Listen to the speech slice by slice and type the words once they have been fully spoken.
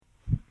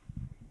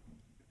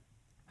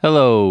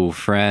Hello,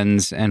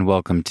 friends, and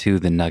welcome to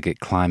the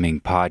Nugget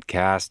Climbing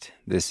Podcast.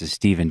 This is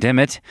Stephen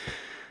Dimmitt.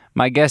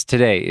 My guest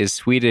today is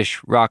Swedish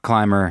rock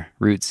climber,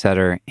 route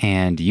setter,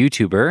 and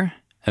YouTuber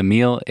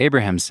Emil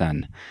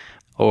Abrahamsson,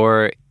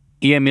 or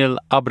Emil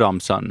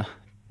Abrahamsson.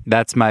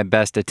 That's my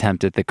best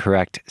attempt at the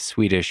correct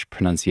Swedish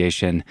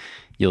pronunciation.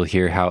 You'll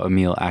hear how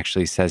Emil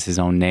actually says his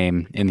own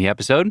name in the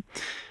episode.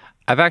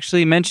 I've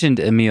actually mentioned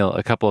Emil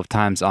a couple of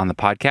times on the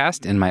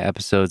podcast in my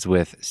episodes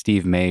with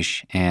Steve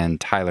Maish and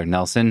Tyler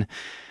Nelson.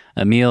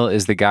 Emil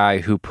is the guy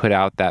who put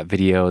out that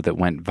video that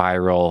went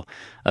viral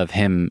of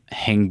him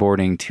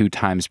hangboarding 2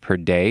 times per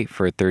day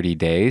for 30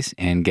 days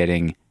and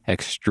getting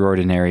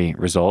extraordinary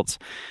results.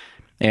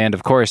 And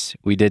of course,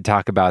 we did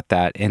talk about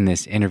that in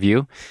this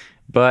interview.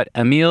 But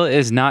Emil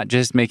is not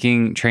just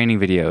making training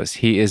videos.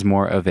 He is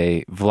more of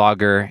a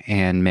vlogger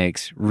and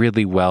makes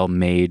really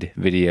well-made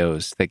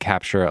videos that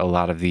capture a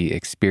lot of the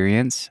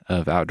experience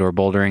of outdoor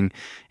bouldering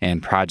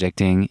and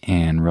projecting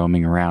and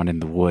roaming around in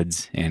the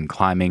woods and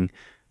climbing.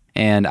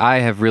 And I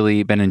have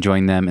really been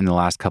enjoying them in the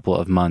last couple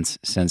of months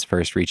since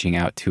first reaching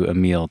out to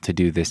Emil to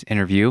do this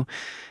interview.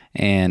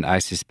 And I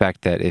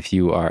suspect that if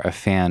you are a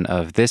fan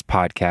of this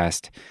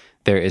podcast,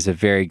 there is a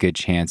very good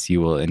chance you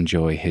will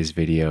enjoy his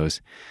videos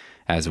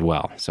as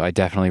well. So I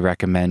definitely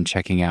recommend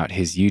checking out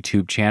his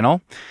YouTube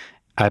channel.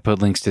 I put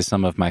links to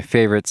some of my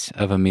favorites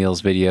of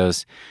Emil's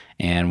videos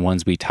and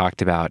ones we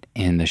talked about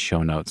in the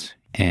show notes.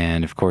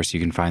 And of course,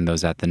 you can find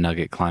those at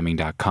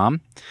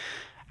thenuggetclimbing.com.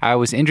 I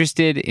was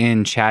interested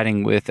in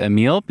chatting with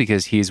Emil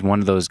because he's one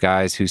of those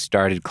guys who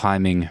started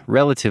climbing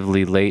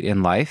relatively late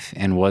in life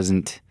and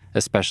wasn't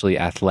especially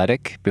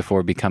athletic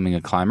before becoming a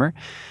climber.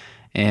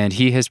 And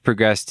he has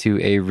progressed to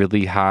a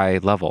really high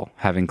level,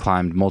 having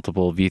climbed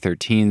multiple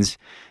V13s,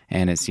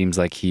 and it seems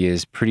like he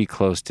is pretty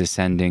close to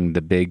sending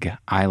the Big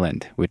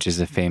Island, which is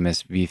a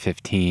famous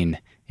V15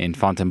 in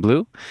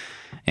Fontainebleau.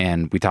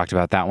 And we talked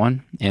about that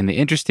one. And the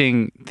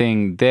interesting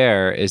thing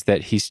there is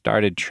that he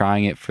started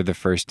trying it for the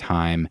first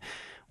time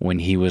when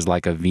he was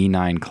like a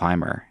V9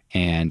 climber.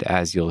 And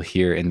as you'll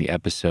hear in the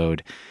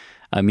episode,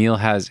 Emil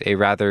has a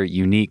rather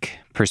unique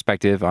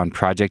perspective on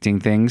projecting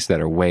things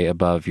that are way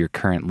above your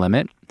current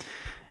limit.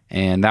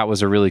 And that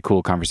was a really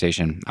cool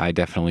conversation. I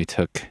definitely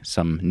took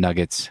some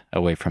nuggets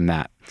away from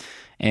that.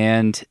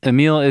 And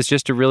Emil is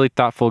just a really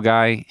thoughtful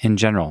guy in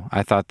general.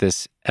 I thought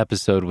this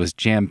episode was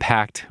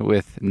jam-packed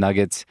with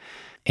nuggets,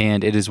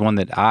 and it is one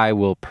that I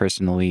will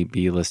personally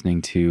be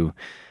listening to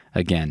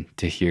again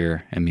to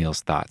hear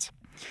Emil's thoughts.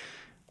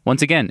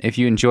 Once again, if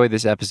you enjoyed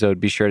this episode,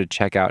 be sure to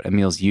check out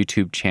Emil's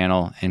YouTube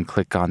channel and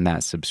click on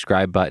that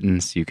subscribe button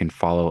so you can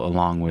follow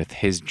along with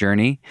his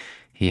journey.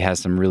 He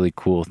has some really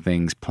cool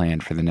things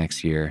planned for the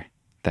next year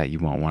that you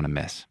won't want to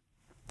miss.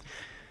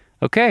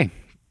 Okay,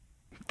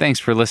 thanks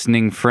for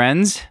listening,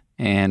 friends,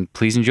 and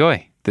please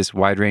enjoy this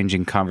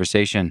wide-ranging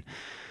conversation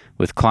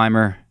with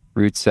climber,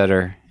 route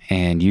setter,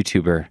 and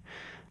YouTuber.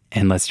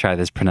 And let's try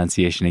this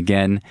pronunciation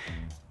again,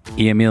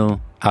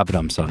 Emil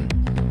Abrahamsson.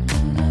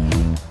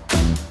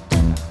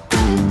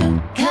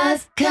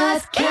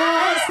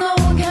 Cause no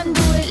one can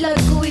do it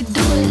like we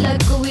do it,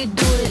 like we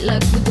do it,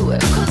 like we do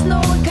it. Cause no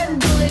one can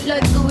do it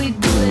like we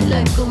do it,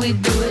 like we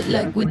do it,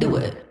 like we do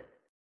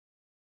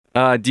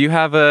it. Do you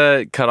have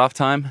a cutoff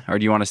time, or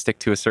do you want to stick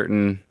to a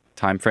certain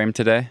time frame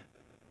today?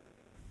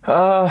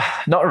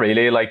 Not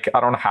really. Like, I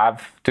don't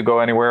have to go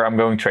anywhere. I'm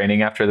going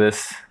training after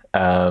this,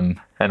 and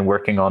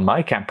working on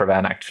my camper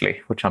van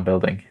actually, which I'm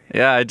building.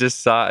 Yeah, I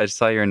just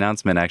saw your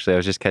announcement. Actually, I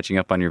was just catching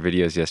up on your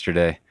videos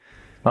yesterday.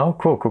 Oh,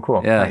 cool.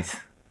 Yeah. Nice.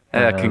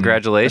 Yeah,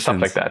 congratulations.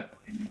 Stuff like that.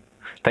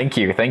 Thank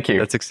you.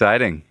 That's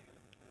exciting.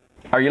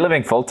 Are you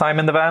living full time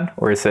in the van,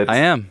 or is it? I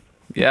am.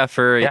 Yeah,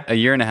 for a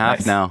year and a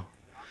half now.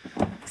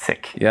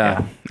 Sick.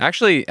 Yeah.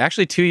 Actually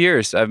 2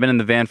 years. I've been in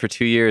the van for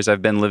 2 years.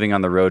 I've been living on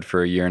the road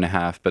for a year and a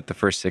half, but the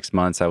first 6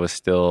 months I was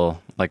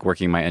still like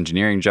working my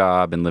engineering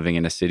job and living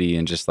in a city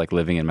and just like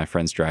living in my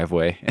friend's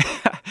driveway.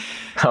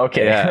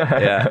 Okay.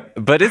 Yeah.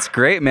 But it's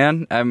great,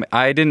 man.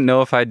 I didn't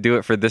know if I'd do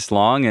it for this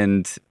long,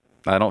 and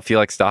I don't feel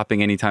like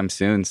stopping anytime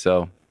soon.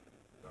 So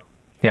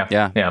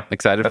yeah.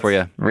 Excited for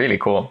you. Really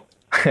cool.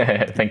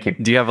 Thank you.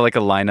 Do you have like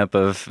a lineup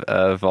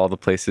of all the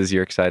places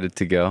you're excited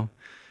to go?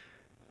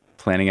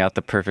 Planning out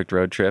the perfect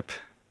road trip?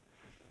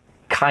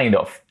 Kind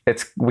of.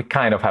 We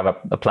kind of have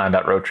a planned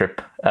out road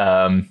trip.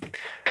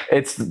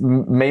 It's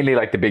mainly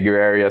like the bigger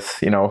areas.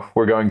 You know,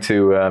 we're going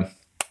to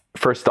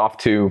first off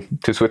to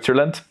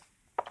Switzerland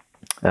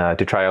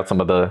to try out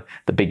some of the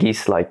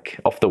biggies like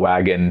Off the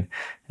Wagon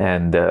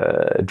and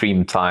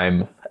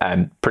Dreamtime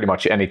and pretty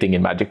much anything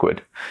in Magic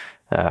Wood,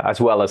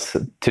 as well as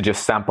to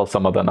just sample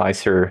some of the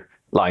nicer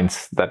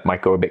lines that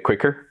might go a bit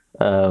quicker.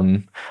 I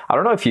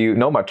don't know if you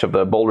know much of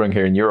the bouldering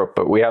here in Europe,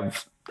 but we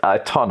have a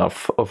ton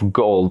of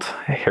gold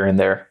here and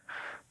there.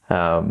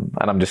 And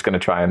I'm just going to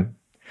try and,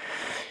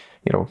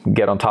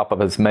 get on top of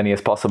as many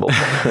as possible.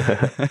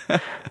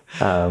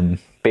 But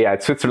yeah,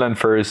 it's Switzerland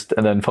first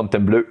and then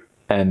Fontainebleau.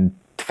 And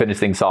to finish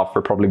things off,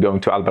 we're probably going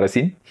to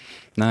Albarracin.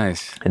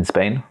 Nice. In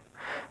Spain.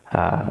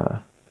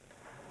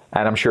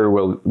 And I'm sure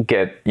we'll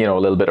get, a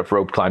little bit of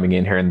rope climbing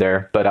in here and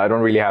there, but I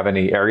don't really have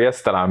any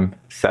areas that I'm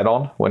set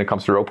on when it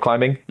comes to rope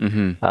climbing.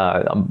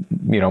 I'm,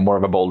 more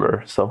of a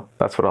boulderer. So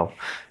that's what I'll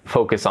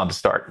focus on to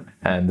start.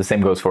 And the same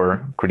goes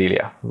for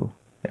Cordelia.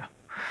 Yeah.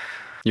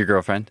 Your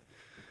girlfriend?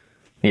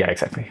 Yeah,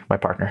 exactly. My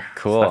partner.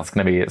 Cool. So it's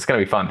gonna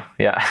be fun.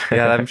 Yeah.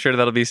 Yeah, I'm sure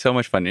that'll be so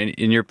much fun.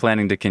 And you're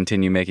planning to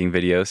continue making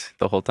videos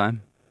the whole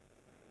time?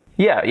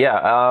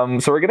 Yeah.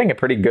 So we're getting a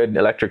pretty good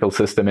electrical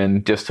system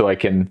in just so I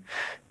can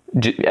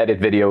edit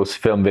videos,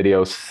 film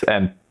videos,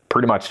 and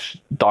pretty much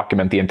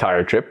document the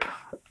entire trip.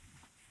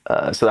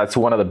 So that's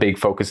one of the big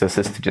focuses,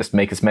 is to just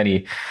make as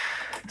many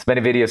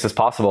videos as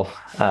possible.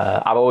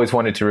 I've always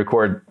wanted to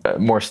record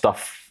more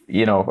stuff,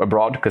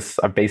 abroad, because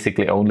I've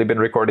basically only been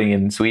recording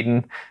in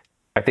Sweden.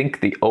 I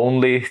think the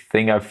only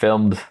thing I've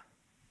filmed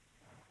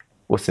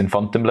was in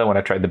Fontainebleau when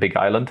I tried the Big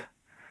Island,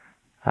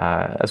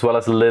 as well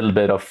as a little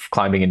bit of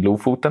climbing in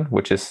Lofoten,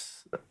 which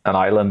is an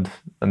island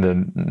in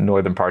the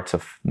northern parts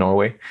of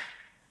Norway,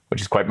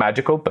 which is quite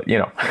magical, but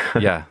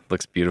Yeah,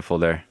 looks beautiful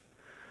there.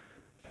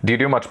 Do you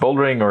do much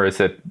bouldering, or is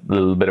it a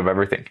little bit of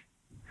everything?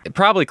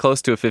 Probably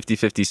close to a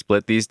 50-50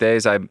 split these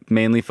days. I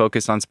mainly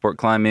focus on sport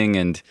climbing,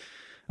 and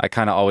I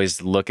kind of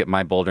always look at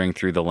my bouldering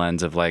through the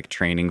lens of like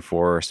training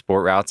for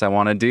sport routes I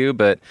want to do.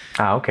 But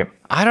okay.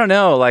 I don't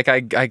know. Like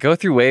I go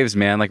through waves,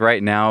 man. Like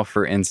right now,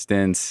 for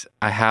instance,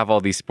 I have all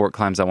these sport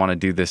climbs I want to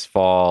do this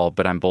fall,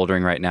 but I'm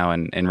bouldering right now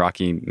in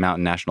Rocky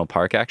Mountain National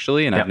Park,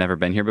 actually, and I've never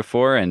been here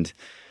before. And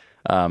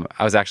I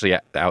was actually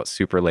out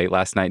super late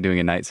last night doing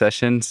a night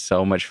session.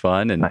 So much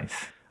fun. And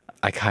nice.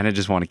 I kind of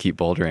just want to keep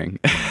bouldering.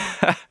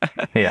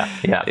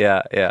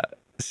 Yeah.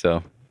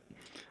 So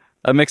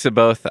a mix of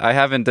both. I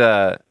haven't,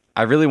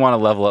 I really want to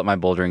level up my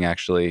bouldering,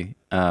 actually.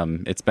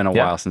 It's been a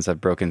while since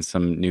I've broken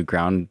some new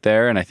ground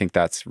there, and I think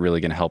that's really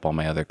going to help all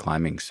my other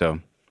climbing. So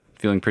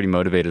feeling pretty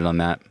motivated on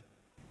that.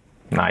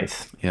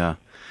 Nice. Yeah.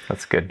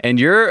 That's good. And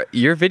your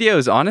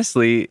videos,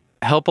 honestly,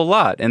 help a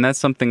lot. And that's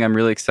something I'm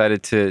really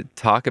excited to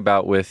talk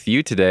about with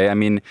you today. I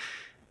mean,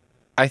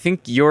 I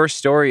think your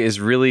story is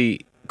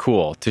really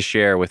cool to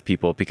share with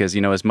people because,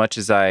 as much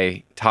as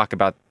I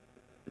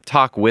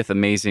talk with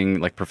amazing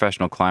like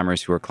professional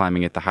climbers who are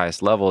climbing at the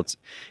highest level,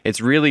 it's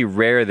really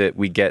rare that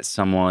we get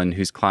someone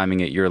who's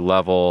climbing at your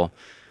level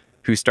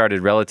who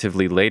started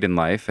relatively late in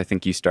life. I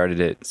think you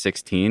started at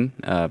 16,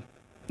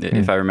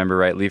 if I remember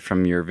rightly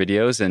from your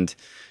videos, and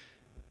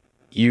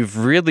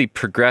you've really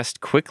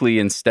progressed quickly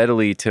and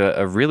steadily to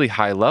a really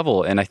high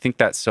level. And I think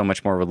that's so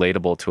much more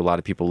relatable to a lot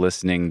of people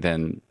listening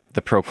than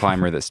the pro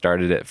climber that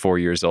started at 4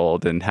 years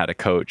old and had a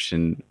coach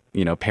and,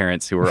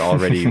 parents who were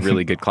already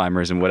really good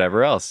climbers and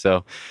whatever else.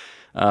 So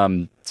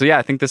yeah,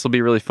 I think this will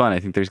be really fun. I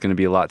think there's going to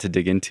be a lot to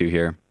dig into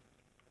here.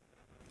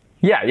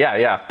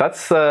 Yeah.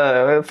 That's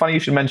funny you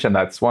should mention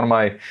that. It's one of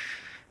my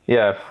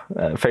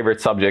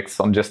favorite subjects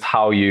on just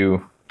how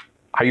you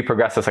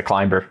progress as a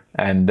climber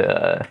and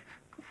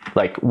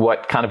like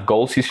what kind of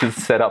goals you should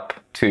set up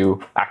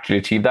to actually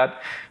achieve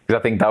that. Because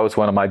I think that was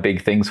one of my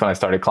big things when I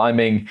started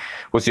climbing,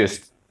 was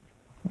just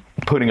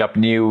putting up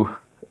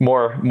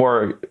more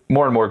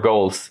and more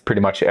goals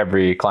pretty much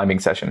every climbing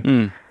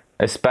session.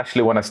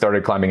 Especially when I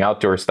started climbing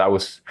outdoors. That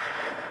was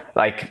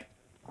like,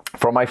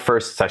 from my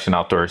first session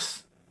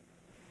outdoors,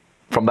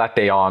 from that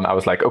day on, I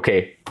was like,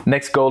 okay,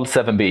 next goal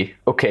 7B.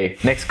 Okay,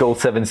 next goal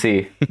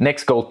 7C.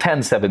 Next goal 10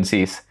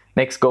 7Cs.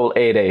 Next goal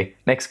 8A.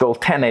 Next goal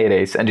 10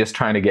 8As. And just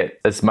trying to get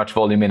as much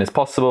volume in as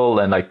possible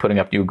and like putting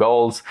up new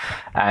goals.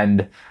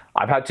 And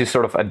I've had to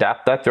sort of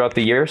adapt that throughout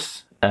the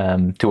years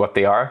to what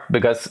they are.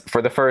 Because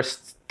for the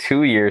first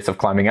 2 years of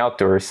climbing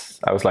outdoors,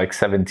 I was like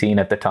 17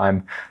 at the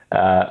time.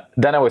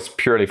 Then I was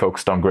purely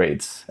focused on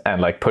grades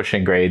and like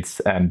pushing grades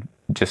and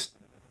just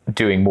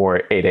doing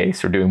more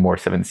 8As or doing more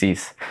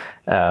 7Cs.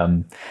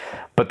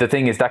 But the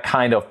thing is that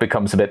kind of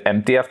becomes a bit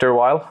empty after a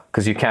while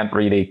because you can't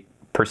really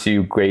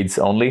pursue grades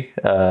only,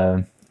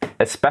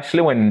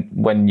 especially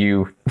when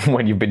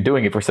you've been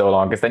doing it for so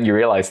long, because then you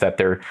realize that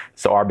they're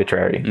so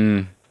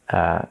arbitrary.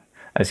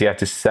 As you have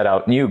to set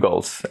out new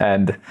goals.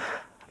 And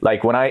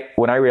like when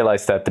I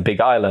realized that the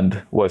Big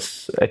Island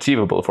was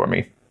achievable for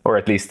me, or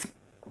at least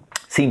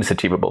seems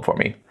achievable for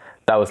me,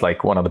 that was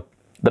like one of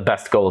the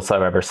best goals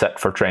I've ever set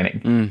for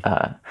training.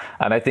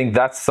 And I think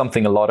that's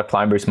something a lot of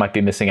climbers might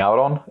be missing out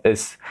on,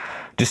 is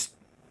just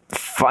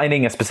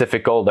finding a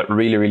specific goal that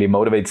really, really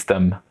motivates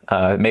them.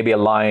 Maybe a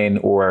line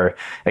or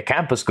a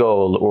campus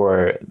goal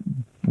or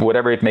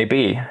whatever it may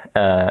be.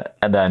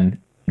 And then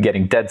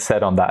getting dead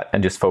set on that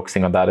and just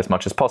focusing on that as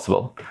much as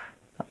possible.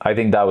 I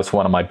think that was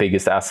one of my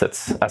biggest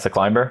assets as a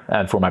climber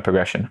and for my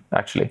progression,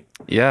 actually.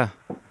 Yeah,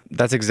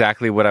 that's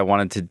exactly what I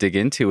wanted to dig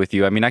into with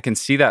you. I mean, I can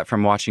see that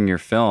from watching your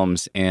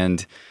films,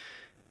 and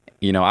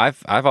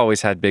I've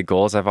always had big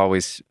goals. I've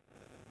always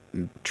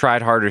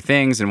tried harder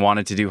things and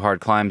wanted to do hard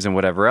climbs and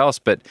whatever else.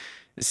 But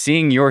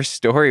seeing your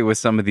story with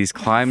some of these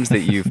climbs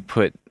that you've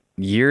put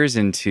years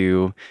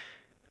into,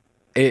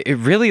 it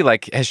really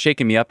like has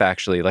shaken me up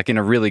actually, like in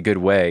a really good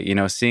way. You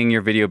know, seeing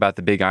your video about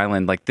the Big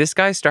Island, like this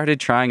guy started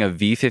trying a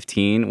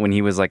V15 when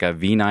he was like a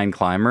V9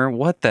 climber.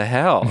 What the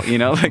hell? You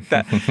know, like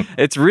that.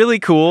 It's really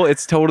cool.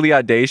 It's totally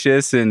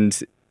audacious and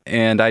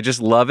I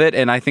just love it.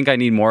 And I think I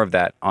need more of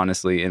that,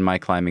 honestly, in my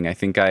climbing. I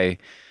think I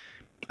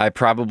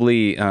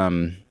probably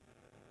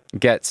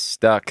get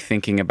stuck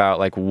thinking about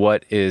like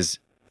what's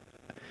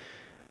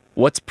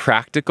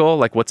practical,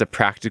 like what's a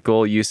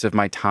practical use of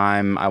my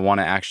time. I want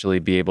to actually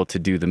be able to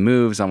do the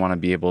moves. I want to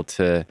be able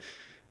to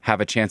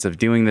have a chance of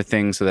doing the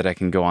thing so that I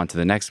can go on to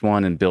the next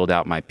one and build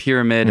out my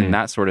pyramid and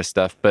that sort of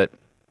stuff. But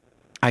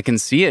I can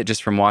see it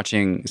just from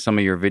watching some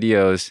of your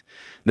videos.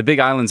 The Big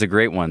Island's a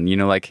great one. You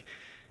know, like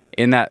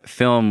in that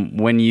film,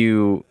 when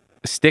you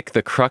stick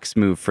the crux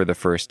move for the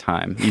first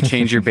time, you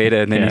change your beta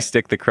and then you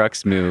stick the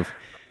crux move.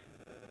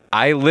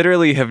 I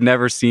literally have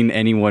never seen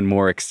anyone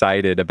more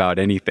excited about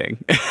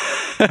anything.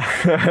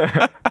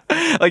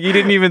 Like you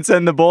didn't even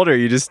send the boulder.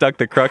 You just stuck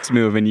the crux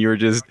move and you were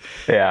just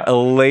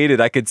elated.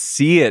 I could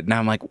see it. And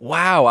I'm like,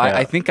 wow,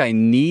 I think I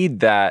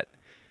need that.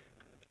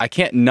 I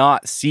can't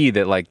not see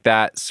that, like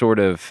that sort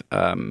of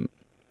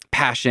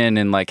passion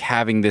and like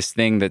having this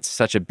thing that's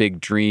such a big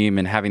dream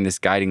and having this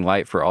guiding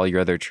light for all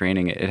your other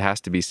training. It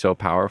has to be so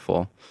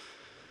powerful.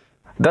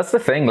 That's the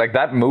thing. Like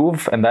that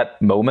move and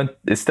that moment,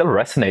 it still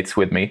resonates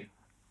with me.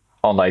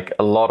 On like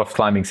a lot of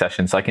climbing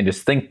sessions, I can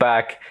just think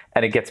back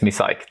and it gets me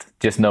psyched.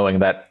 Just knowing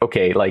that,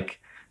 okay,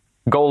 like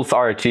goals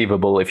are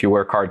achievable if you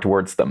work hard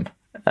towards them.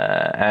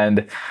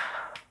 And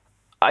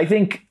I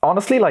think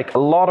honestly, like a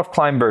lot of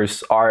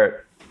climbers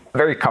are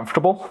very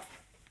comfortable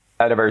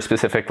at a very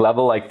specific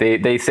level. Like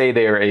they say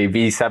they're a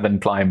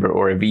V7 climber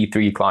or a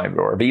V3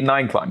 climber or a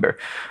V9 climber.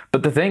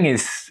 But the thing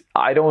is,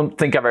 I don't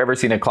think I've ever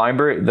seen a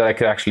climber that I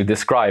could actually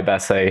describe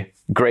as a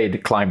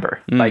grade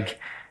climber.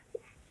 Like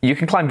you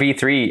can climb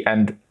V3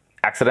 and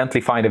accidentally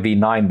find a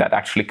V9 that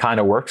actually kind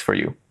of works for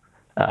you.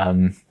 I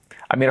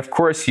mean, of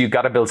course, you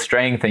got to build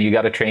strength and you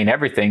got to train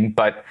everything,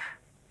 but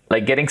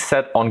like getting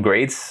set on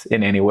grades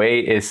in any way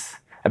is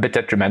a bit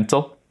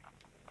detrimental.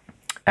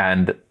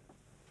 And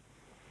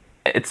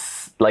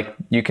it's like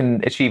you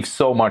can achieve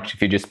so much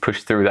if you just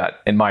push through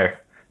that, in my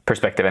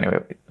perspective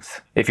anyways.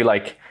 If you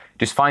like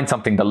just find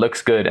something that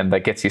looks good and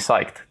that gets you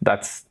psyched,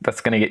 that's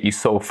going to get you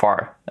so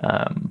far.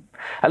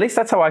 At least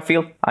that's how I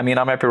feel. I mean,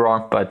 I might be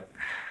wrong, but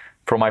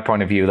from my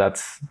point of view, I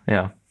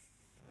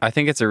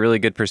think it's a really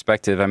good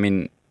perspective. I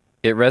mean,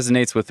 it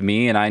resonates with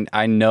me, and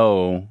I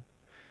know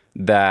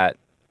that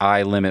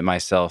I limit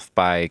myself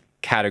by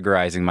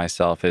categorizing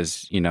myself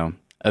as, you know,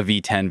 a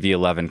V10,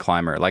 V11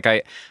 climber. Like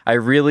I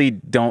really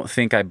don't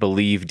think I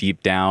believe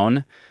deep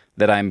down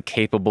that I'm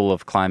capable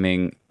of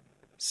climbing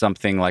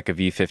something like a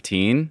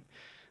V15.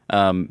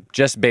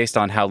 Just based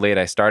on how late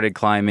I started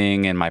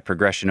climbing and my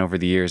progression over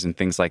the years and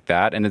things like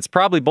that. And it's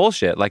probably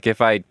bullshit. Like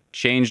if I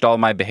changed all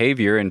my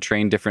behavior and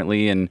trained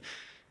differently and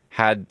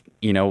had,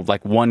 you know,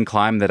 like one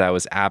climb that I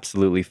was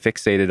absolutely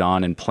fixated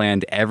on and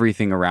planned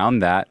everything around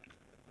that,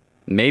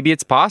 maybe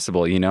it's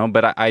possible, you know,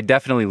 but I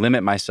definitely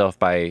limit myself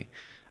by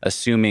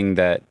assuming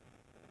that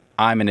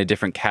I'm in a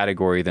different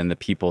category than the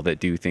people that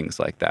do things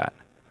like that.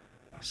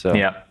 So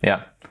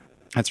yeah.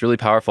 That's really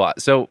powerful.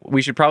 So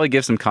we should probably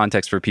give some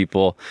context for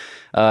people.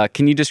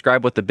 Can you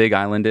describe what the Big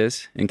Island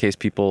is in case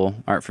people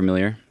aren't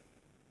familiar?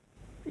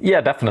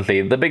 Yeah,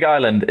 definitely. The Big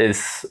Island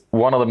is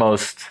one of the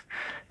most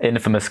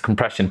infamous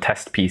compression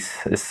test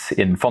pieces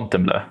in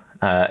Fontainebleau.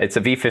 It's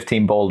a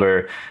V15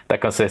 boulder that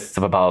consists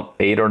of about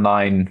 8 or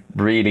 9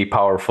 really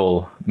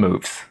powerful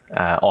moves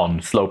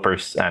on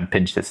slopers and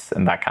pinches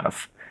and that kind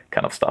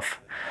of stuff.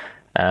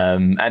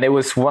 And it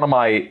was when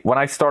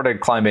I started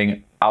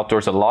climbing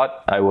outdoors a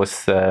lot, I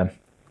was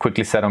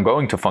quickly set on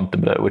going to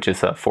Fontainebleau, which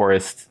is a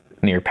forest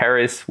near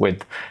Paris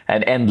with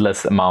an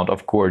endless amount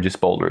of gorgeous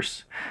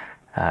boulders.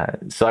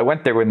 So I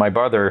went there with my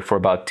brother for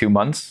about 2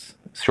 months,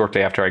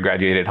 shortly after I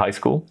graduated high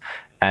school.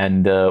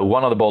 And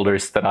one of the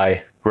boulders that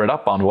I read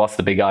up on was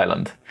the Big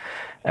Island.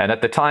 And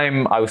at the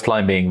time I was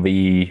climbing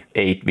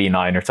V8,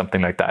 V9 or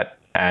something like that.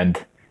 And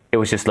it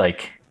was just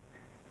like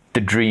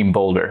the dream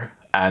boulder.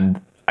 And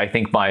I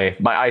think my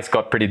eyes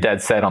got pretty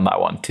dead set on that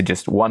one, to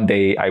just one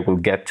day I will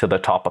get to the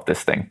top of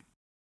this thing.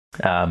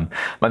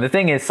 But the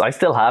thing is, I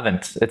still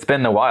haven't. It's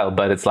been a while,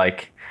 but it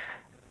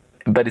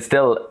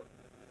still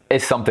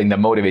is something that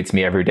motivates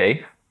me every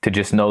day to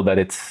just know that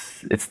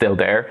it's still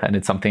there and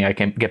it's something I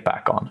can get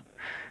back on.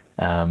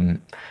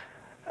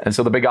 And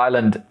so the Big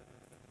Island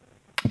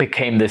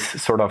became this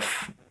sort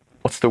of,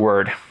 what's the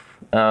word?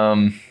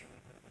 Like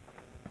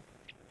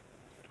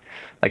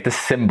the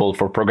symbol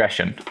for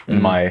progression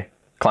in my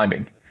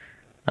climbing,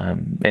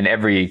 in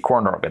every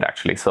corner of it,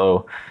 actually.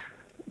 So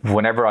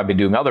whenever I've been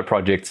doing other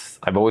projects,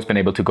 I've always been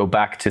able to go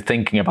back to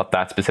thinking about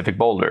that specific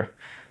boulder.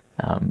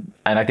 And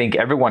I think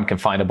everyone can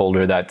find a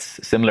boulder that's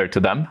similar to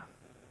them,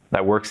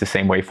 that works the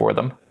same way for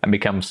them, and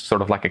becomes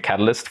sort of like a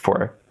catalyst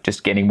for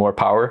just gaining more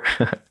power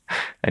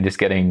and just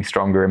getting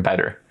stronger and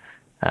better.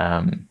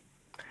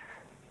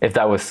 If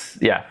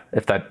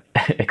that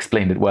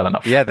explained it well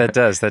enough. Yeah, that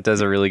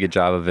does a really good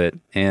job of it.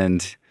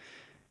 And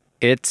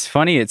It's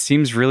funny. It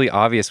seems really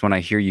obvious when I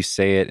hear you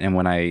say it and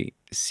when I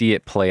see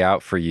it play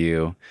out for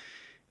you.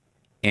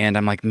 And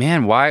I'm like,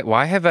 man,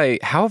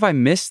 how have I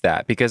missed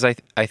that? Because I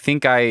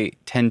think I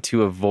tend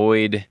to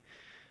avoid,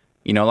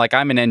 like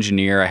I'm an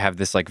engineer. I have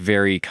this like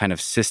very kind of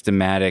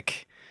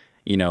systematic,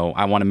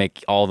 I want to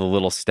make all the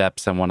little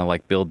steps. I want to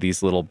like build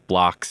these little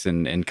blocks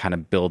and kind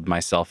of build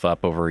myself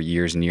up over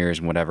years and years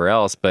and whatever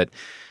else. But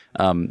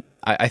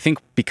I think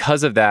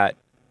because of that,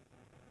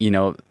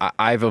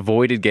 I've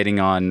avoided getting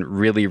on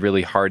really,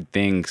 really hard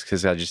things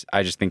because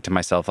I just think to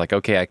myself like,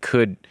 okay, I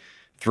could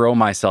throw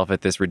myself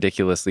at this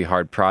ridiculously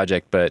hard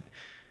project, but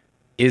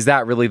is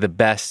that really the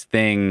best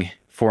thing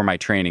for my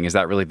training? Is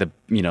that really the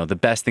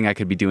best thing I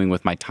could be doing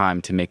with my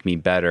time to make me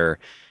better?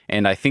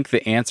 And I think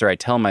the answer I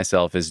tell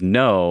myself is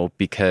no,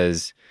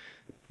 because,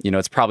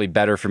 it's probably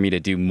better for me to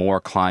do more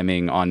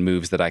climbing on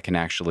moves that I can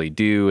actually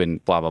do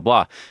and blah, blah,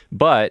 blah.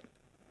 But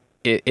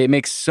it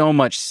makes so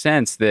much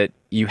sense that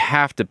you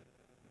have to,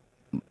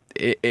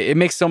 it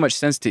makes so much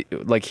sense to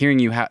like hearing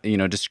you,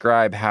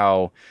 describe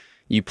how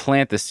you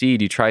plant the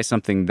seed, you try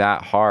something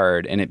that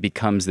hard, and it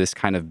becomes this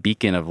kind of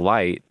beacon of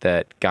light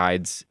that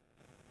guides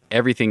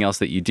everything else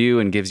that you do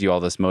and gives you all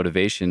this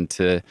motivation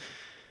to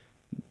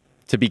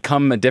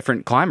become a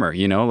different climber,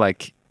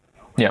 like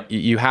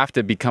you have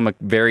to become a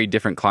very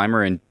different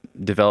climber and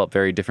develop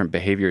very different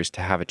behaviors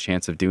to have a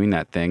chance of doing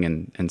that thing.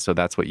 And so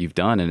that's what you've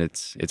done, and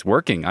it's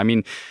working. I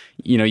mean,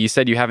 you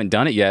said you haven't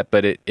done it yet,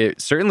 but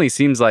it certainly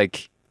seems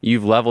like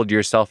you've leveled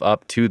yourself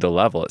up to the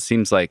level. It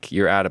seems like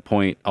you're at a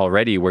point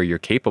already where you're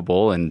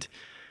capable and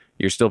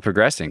you're still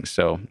progressing.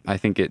 So I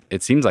think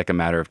it seems like a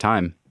matter of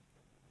time.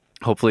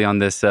 Hopefully on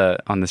this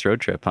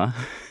road trip, huh?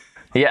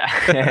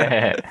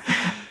 Yeah.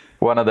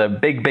 One of the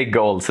big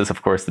goals is,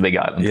 of course, the Big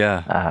Island.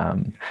 Yeah.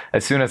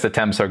 As soon as the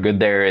temps are good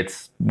there,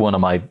 it's one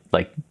of my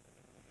like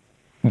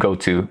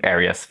go-to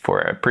areas for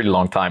a pretty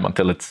long time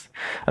until it's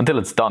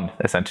done,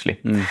 essentially.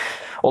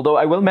 Although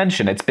I will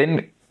mention it's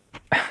been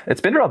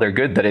rather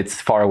good that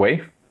it's far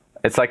away.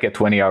 It's like a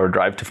 20-hour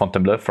drive to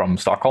Fontainebleau from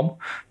Stockholm.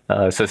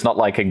 So it's not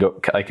like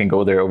I can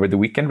go there over the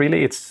weekend,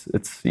 really. It's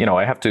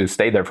I have to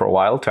stay there for a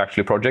while to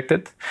actually project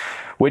it,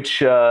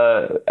 which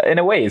in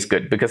a way is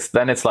good, because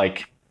then it's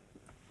like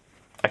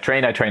I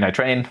train,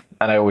 and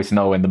I always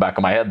know in the back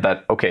of my head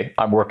that, okay,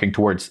 I'm working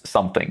towards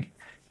something.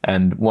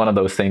 And one of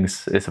those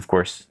things is, of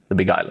course, the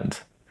Big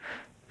Island.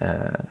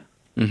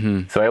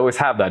 So I always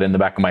have that in the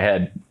back of my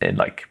head, and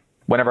like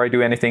whenever I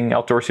do anything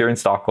outdoors here in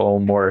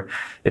Stockholm, or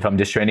if I'm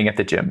just training at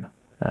the gym,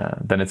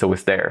 then it's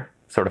always there,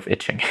 sort of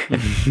itching.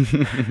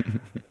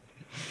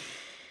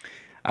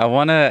 I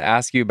want to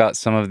ask you about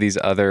some of these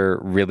other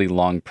really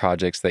long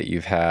projects that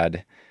you've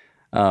had.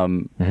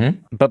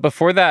 But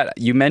before that,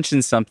 you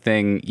mentioned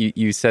something,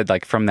 you said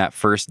like from that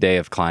first day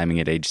of climbing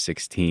at age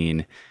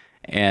 16,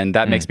 and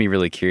that makes me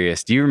really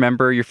curious. Do you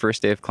remember your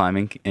first day of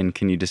climbing, and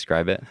can you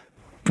describe it?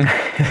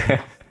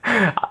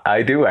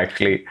 I do,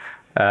 actually.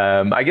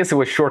 I guess it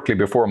was shortly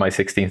before my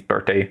 16th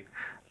birthday,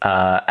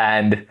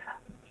 and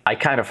I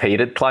kind of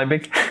hated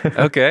climbing.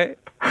 Okay.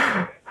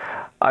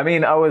 I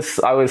mean, I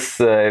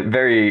wasn't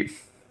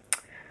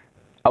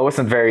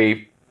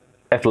very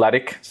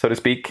athletic, so to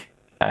speak,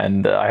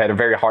 and I had a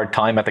very hard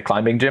time at the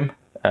climbing gym,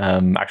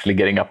 actually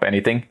getting up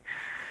anything.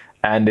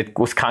 And it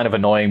was kind of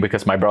annoying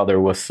because my brother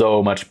was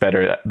so much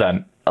better at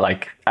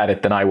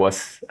it than I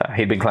was.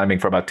 He'd been climbing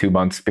for about 2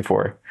 months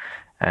before.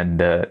 And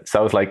so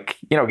I was like,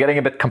 getting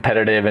a bit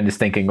competitive and just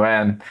thinking,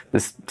 man,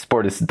 this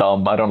sport is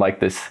dumb. I don't like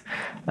this.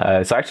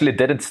 So I actually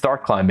didn't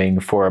start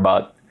climbing for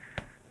about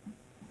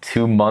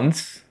 2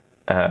 months.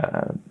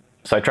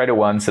 So I tried it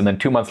once, and then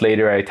 2 months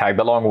later, I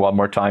tagged along one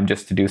more time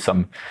just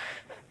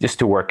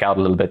to work out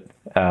a little bit.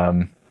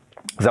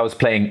 Because I was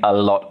playing a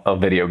lot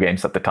of video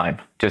games at the time,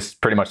 just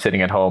pretty much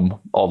sitting at home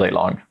all day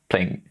long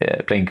playing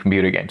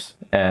computer games.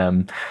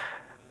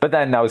 But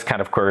then I was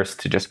kind of cursed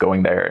to just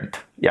going there, and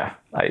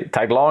I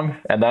tagged along.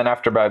 And then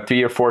after about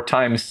 3 or 4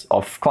 times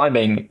of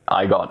climbing,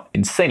 I got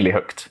insanely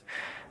hooked.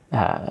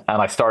 And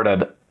I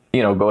started,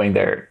 going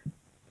there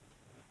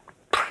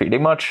pretty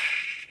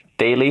much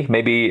daily,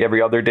 maybe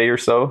every other day or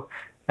so,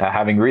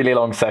 having really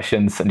long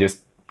sessions and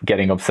just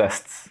getting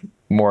obsessed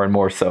more and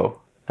more so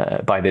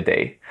by the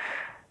day.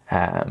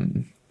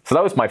 So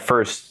that was my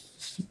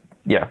first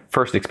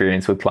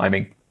experience with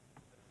climbing.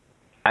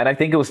 And I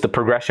think it was the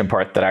progression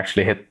part that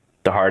actually hit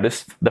the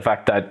hardest. The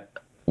fact that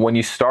when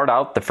you start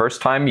out the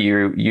first time,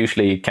 you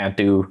usually can't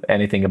do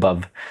anything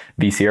above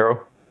V0,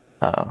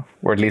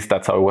 or at least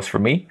that's how it was for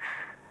me.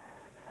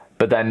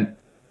 But then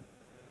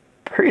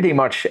pretty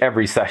much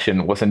every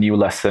session was a new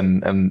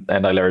lesson,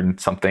 and I learned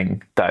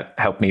something that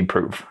helped me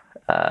improve.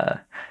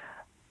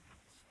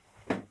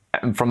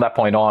 And from that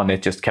point on,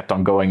 it just kept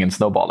on going and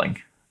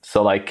snowballing.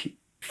 So like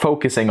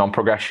focusing on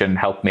progression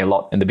helped me a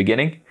lot in the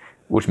beginning,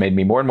 which made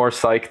me more and more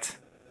psyched,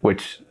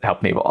 which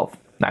helped me evolve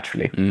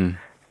naturally.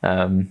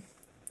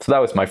 So that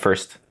was my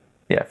first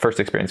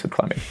experience with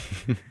climbing.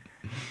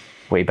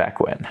 Way back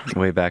when.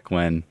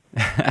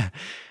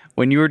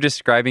 When you were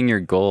describing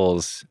your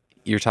goals,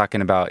 you're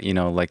talking about,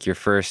 like your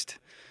first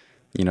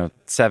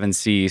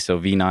 7C, so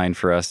V9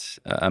 for us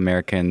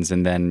Americans,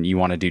 and then you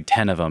want to do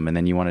 10 of them, and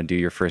then you want to do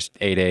your first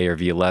 8A or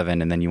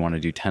V11, and then you want to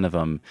do 10 of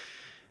them.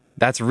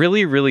 That's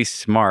really, really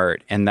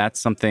smart, and that's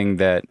something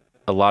that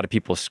a lot of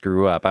people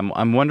screw up.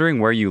 I'm wondering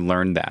where you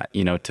learned that,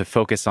 to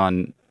focus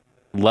on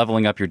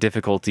leveling up your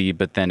difficulty,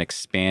 but then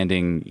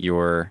expanding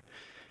your,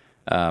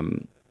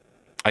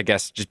 I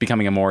guess, just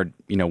becoming a more,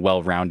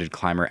 well-rounded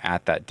climber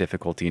at that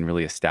difficulty and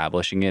really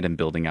establishing it and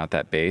building out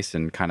that base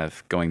and kind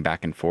of going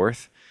back and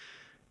forth.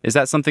 Is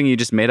that something you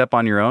just made up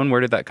on your own? Where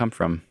did that come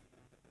from?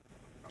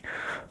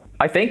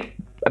 I think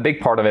a big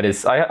part of it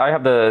is I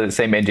have the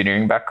same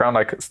engineering background.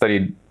 I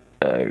studied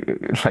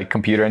like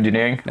computer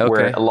engineering,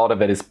 where a lot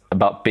of it is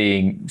about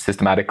being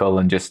systematical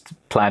and just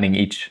planning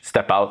each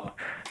step out.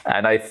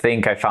 And I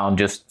think I found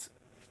just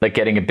like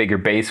getting a bigger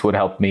base would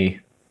help me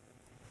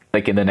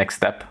like in the next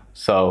step.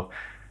 So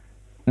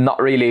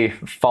not really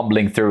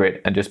fumbling through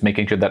it and just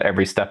making sure that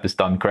every step is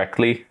done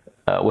correctly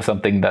was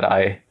something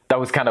that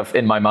was kind of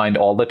in my mind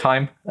all the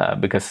time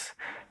because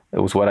it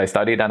was what I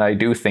studied. And I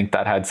do think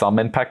that had some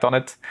impact on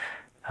it.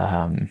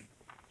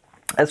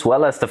 As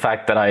well as the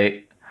fact that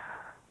I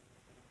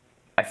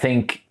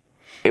think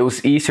it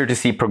was easier to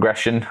see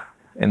progression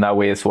in that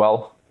way as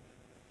well.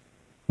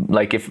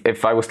 Like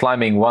if I was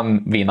climbing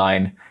one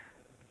V9,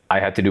 I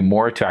had to do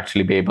more to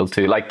actually be able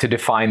to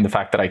define the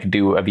fact that I could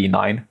do a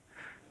V9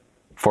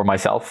 for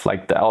myself.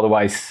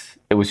 Otherwise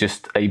it was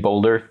just a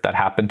boulder that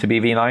happened to be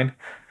V9.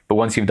 But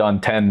once you've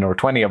done 10 or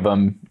 20 of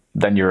them,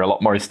 then you're a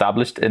lot more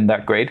established in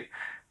that grade.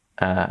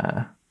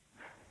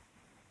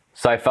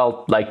 So I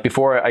felt like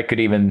before I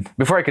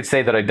could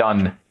say that I'd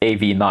done a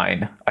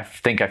V9, I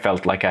think I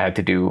felt like I had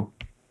to do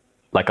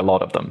like a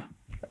lot of them.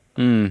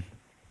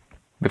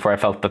 Before I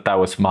felt that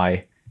was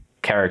my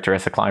character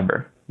as a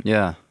climber.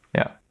 Yeah.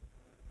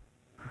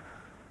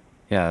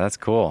 Yeah, that's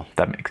cool.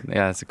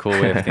 That's a cool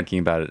way of thinking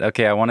about it.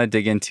 Okay, I want to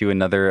dig into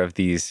another of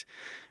these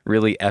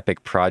really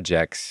epic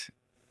projects.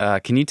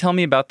 Can you tell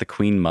me about the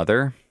Queen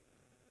Mother?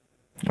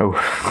 Oh,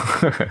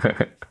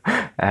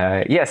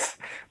 yes.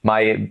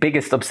 My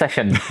biggest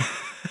obsession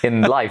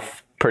in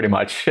life, pretty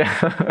much.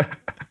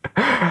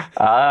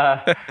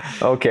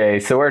 Okay,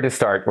 so where to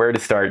start?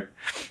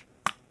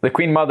 The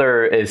Queen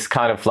Mother is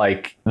kind of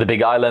like the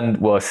Big Island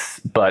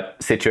but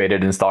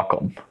situated in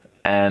Stockholm.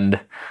 And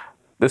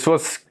this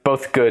was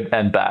both good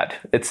and bad.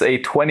 It's a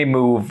 20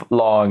 move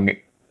long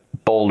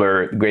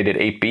boulder graded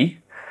 8B,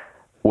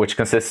 which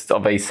consists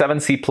of a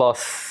 7C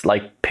plus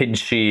like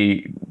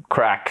pinchy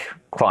crack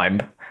climb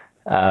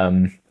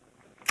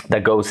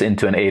that goes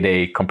into an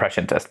 8A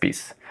compression test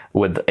piece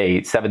with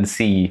a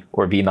 7C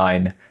or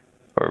V9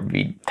 or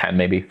V10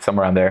 maybe,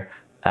 somewhere around there,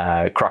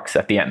 crux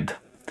at the end.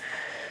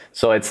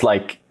 So it's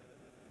like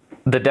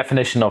the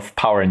definition of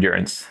power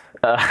endurance,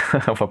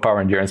 of a power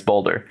endurance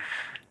boulder,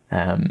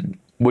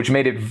 which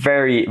made it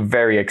very,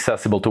 very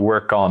accessible to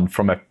work on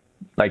from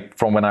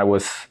when I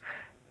was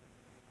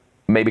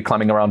maybe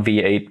climbing around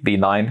V8,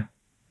 V9,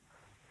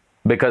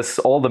 because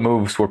all the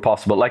moves were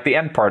possible. Like the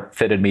end part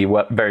fitted me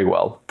very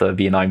well, the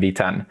V9,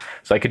 V10.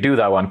 So I could do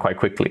that one quite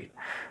quickly.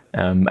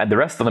 And the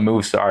rest of the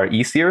moves are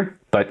easier,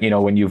 but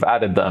when you've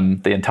added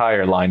them, the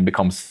entire line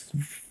becomes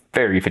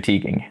very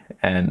fatiguing.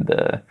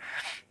 And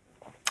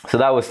so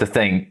that was the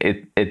thing.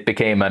 It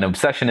became an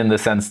obsession in the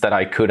sense that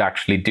I could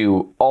actually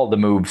do all the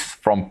moves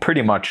from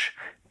pretty much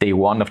day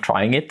one of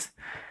trying it,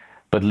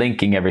 but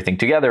linking everything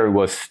together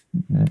was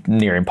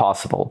near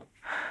impossible.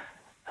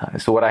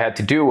 So what I had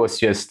to do was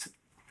just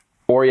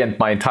orient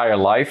my entire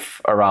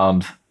life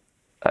around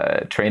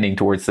training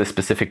towards this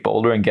specific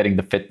boulder and getting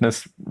the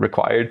fitness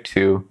required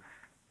to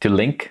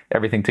link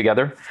everything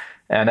together.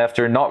 And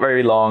after not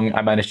very long,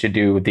 I managed to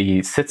do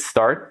the sit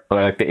start,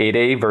 like the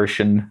 8A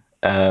version,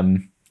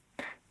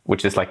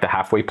 which is like the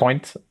halfway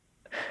point,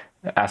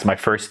 as my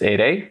first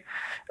 8A.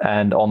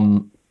 And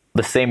on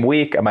the same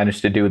week, I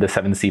managed to do the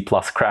 7C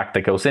plus crack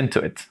that goes into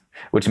it,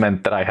 which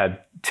meant that I had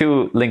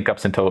 2 link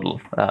ups in total,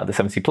 the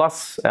 7C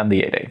plus and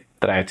the 8A,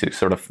 that I had to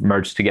sort of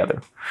merge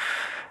together.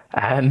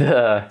 And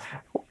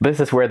this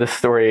is where the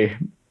story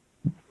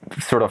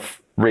sort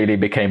of really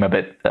became a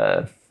bit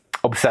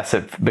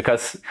obsessive,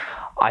 because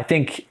I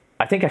think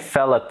I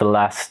fell at the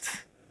last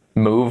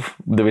move,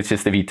 which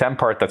is the V10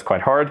 part that's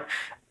quite hard,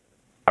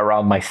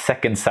 around my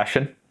second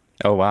session.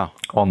 Oh, wow.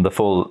 On the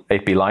full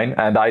 8B line.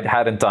 And I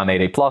hadn't done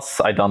 8A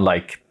plus. I'd done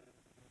like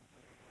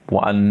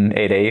 1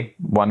 8A,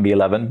 1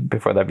 V11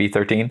 before that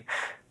V13,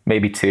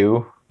 maybe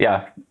 2.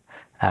 Yeah.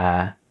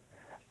 And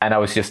I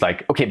was just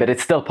like, okay, but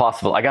it's still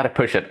possible. I got to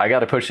push it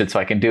so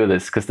I can do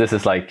this. Because this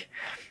is like,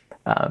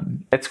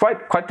 it's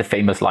quite the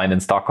famous line in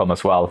Stockholm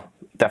as well.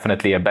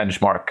 Definitely a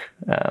benchmark.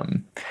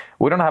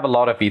 We don't have a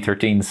lot of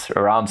V13s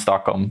around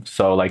Stockholm.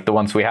 So like the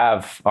ones we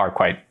have are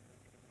quite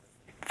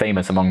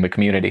famous among the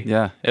community.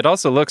 Yeah. It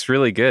also looks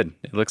really good.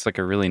 It looks like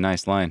a really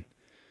nice line.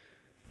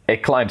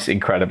 It climbs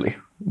incredibly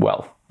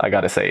well, I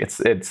gotta say.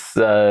 It's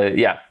so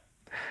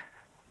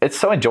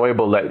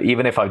enjoyable that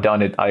even if I've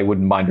done it, I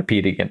wouldn't mind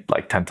repeating it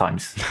like 10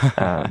 times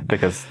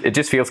because it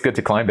just feels good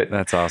to climb it.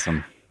 That's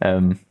awesome.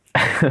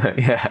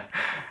 Yeah.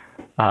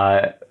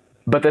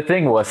 But the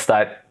thing was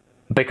that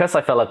because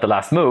I fell at the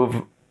last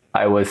move,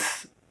 I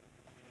was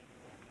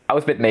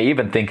a bit naive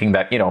in thinking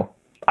that,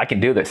 I can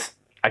do this.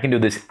 I can do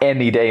this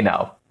any day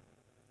now.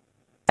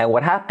 And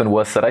what happened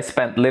was that I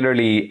spent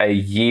literally a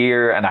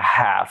year and a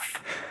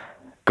half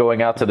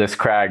going out to this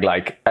crag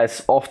like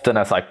as often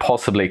as I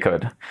possibly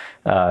could.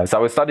 So I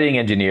was studying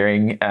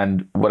engineering,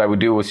 and what I would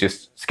do was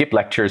just skip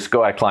lectures,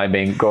 go out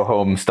climbing, go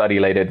home, study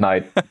late at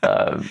night,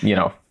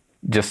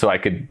 just so I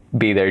could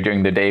be there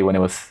during the day when it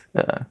was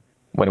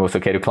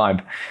okay to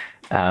climb.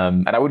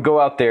 And I would go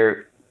out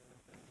there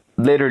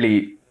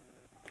literally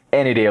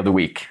any day of the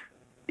week,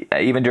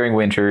 even during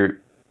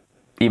winter,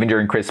 even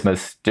during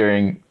Christmas,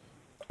 during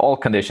all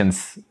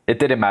conditions. It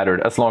didn't matter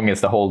as long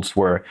as the holds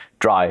were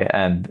dry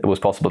and it was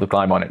possible to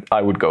climb on it.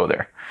 I would go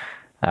there.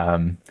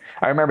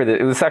 I remember that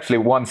it was actually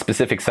one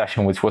specific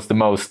session which was the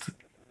most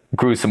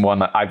gruesome one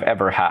that I've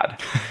ever had.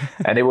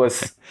 And it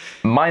was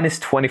minus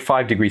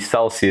 25 degrees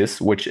Celsius,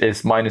 which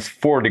is minus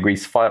 4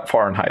 degrees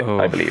Fahrenheit,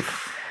 I believe.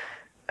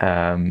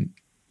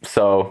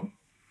 So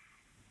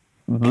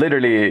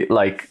literally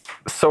like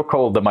so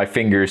cold that my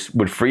fingers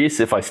would freeze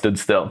if I stood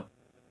still.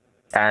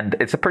 And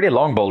it's a pretty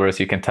long boulder, as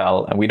you can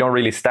tell, and we don't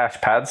really stash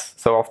pads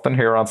so often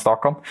here around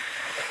Stockholm.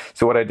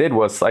 So what I did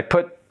was I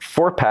put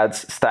 4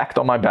 pads stacked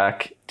on my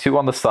back, 2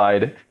 on the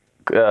side,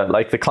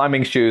 like the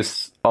climbing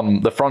shoes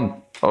on the front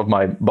of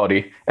my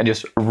body, and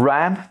just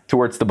ran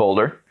towards the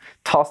boulder,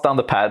 tossed down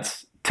the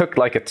pads, took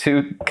like a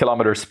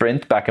 2-kilometer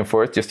sprint back and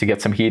forth just to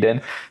get some heat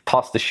in,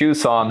 tossed the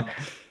shoes on,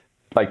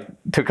 like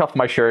took off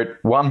my shirt,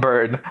 one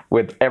bird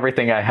with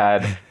everything I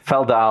had,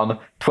 fell down,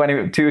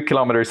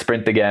 2-kilometer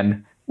sprint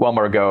again, one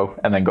more go,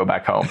 and then go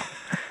back home.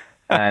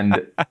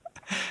 And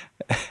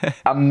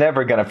I'm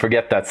never going to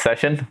forget that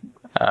session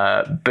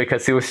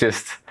because it was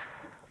just,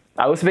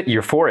 I was a bit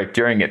euphoric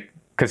during it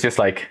because just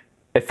like,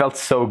 it felt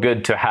so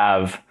good to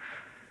have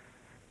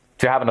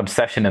an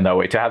obsession in that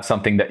way, to have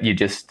something that you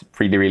just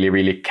really, really,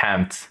 really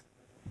can't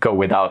go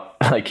without.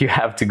 Like you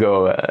have to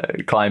go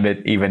climb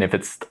it, even if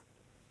it's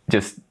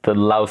just the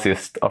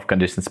lousiest of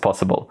conditions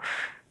possible.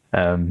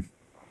 And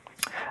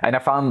I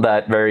found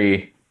that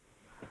very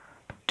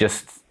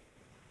just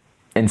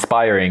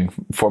inspiring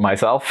for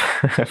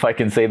myself, if I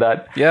can say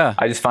that. Yeah.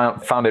 I just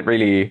found it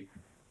really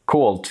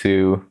cool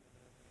to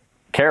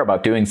care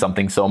about doing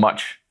something so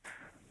much.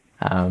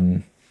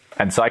 And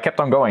so I kept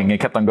on going and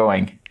kept on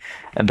going.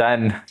 And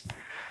then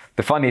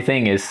the funny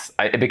thing is,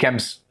 it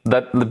becomes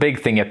that the big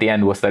thing at the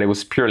end was that it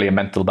was purely a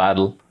mental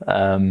battle.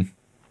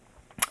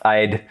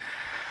 I'd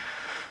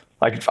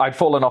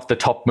fallen off the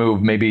top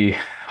move maybe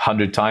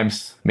 100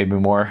 times, maybe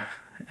more,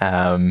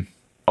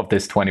 of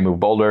this 20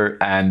 move boulder,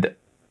 and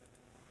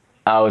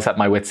I was at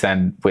my wit's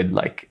end with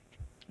like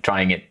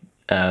trying it.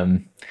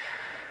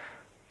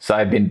 So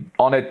I'd been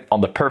on it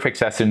on the perfect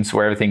sessions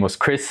where everything was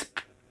crisp,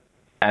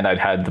 and I'd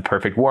had the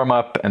perfect warm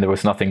up, and there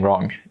was nothing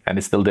wrong, and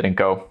it still didn't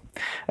go.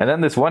 And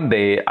then this one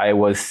day, I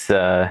was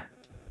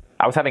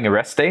having a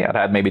rest day. I'd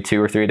had maybe 2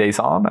 or 3 days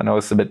on, and I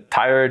was a bit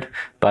tired.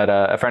 But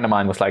a friend of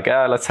mine was like,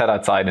 let's head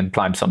outside and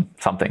climb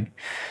something.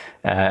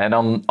 And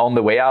on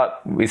the way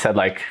out, we said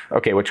like,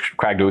 okay, which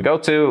crag do we go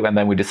to? And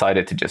then we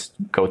decided to just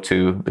go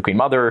to the Queen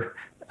Mother,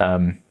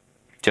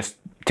 just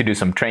to do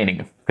some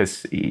training,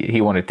 because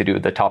he wanted to do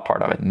the top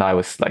part of it. And I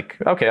was like,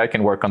 okay, I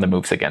can work on the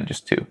moves again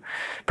just to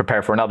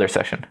prepare for another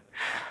session.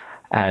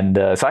 And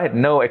so I had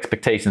no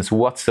expectations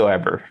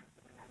whatsoever.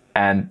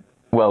 And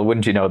well,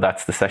 wouldn't you know,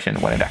 that's the session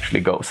when it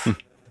actually goes.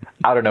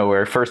 Out of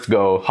nowhere, first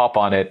go, hop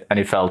on it, and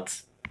it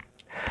felt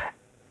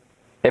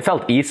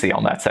easy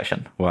on that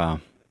session. Wow.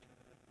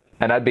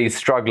 And I'd been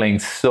struggling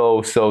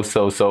so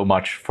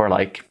much for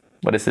like,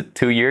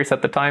 2 years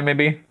at the time,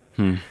 maybe?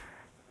 And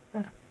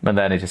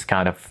then it just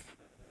kind of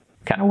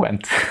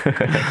went.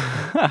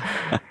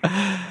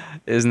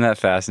 Isn't that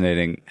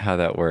fascinating how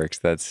that works?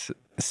 That's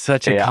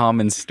such a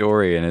common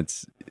story, and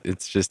it's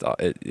just,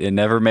 it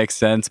never makes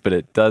sense, but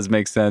it does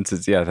make sense.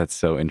 That's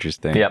so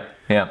interesting.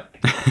 Yeah.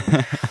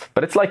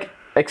 But it's like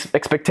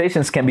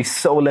expectations can be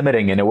so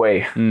limiting in a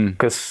way,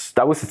 because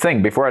that was the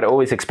thing. Before, I'd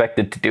always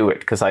expected to do it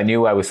because I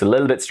knew I was a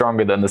little bit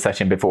stronger than the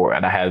session before,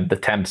 and I had the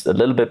temps a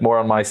little bit more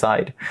on my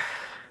side.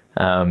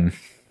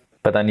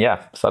 But then,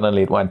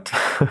 suddenly it went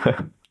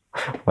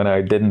when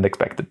I didn't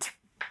expect it.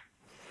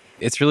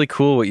 It's really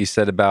cool what you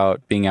said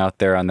about being out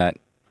there on that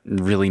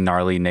really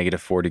gnarly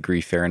 -4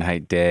 degree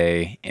Fahrenheit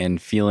day and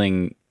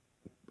feeling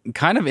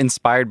kind of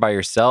inspired by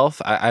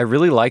yourself. I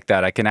really like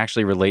that. I can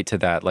actually relate to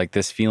that. Like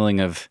this feeling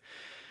of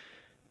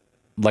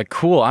like,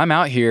 cool, I'm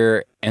out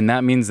here, and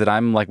that means that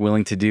I'm like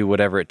willing to do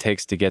whatever it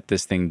takes to get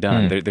this thing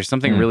done. There's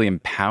something really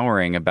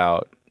empowering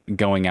about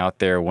going out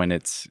there when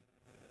it's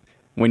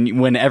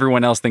when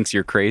everyone else thinks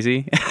you're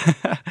crazy.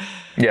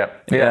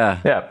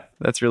 Yeah.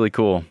 That's really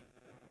cool.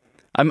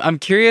 I'm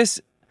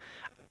curious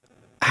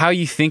how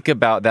you think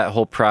about that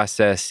whole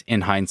process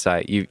in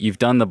hindsight. You've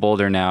done the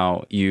boulder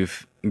now.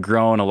 You've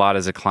grown a lot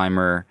as a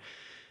climber.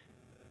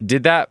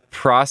 Did that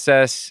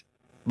process,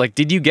 like,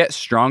 did you get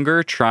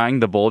stronger trying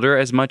the boulder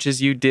as much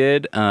as you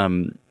did?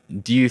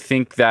 Do you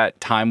think that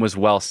time was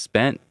well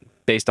spent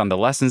based on the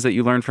lessons that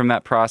you learned from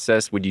that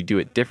process? Would you do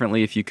it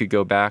differently if you could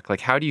go back?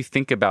 Like, how do you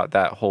think about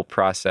that whole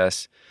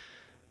process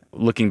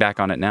looking back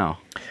on it now?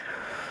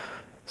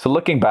 So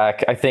looking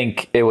back, I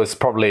think it was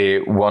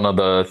probably one of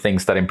the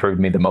things that improved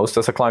me the most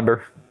as a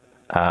climber.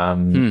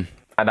 And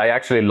I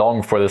actually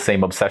long for the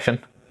same obsession.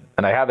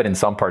 And I have it in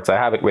some parts. I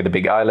have it with the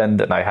Big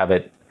Island, and I have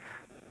it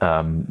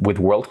with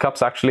World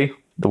Cups, actually.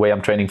 The way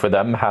I'm training for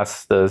them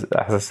has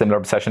a similar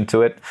obsession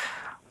to it.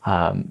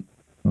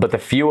 But the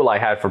fuel I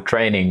had for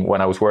training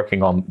when I was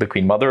working on the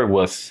Queen Mother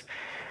was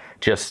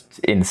just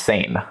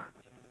insane.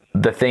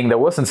 The thing that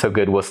wasn't so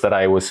good was that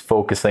I was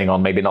focusing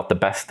on maybe not the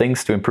best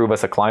things to improve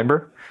as a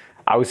climber.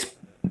 I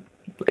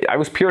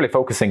was purely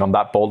focusing on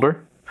that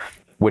boulder,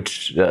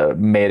 which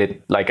made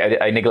it like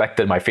I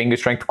neglected my finger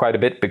strength quite a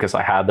bit because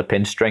I had the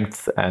pinch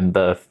strength and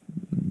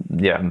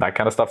that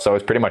kind of stuff. So I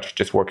was pretty much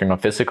just working on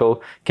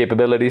physical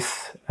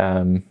capabilities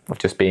of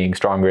just being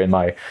stronger in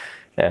my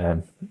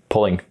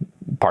pulling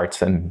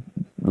parts and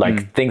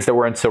things that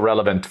weren't so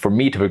relevant for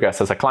me to progress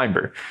as a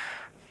climber.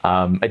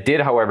 I did,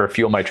 however,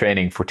 fuel my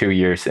training for 2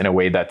 years in a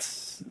way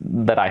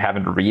that I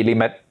haven't really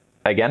met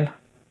again,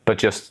 but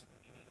just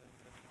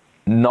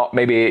not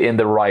maybe in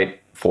the right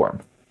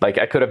form. Like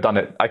I could have done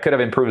it. I could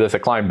have improved as a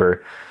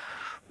climber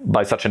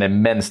by such an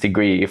immense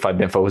degree if I'd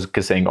been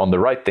focusing on the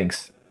right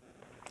things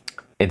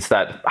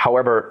instead.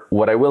 However,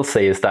 what I will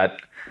say is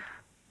that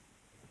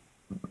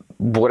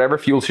whatever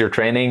fuels your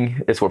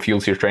training is what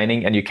fuels your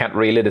training, and you can't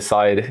really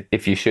decide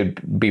if you should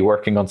be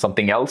working on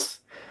something else.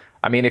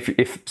 I mean,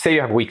 if say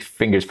you have weak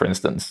fingers, for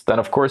instance, then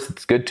of course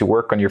it's good to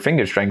work on your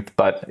finger strength.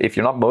 But if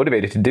you're not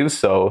motivated to do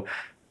so,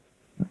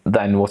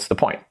 then what's the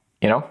point?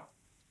 You know,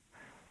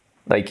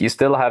 like you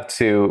still have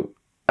to.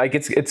 Like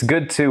it's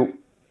good to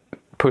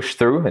push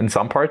through in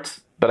some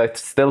parts, but I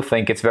still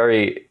think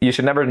you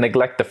should never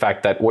neglect the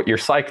fact that what you're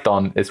psyched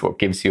on is what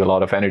gives you a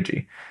lot of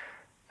energy.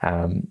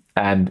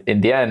 And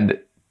in the end,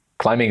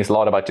 climbing is a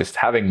lot about just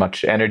having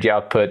much energy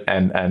output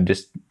and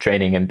just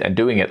training and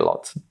doing it a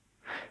lot.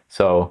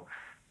 So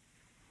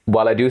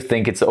while I do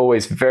think it's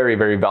always very,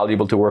 very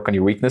valuable to work on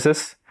your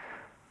weaknesses,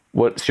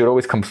 what should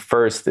always come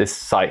first is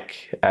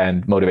psych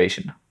and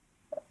motivation.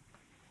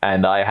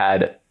 And I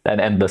had an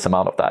endless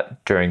amount of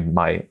that during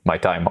my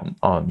time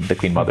on the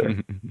Queen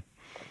Mother.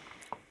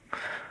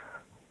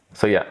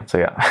 So yeah.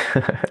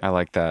 I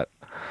like that.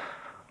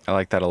 I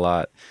like that a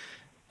lot.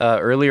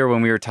 Earlier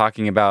when we were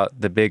talking about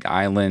the Big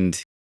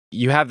Island,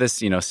 you have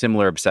this,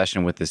 similar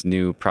obsession with this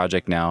new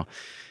project now.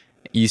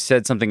 You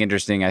said something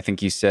interesting. I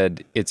think you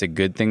said it's a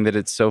good thing that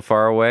it's so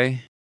far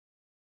away.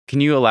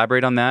 Can you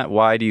elaborate on that?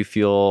 Why do you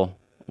feel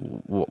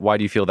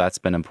that's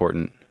been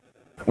important?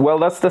 Well,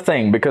 that's the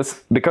thing,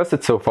 because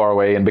it's so far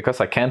away and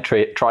because I can't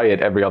try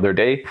it every other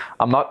day,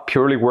 I'm not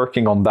purely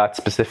working on that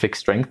specific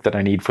strength that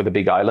I need for the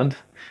Big Island.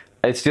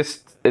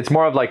 It's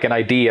more of like an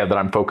idea that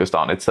I'm focused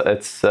on.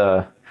 It's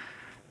an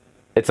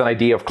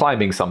idea of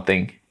climbing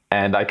something,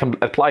 and I can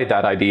apply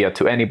that idea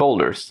to any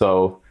boulder.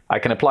 So I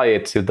can apply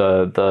it to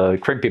the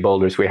crimpy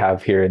boulders we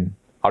have here in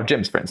our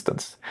gyms, for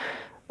instance.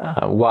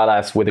 While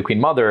as with the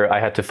Queen Mother, I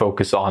had to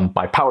focus on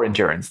my power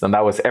endurance, and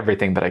that was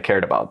everything that I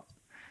cared about.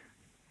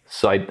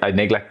 So I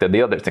neglected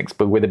the other things.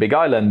 But with the Big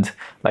Island,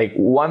 like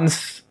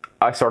once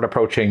I start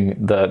approaching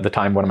the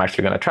time when I'm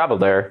actually going to travel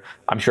there,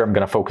 I'm sure I'm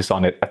going to focus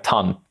on it a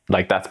ton,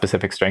 like that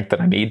specific strength that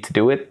I need to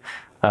do it.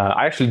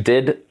 I actually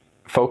did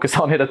focus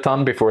on it a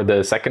ton before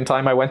the second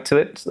time I went to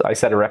it. I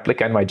set a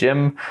replica in my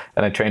gym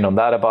and I trained on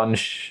that a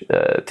bunch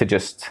to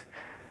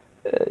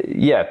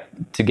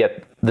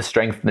get the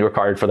strength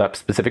required for that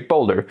specific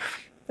boulder.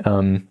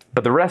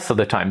 But the rest of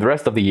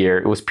the year,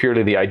 it was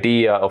purely the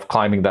idea of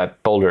climbing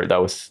that boulder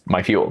that was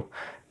my fuel.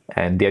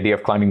 And the idea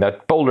of climbing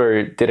that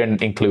boulder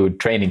didn't include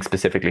training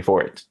specifically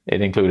for it.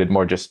 It included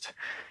more just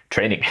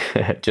training,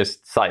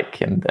 just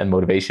psych and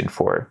motivation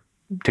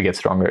to get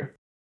stronger.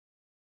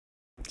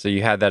 So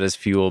you had that as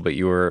fuel, but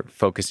you were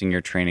focusing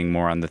your training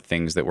more on the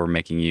things that were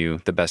making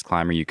you the best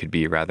climber you could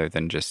be rather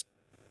than just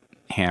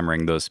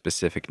hammering those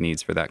specific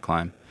needs for that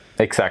climb.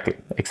 Exactly.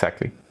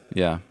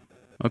 Yeah.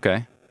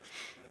 Okay.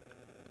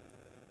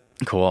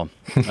 Cool.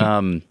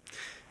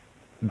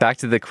 Back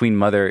to the Queen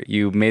Mother,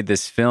 you made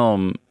this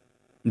film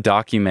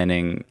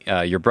documenting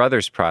your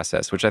brother's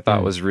process, which I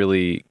thought was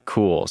really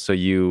cool. So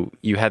you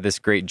had this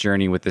great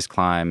journey with this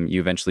climb. You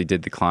eventually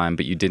did the climb,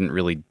 but you didn't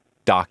really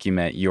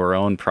document your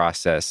own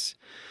process.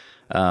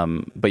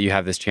 But you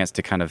have this chance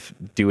to kind of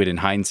do it in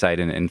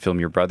hindsight and film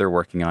your brother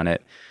working on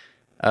it.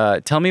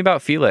 Tell me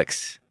about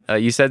Felix.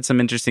 You said some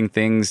interesting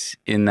things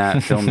in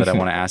that film that I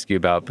want to ask you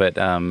about, but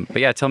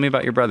yeah, tell me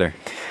about your brother.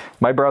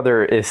 My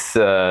brother is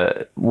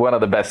one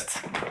of the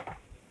best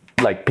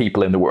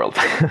people in the world.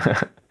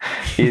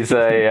 He's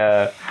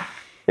I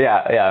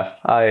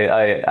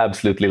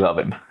absolutely love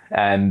him,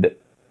 and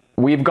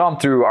we've gone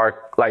through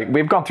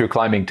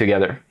climbing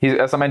together.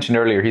 As I mentioned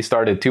earlier, he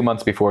started 2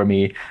 months before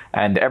me,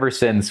 and ever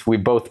since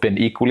we've both been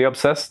equally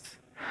obsessed.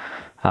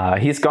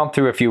 He's gone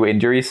through a few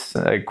injuries,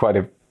 quite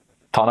a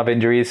ton of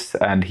injuries,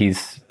 and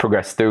he's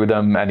progressed through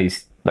them, and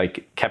he's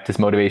kept his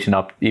motivation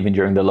up even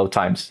during the low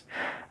times.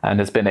 and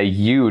has been a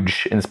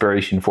huge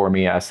inspiration for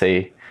me as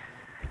a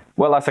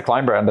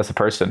climber and as a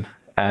person.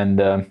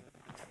 And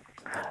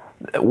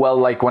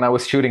like when I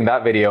was shooting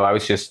that video, I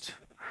was just,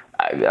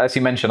 as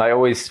you mentioned, I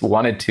always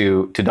wanted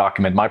to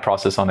document my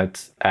process on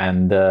it,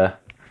 and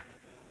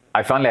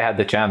I finally had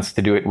the chance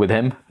to do it with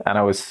him, and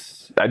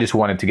I just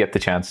wanted to get the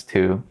chance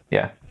to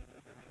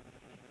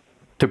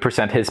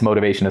present his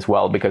motivation as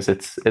well, because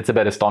it's a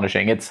bit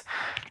astonishing. It's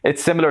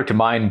similar to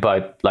mine,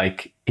 but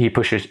like he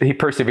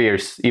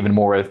perseveres even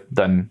more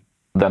than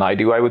I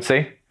do, I would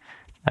say.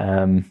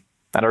 And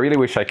I really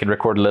wish I could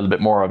record a little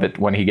bit more of it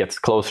when he gets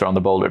closer on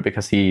the boulder,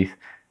 because he's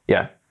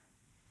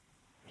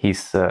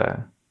a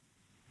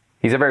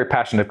very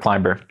passionate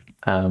climber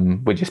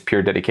with just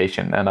pure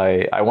dedication, and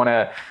I want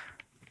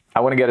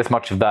to get as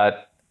much of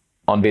that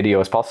on video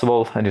as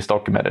possible and just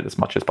document it as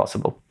much as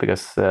possible,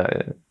 because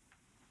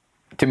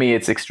to me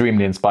it's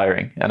extremely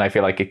inspiring, and I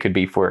feel like it could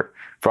be for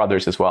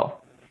others as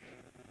well.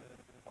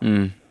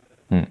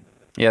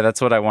 Yeah,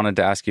 that's what I wanted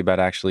to ask you about,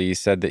 actually. You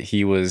said that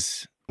he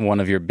was one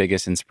of your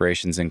biggest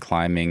inspirations in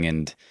climbing,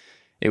 and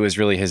it was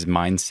really his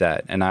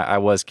mindset. And I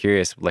was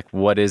curious, like,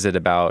 what is it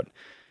about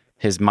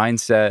his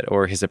mindset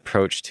or his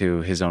approach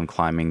to his own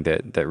climbing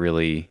that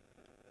really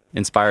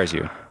inspires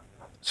you?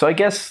 So I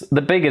guess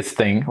the biggest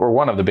thing, or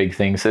one of the big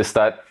things, is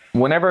that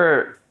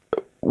whenever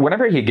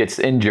he gets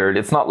injured,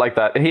 it's not like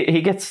that.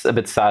 He gets a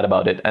bit sad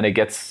about it, and it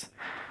gets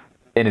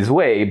in his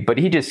way, but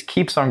he just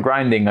keeps on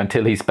grinding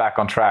until he's back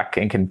on track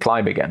and can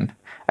climb again.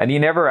 And he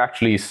never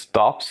actually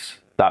stops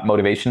that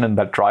motivation and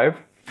that drive.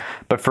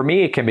 But for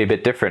me, it can be a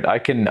bit different. I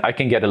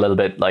can get a little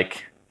bit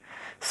like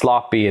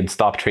sloppy and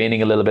stop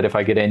training a little bit if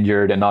I get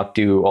injured and not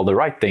do all the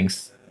right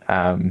things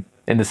in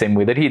the same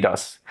way that he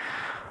does.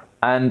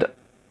 And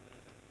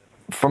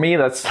for me,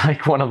 that's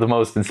like one of the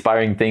most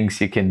inspiring things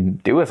you can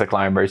do as a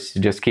climber, is to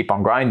just keep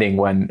on grinding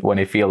when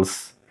it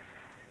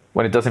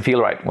doesn't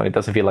feel right, when it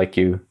doesn't feel like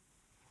you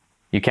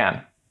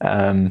can.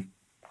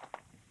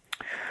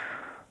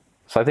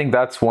 So I think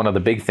that's one of the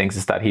big things,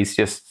 is that he's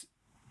just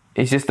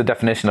the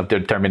definition of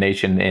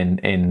determination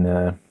in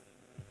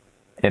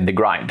the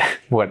grind,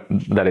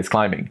 that is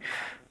climbing.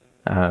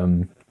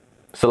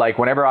 So like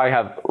whenever I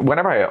have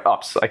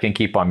ups, I can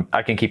keep on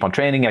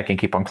training, I can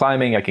keep on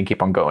climbing, I can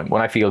keep on going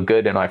when I feel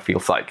good and I feel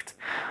psyched.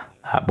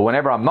 But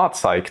whenever I'm not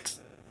psyched,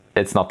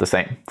 it's not the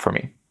same for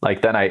me.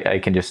 Like then I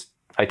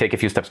take a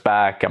few steps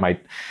back. I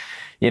might,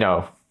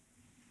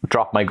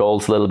 drop my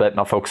goals a little bit,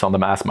 not focus on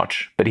them as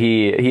much. But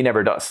he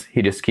never does.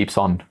 He just keeps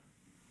on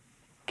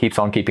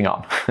keeping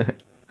on.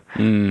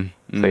 So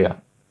yeah,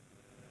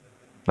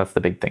 that's the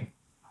big thing.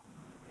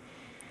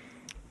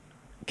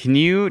 Can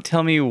you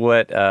tell me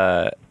what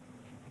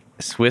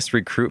Swiss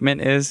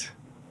recruitment is?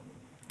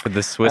 For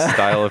the Swiss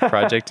style of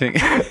projecting?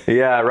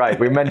 Yeah, right.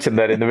 We mentioned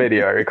that in the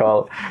video, I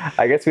recall.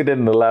 I guess we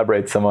didn't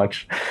elaborate so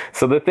much.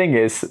 So the thing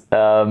is,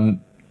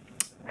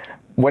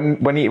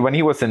 when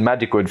he was in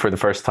Magicwood for the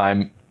first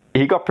time,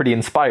 he got pretty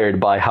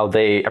inspired by how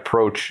they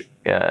approach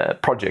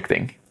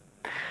projecting.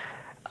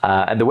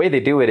 And the way they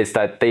do it is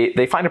that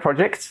they find a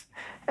project,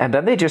 and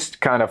then they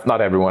just kind of,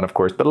 not everyone of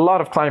course, but a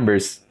lot of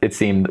climbers, it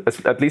seemed,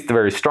 at least the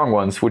very strong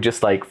ones, would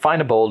just like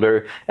find a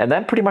boulder and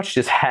then pretty much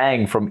just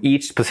hang from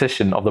each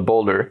position of the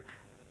boulder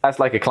as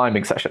like a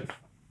climbing session.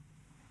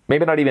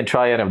 Maybe not even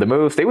try any of the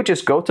moves. They would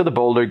just go to the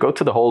boulder, go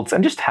to the holds,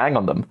 and just hang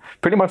on them.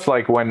 Pretty much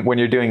like when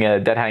you're doing a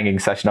dead hanging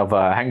session of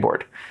a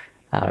hangboard.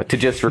 To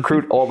just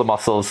recruit all the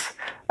muscles.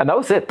 And that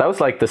was it. That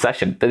was like the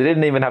session. They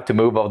didn't even have to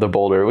move off the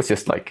boulder. It was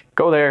just like,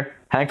 go there,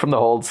 hang from the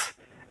holds,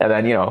 and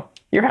then,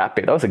 you're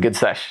happy. That was a good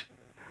sesh.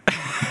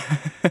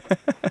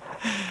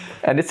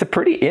 And it's a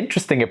pretty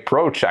interesting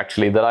approach,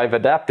 actually, that I've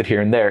adapted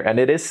here and there. And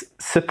it is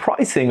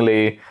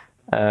surprisingly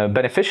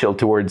beneficial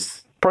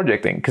towards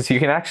projecting, because you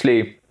can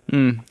actually,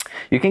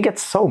 you can get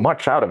so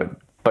much out of it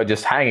by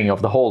just hanging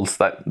off the holds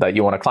that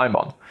you want to climb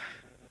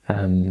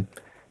on.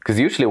 Because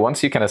usually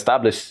once you can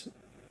establish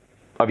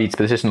of each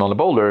position on the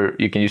boulder,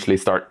 you can usually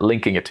start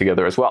linking it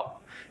together as well.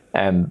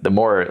 And the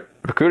more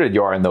recruited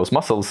you are in those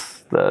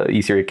muscles, the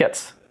easier it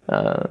gets.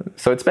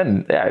 So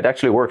it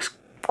actually works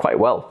quite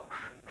well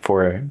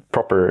for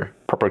proper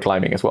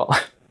climbing as well.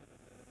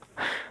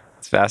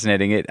 It's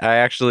fascinating.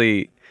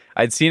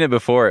 I'd seen it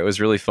before. It was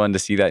really fun to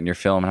see that in your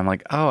film. And I'm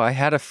like, oh, I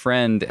had a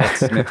friend at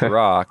Smith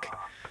Rock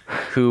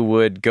who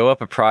would go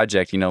up a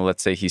project,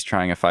 let's say he's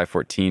trying a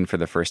 514 for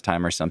the first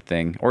time or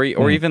something, or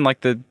even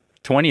like the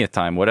 20th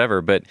time,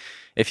 whatever. But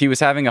if he was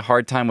having a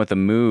hard time with a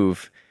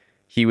move,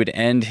 he would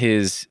end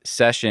his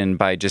session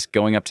by just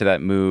going up to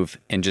that move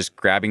and just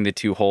grabbing the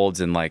two holds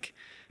and like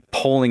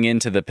pulling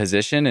into the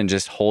position and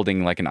just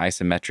holding like an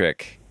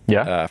isometric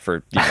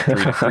for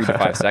 3 to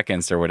 5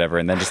 seconds or whatever,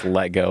 and then just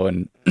let go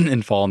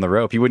and fall on the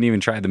rope. He wouldn't even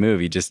try the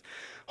move. He'd just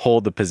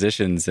hold the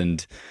positions.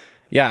 And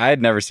yeah, I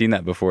had never seen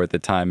that before at the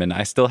time, and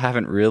I still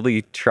haven't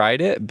really tried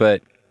it,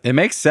 but it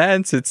makes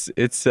sense.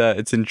 It's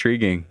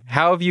intriguing.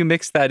 How have you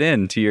mixed that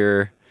in to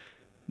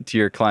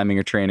your climbing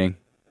or training?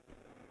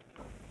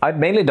 I've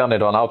mainly done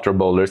it on outdoor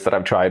boulders that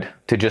I've tried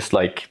to just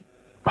like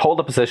hold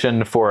a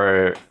position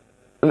for,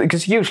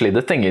 because usually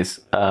the thing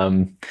is,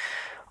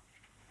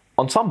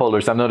 on some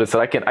boulders, I've noticed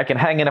that I can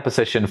hang in a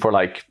position for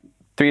like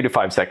 3 to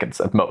 5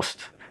 seconds at most,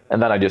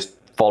 and then I just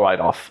fall right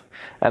off.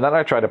 And then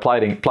I tried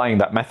applying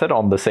that method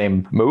on the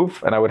same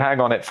move, and I would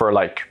hang on it for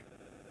like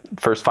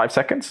first 5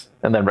 seconds,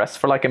 and then rest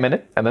for like a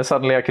minute, and then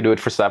suddenly I could do it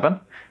for 7,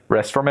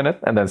 rest for a minute,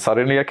 and then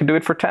suddenly I can do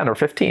it for 10 or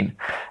 15.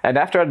 And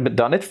after I'd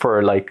done it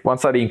for like,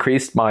 once I'd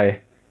increased my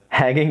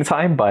hanging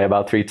time by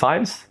about 3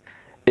 times,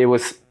 it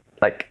was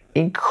like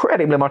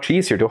incredibly much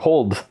easier to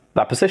hold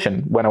that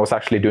position when I was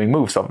actually doing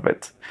moves off of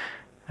it.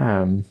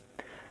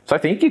 So I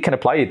think you can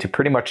apply it to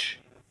pretty much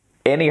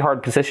any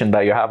hard position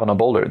that you have on a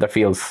boulder that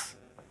feels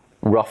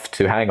rough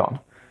to hang on.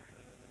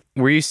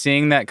 Were you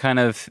seeing that kind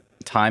of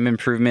time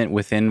improvement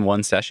within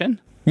one session?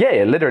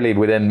 Yeah, literally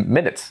within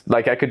minutes.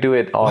 Like I could do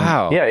it on.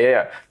 Wow.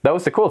 Yeah. That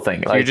was the cool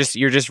thing. So like,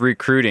 you're just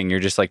recruiting. You're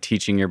just like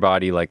teaching your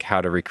body like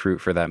how to recruit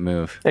for that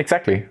move.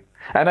 Exactly.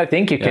 And I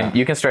think you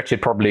can stretch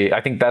it probably.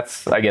 I think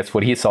that's, I guess,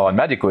 what he saw in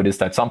Magic Wood is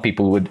that some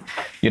people would,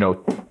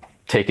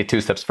 take it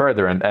 2 steps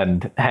further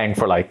and hang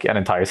for like an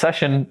entire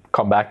session,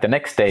 come back the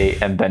next day,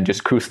 and then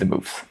just cruise the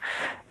moves.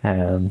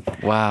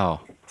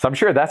 Wow. So I'm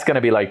sure that's going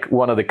to be like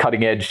one of the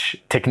cutting edge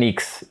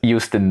techniques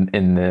used in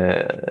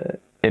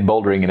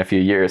bouldering in a few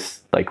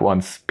years. Like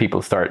once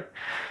people start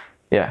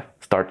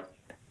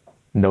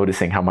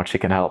noticing how much it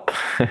can help.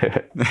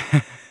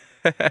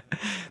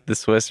 The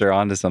Swiss are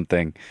onto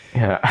something.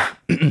 Yeah.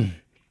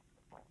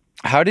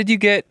 How did you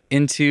get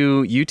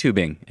into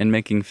YouTubing and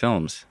making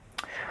films?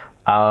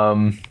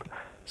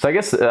 So I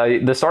guess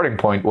the starting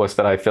point was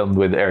that I filmed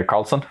with Eric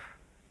Carlson.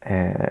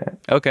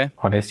 Okay.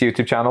 On his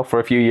YouTube channel for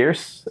a few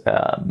years.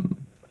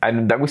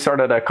 And then we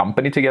started a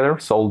company together,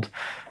 sold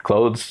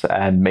clothes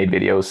and made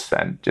videos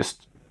and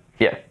just,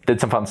 did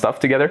some fun stuff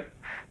together.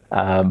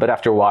 But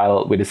after a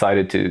while, we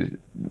decided to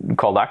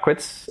call that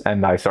quits,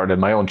 and I started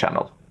my own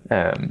channel.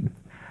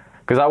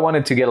 Because I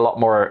wanted to get a lot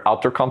more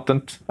outdoor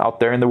content out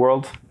there in the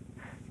world,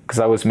 because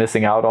I was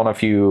missing out on a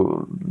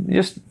few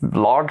just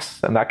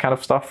vlogs and that kind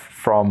of stuff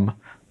from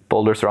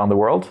boulders around the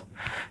world.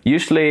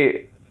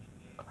 Usually,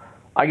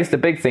 I guess the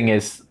big thing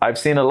is I've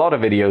seen a lot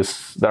of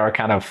videos that are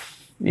kind of,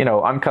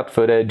 uncut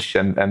footage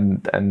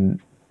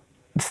and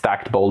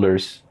stacked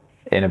boulders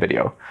in a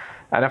video.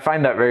 And I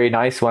find that very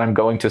nice when I'm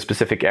going to a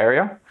specific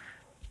area.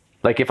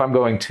 Like if I'm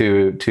going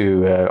to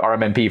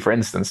RMNP, for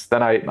instance,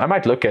 then I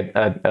might look at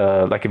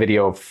like a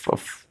video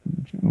of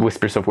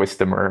Whispers of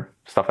Wisdom or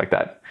stuff like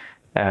that,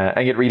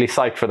 and get really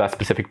psyched for that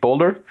specific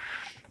boulder.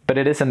 But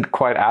it isn't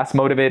quite as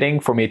motivating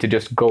for me to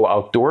just go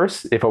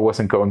outdoors if I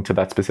wasn't going to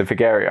that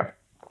specific area.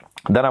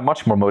 Then I'm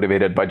much more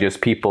motivated by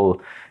just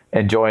people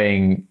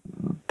enjoying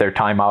their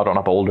time out on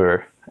a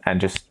boulder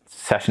and just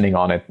sessioning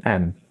on it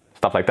and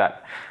stuff like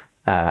that.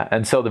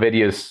 And so the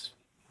videos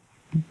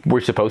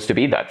were supposed to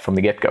be that from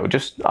the get-go,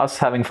 just us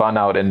having fun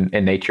out in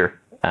nature.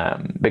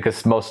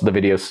 Because most of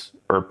the videos,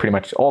 or pretty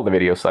much all the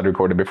videos I'd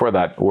recorded before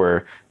that,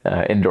 were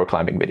indoor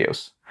climbing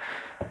videos,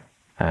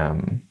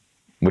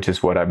 which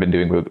is what I've been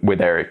doing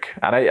with Eric.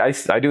 And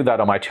I do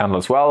that on my channel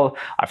as well.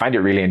 I find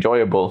it really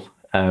enjoyable.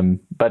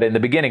 But in the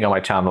beginning of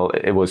my channel,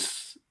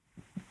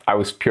 I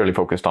was purely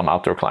focused on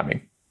outdoor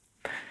climbing.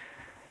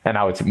 And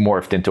now it's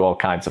morphed into all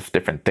kinds of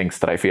different things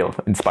that I feel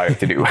inspired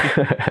to do.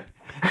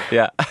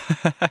 Yeah.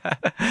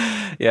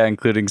 Yeah,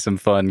 including some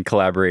fun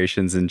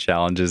collaborations and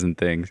challenges and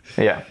things.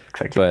 Yeah,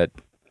 exactly. But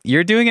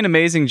you're doing an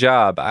amazing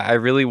job. I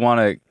really want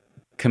to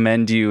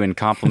commend you and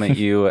compliment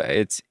you.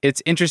 It's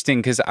interesting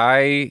because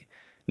I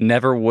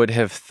never would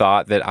have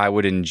thought that I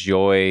would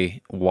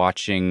enjoy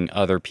watching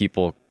other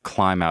people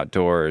climb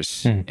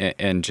outdoors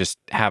and just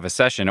have a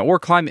session, or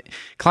climb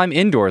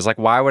indoors. Like,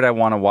 why would I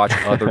want to watch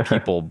other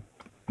people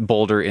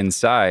boulder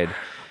inside?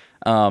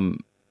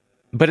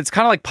 But it's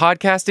kind of like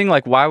podcasting.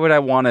 Like, why would I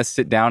want to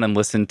sit down and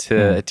listen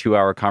to a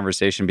 2-hour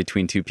conversation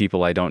between two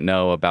people I don't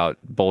know about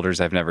boulders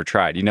I've never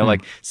tried?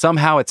 Like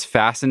somehow it's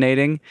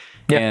fascinating,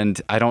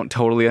 and I don't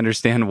totally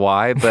understand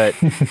why, but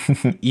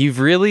you've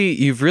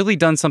really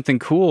done something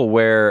cool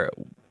where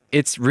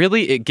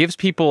it gives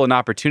people an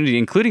opportunity,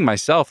 including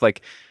myself.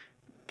 Like,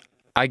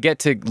 I get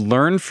to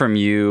learn from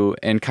you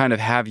and kind of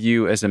have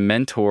you as a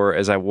mentor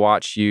as I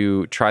watch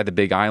you try the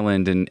big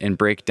island and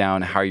break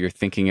down how you're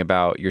thinking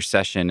about your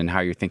session and how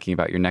you're thinking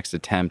about your next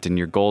attempt and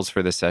your goals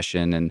for the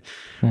session and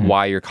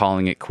why you're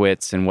calling it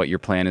quits and what your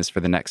plan is for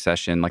the next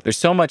session. Like, there's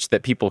so much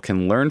that people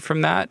can learn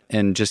from that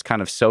and just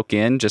kind of soak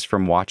in just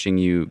from watching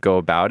you go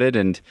about it.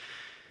 And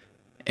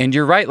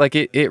you're right. Like,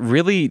 it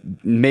really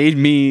made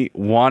me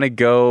want to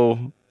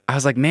go. I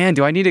was like, man,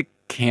 do I need to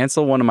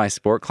cancel one of my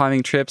sport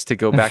climbing trips to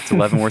go back to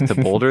Leavenworth to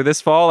boulder this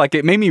fall? Like,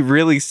 it made me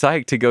really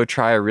psyched to go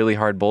try a really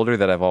hard boulder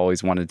that I've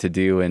always wanted to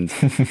do. And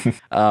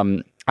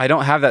I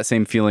don't have that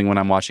same feeling when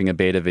I'm watching a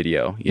beta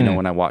video,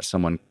 when I watch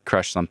someone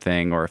crush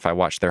something, or if I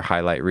watch their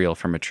highlight reel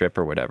from a trip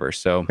or whatever.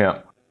 So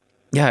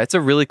yeah, it's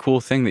a really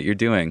cool thing that you're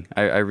doing.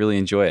 I really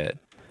enjoy it.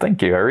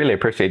 Thank you. I really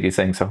appreciate you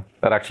saying so.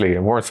 That actually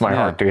warms my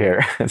heart to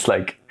hear. It's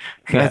like...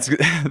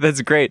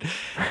 That's great.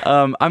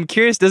 I'm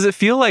curious, does it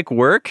feel like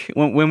work?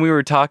 When we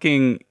were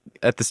talking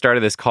at the start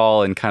of this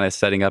call and kind of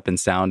setting up in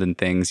sound and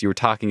things, you were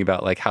talking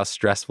about like how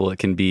stressful it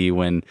can be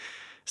when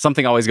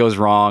something always goes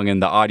wrong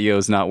and the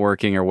audio's not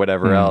working or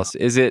whatever else.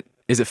 Is it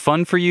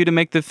fun for you to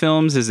make the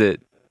films? Does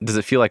it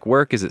feel like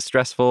work? Is it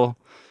stressful?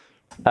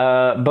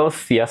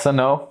 Both yes and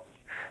no.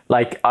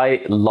 Like,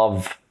 I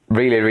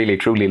really,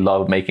 truly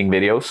love making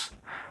videos.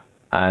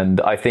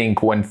 And I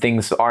think when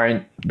things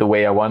aren't the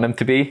way I want them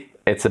to be,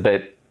 it's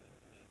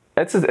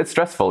it's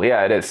stressful.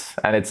 Yeah, it is.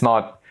 And it's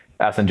not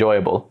as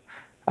enjoyable.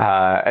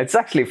 It's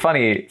actually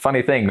funny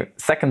thing.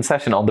 Second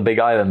session on the Big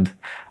Island,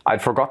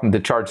 I'd forgotten to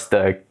charge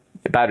the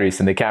batteries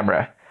in the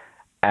camera.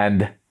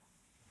 And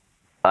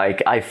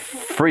like, I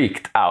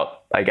freaked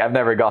out. Like, I've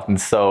never gotten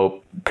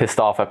so pissed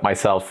off at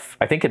myself,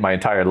 I think, in my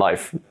entire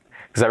life.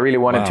 Because I really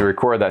wanted to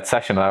record that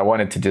session, and I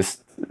wanted to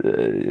just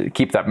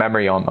keep that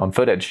memory on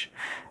footage.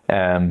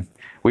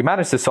 We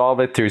managed to solve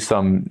it through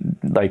some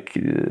like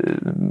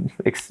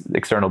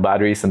external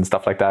batteries and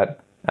stuff like that,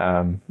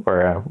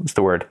 or what's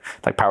the word,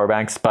 like power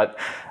banks. But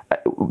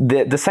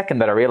the second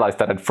that I realized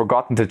that I'd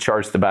forgotten to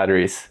charge the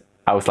batteries,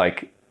 I was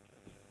like,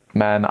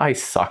 man, I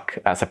suck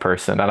as a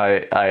person. And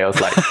I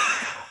was like,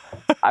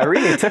 I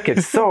really took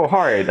it so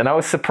hard, and I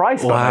was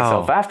surprised by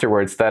myself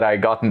afterwards that I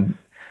gotten,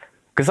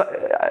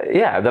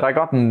 that I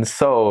gotten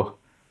so,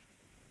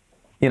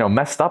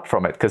 messed up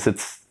from it. Because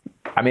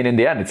in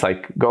the end, it's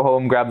like, go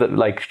home,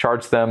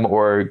 charge them,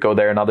 or go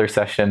there another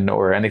session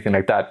or anything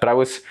like that. But I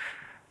was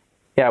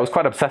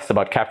quite obsessed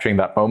about capturing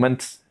that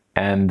moment.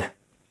 And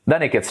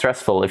then it gets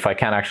stressful if I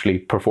can't actually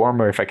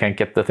perform or if I can't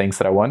get the things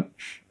that I want.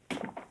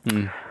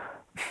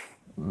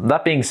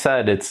 That being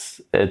said,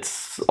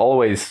 it's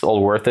always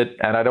all worth it.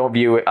 And I don't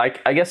view it,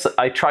 I guess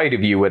I try to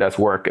view it as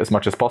work as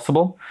much as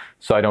possible,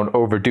 so I don't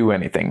overdo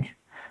anything.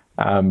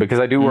 Because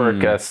I do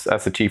work as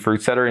a chief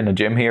route setter in a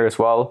gym here as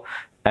well.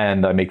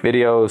 And I make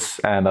videos,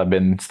 and I've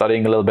been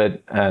studying a little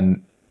bit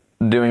and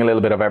doing a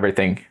little bit of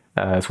everything,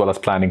 as well as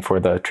planning for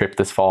the trip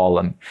this fall.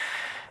 And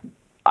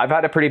I've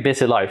had a pretty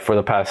busy life for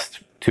the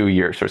past 2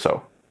 years or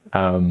so.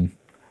 And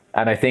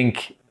I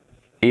think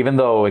even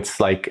though it's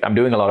like I'm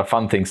doing a lot of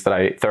fun things that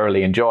I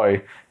thoroughly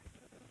enjoy,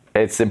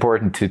 it's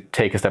important to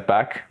take a step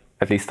back.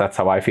 At least that's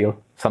how I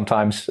feel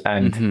sometimes.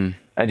 And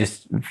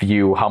just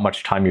view how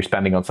much time you're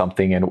spending on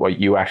something and what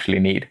you actually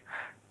need.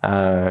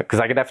 Because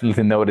I can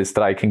definitely notice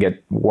that I can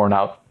get worn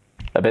out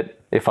a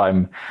bit if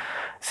I'm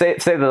say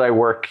that I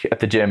work at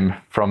the gym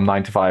from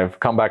 9 to 5,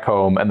 come back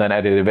home, and then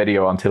edit a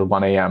video until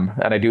 1 a.m.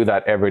 And I do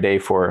that every day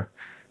for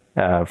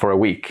a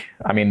week.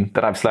 I mean,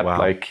 that I've slept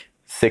like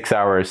 6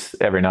 hours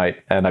every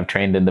night, and I've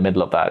trained in the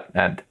middle of that.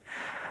 And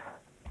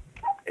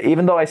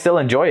even though I still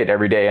enjoy it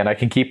every day and I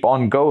can keep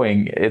on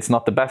going, it's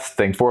not the best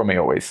thing for me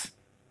always.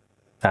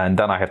 And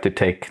then I have to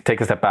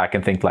take a step back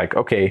and think like,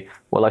 okay,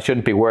 well, I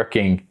shouldn't be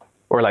working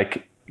or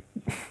like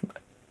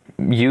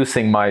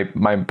using my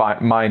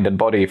mind and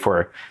body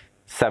for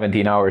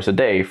 17 hours a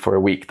day for a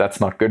week. That's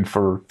not good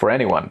for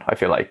anyone, I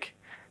feel like.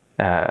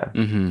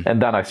 And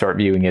then I start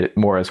viewing it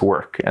more as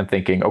work and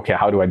thinking, okay,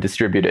 how do I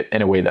distribute it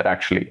in a way that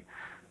actually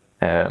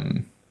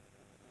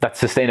that's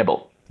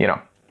sustainable, Yeah.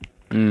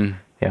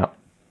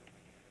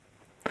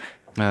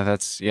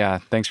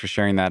 Thanks for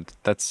sharing that.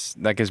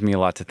 That gives me a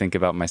lot to think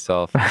about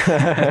myself.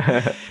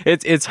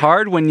 It's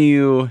hard when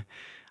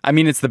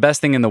it's the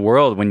best thing in the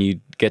world when you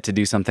get to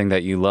do something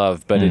that you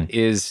love, but it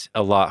is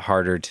a lot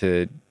harder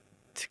to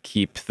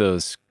keep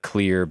those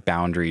clear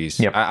boundaries.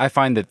 Yep. I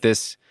find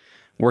that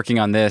working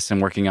on this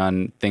and working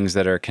on things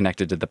that are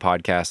connected to the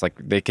podcast, like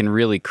they can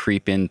really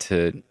creep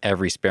into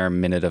every spare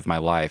minute of my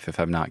life if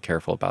I'm not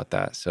careful about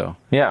that. So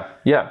yeah.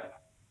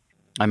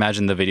 I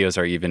imagine the videos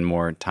are even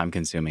more time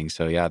consuming.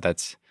 So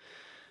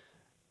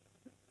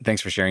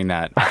thanks for sharing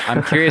that.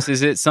 I'm curious,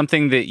 is it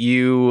something that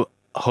you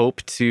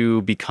hope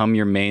to become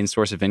your main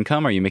source of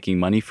income? Are you making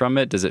money from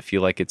it? Does it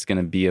feel like it's going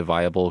to be a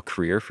viable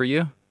career for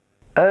you?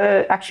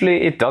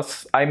 Actually, it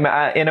does. I'm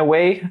in a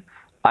way,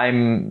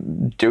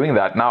 I'm doing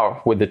that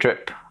now with the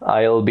trip.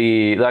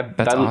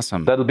 That's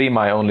awesome. That'll be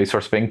my only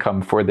source of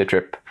income for the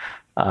trip.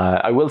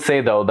 I will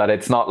say though that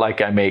it's not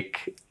like I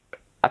make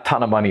a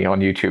ton of money on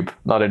YouTube,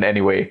 not in any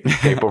way,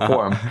 shape, or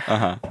form.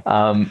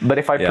 But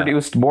if I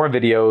produced more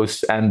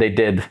videos and they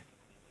did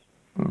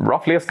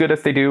roughly as good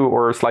as they do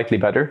or slightly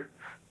better,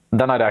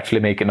 then I'd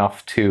actually make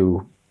enough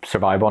to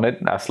survive on it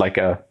as like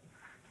a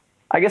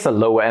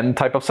low end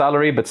type of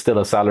salary, but still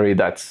a salary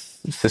that's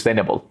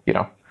sustainable,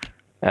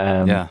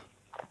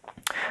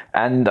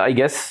 And I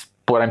guess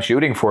what I'm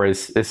shooting for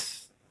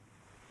is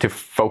to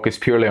focus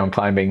purely on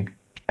climbing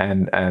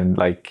and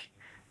like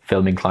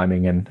filming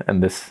climbing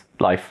and this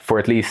life for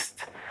at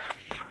least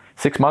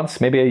 6 months,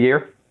 maybe a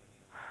year.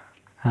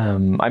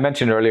 I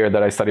mentioned earlier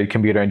that I studied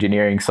computer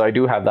engineering, so I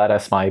do have that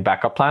as my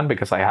backup plan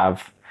because I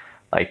have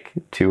like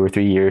 2 or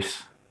 3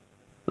 years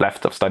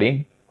left of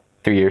studying,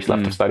 3 years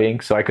left of studying.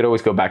 So I could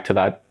always go back to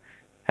that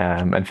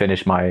and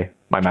finish my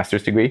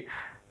master's degree,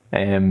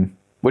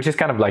 which is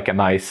kind of like a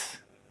nice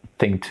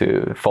thing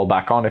to fall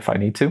back on if I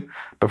need to.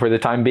 But for the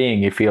time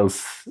being, it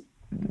feels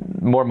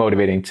more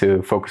motivating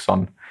to focus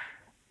on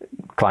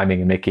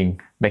climbing and making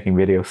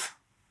videos.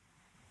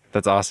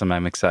 That's awesome.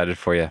 I'm excited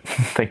for you.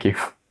 Thank you.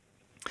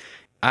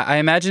 I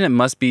imagine it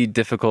must be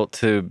difficult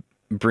to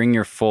bring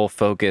your full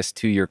focus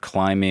to your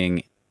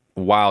climbing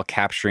while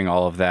capturing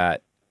all of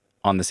that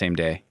on the same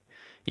day?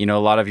 You know,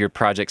 a lot of your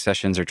project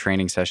sessions or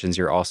training sessions,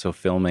 you're also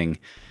filming.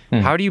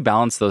 How do you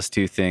balance those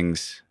two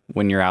things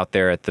when you're out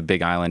there at the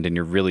Big Island and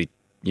you're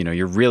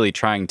really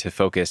trying to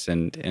focus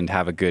and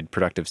have a good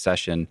productive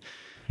session?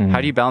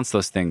 How do you balance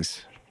those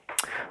things?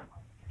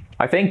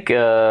 I think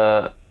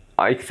I'm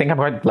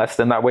quite blessed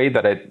in that way,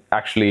 that it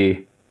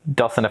actually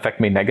doesn't affect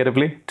me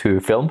negatively to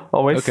film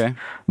always. Okay.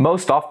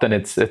 Most often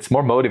it's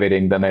more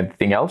motivating than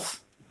anything else.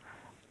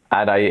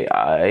 And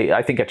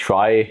I think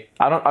I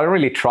don't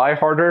really try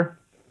harder,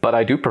 but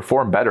I do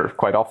perform better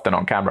quite often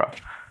on camera.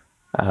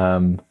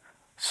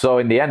 So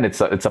in the end,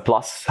 it's a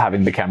plus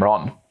having the camera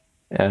on.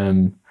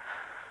 And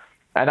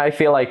I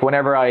feel like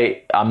whenever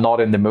I'm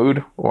not in the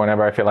mood,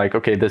 whenever I feel like,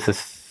 okay, this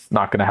is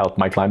not going to help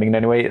my climbing in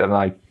any way, then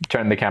I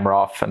turn the camera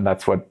off. And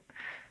that's what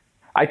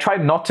I try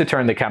not to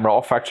turn the camera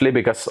off, actually,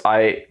 because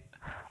I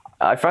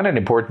find it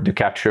important to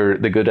capture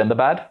the good and the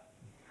bad.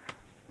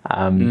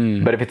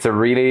 But if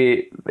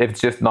it's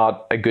just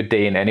not a good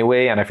day in any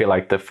way, and I feel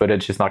like the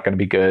footage is not going to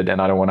be good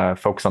and I don't want to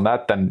focus on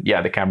that, then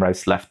yeah, the camera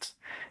is left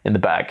in the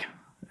bag.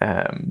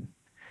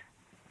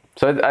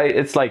 So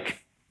it's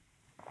like,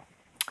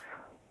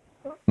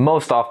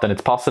 most often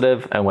it's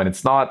positive, and when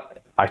it's not,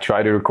 I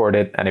try to record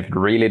it. And if it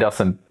really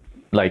doesn't,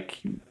 like,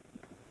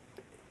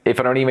 if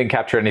I don't even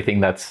capture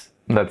anything that's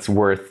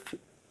worth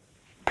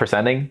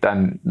presenting,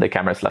 then the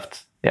camera's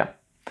left,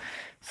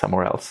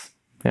 somewhere else.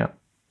 Yeah.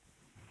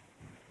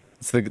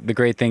 It's the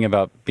great thing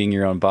about being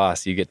your own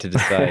boss. You get to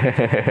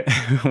decide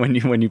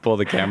when you pull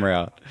the camera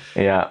out.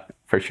 Yeah,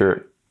 for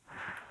sure.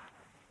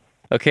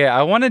 Okay,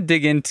 I want to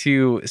dig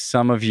into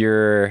some of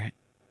your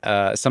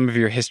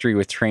history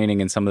with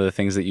training and some of the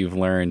things that you've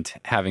learned,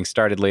 having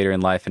started later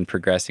in life and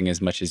progressing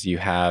as much as you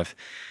have.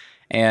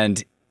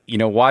 And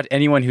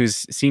anyone who's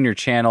seen your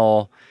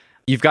channel,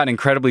 you've gotten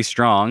incredibly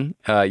strong.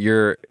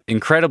 You're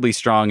incredibly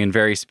strong in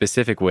very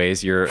specific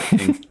ways. You're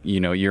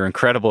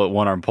incredible at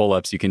one-arm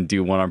pull-ups. You can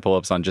do one-arm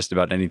pull-ups on just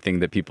about anything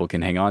that people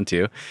can hang on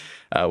to,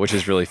 which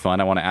is really fun.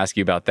 I want to ask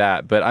you about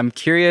that. But I'm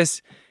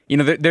curious,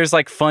 there's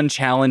like fun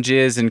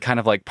challenges and kind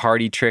of like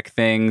party trick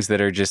things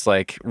that are just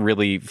like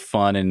really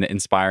fun and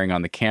inspiring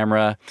on the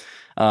camera.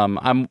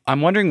 I'm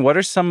wondering, what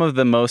are some of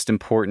the most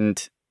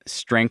important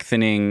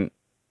strengthening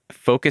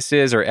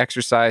focuses or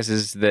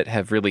exercises that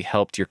have really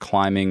helped your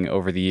climbing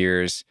over the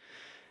years,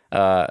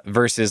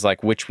 versus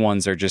like which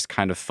ones are just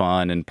kind of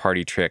fun and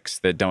party tricks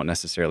that don't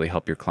necessarily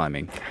help your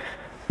climbing?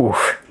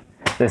 Oof.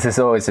 This is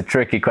always a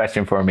tricky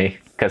question for me,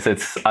 because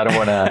I don't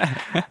want to,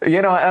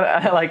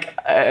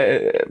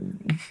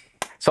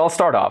 so I'll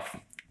start off.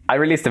 I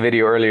released a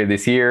video earlier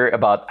this year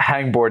about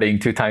hangboarding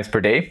 2 times per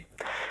day.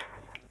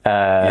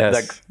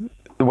 Yes.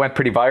 That went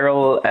pretty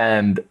viral,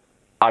 and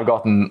I've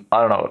gotten,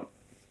 I don't know,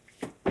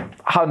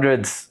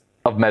 hundreds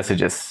of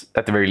messages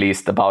at the very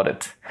least about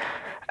it.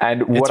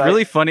 And it's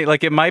really funny.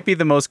 Like, it might be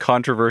the most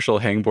controversial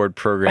hangboard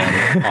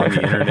program on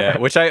the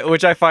internet, which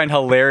I find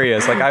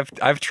hilarious. Like,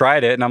 I've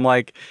tried it, and I'm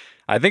like,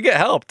 I think it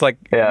helped. Like,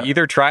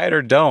 either try it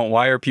or don't.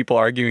 Why are people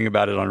arguing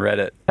about it on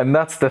Reddit? And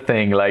that's the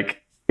thing.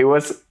 Like, it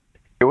was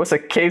a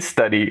case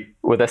study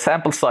with a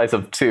sample size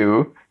of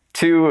two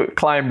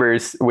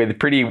climbers with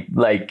pretty,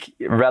 like,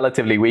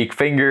 relatively weak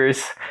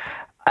fingers,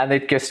 and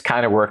it just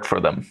kind of worked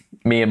for them.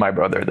 Me and my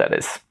brother, that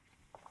is.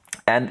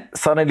 And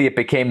suddenly it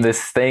became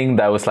this thing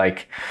that was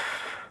like,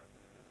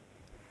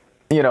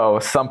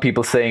 some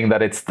people saying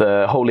that it's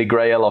the holy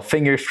grail of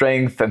finger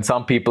strength, and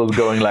some people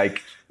going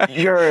like,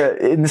 you're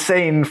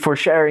insane for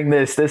sharing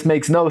this. This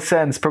makes no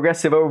sense.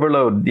 Progressive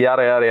overload,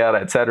 yada, yada, yada,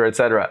 et cetera, et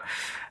cetera.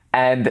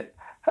 And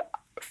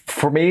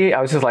for me,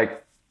 I was just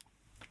like,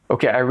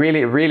 okay, I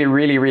really, really,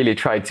 really, really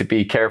tried to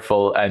be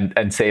careful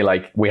and say,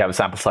 like, we have a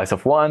sample size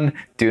of 1.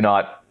 Do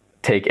not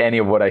take any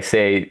of what I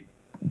say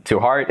to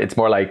heart. It's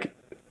more like,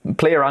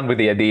 play around with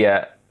the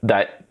idea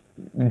that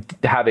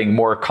having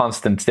more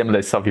constant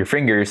stimulus of your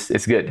fingers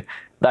is good.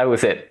 That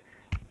was it.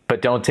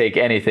 But don't take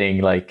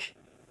anything like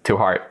to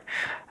heart.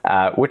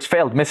 Which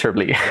failed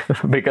miserably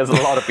because a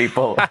lot of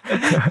people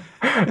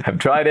have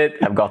tried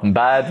it, have gotten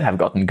bad, have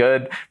gotten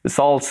good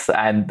results,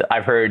 and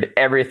I've heard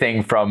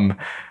everything from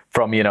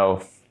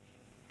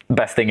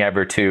best thing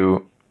ever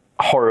to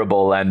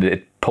horrible, and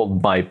it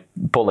pulled my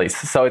pulleys.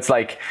 So it's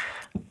like,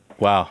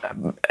 wow.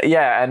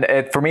 Yeah,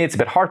 and for me it's a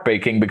bit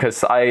heartbreaking,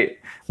 because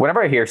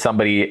whenever I hear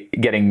somebody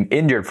getting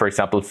injured, for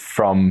example,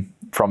 from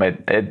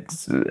it,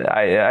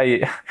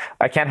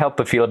 I can't help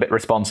but feel a bit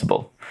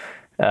responsible.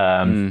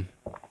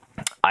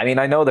 I mean,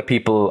 I know that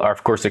people are,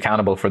 of course,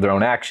 accountable for their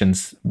own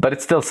actions, but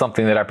it's still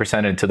something that I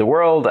presented to the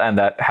world, and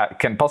that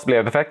can possibly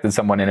have affected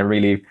someone in a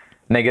really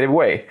negative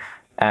way.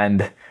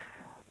 And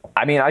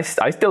I mean, I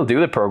still do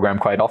the program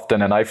quite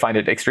often, and I find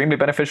it extremely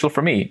beneficial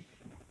for me.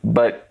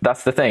 But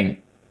that's the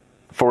thing,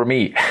 for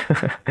me,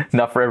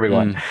 not for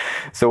everyone.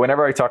 So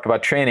whenever I talk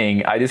about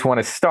training, I just want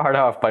to start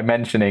off by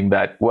mentioning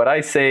that what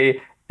I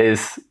say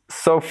is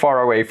so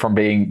far away from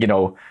being,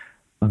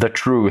 the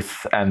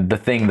truth and the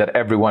thing that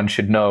everyone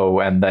should know,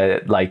 and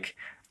that, like,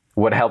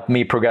 what helped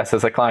me progress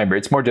as a climber.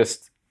 It's more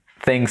just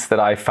things that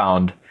I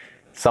found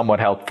somewhat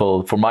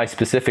helpful for my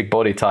specific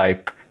body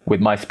type with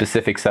my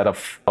specific set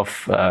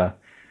of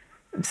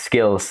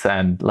skills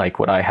and like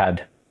what I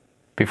had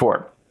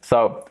before.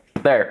 So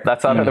there,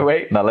 that's out of the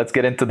way. Now let's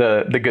get into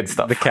the good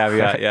stuff. The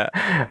caveat,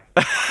 yeah.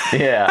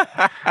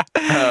 Yeah.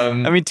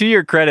 I mean, to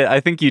your credit, I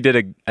think you did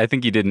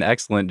an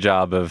excellent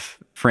job of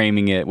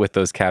framing it with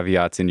those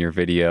caveats in your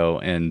video.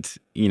 And,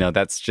 you know,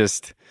 it's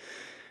just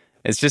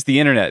the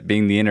internet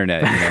being the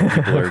internet.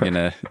 You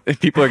know,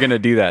 people are gonna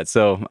do that.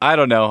 So I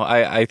don't know.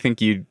 I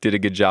think you did a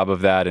good job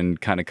of that and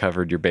kind of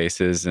covered your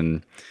bases.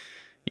 And,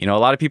 you know, a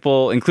lot of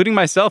people, including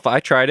myself,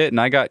 I tried it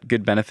and I got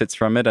good benefits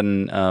from it.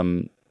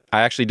 And,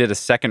 I actually did a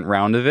second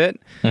round of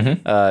it.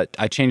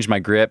 I changed my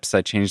grips.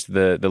 I changed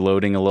the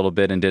loading a little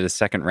bit and did a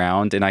second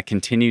round. And I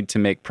continued to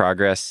make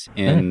progress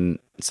in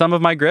some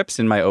of my grips,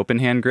 in my open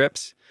hand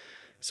grips.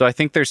 So I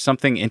think there's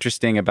something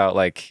interesting about,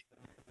 like,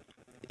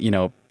 you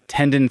know,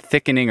 tendon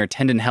thickening or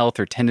tendon health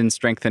or tendon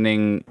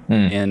strengthening.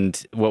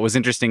 And what was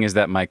interesting is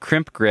that my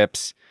crimp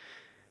grips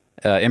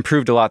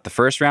improved a lot the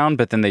first round,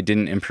 but then they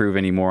didn't improve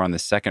anymore on the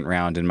second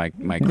round. And my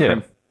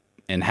crimp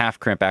and half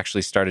crimp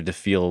actually started to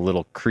feel a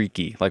little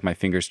creaky, like my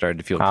fingers started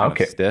to feel kind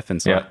of stiff,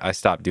 and so I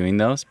stopped doing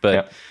those.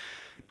 But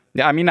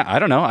yeah, I mean, I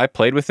don't know. I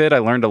played with it. I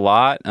learned a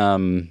lot.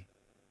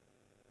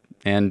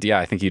 And yeah,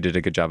 I think you did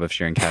a good job of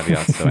sharing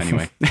caveats. So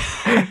anyway.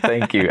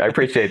 Thank you. I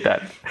appreciate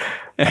that.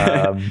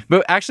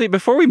 But actually,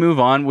 before we move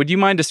on, would you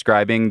mind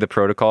describing the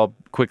protocol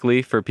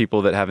quickly for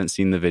people that haven't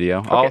seen the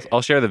video? Okay.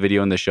 I'll share the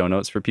video in the show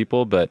notes for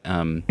people, but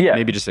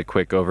maybe just a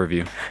quick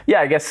overview.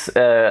 Yeah, I guess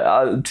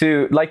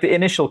the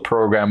initial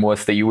program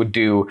was that you would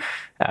do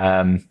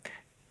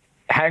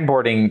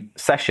hangboarding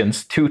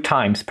sessions 2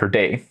 times per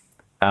day,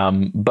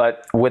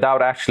 but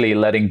without actually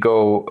letting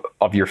go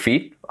of your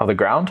feet of the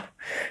ground.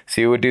 So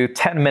you would do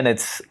 10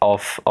 minutes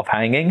of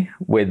hanging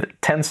with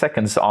 10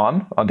 seconds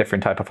on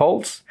different type of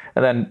holds,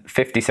 and then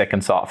 50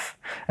 seconds off.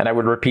 And I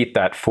would repeat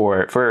that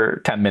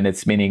for 10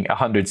 minutes, meaning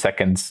 100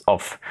 seconds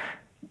of,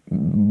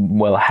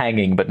 well,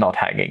 hanging but not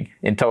hanging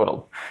in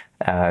total.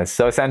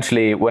 So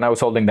essentially, when I was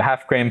holding the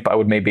half crimp, I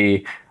would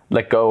maybe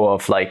let go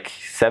of like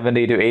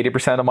 70 to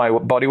 80% of my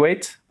body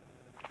weight.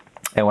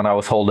 And when I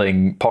was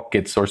holding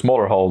pockets or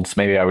smaller holds,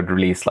 maybe I would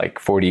release like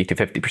 40 to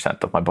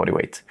 50% of my body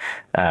weight.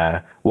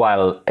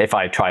 While if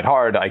I tried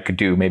hard, I could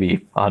do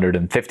maybe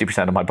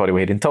 150% of my body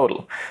weight in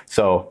total.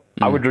 So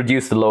I would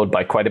reduce the load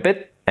by quite a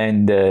bit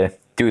and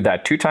do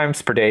that 2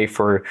 times per day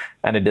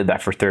and I did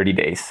that for 30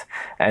 days.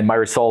 And my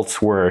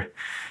results were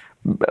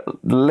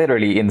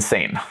literally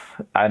insane.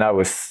 And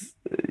I've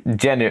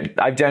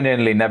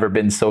genuinely never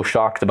been so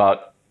shocked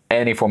about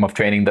any form of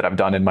training that I've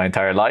done in my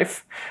entire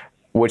life,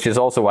 which is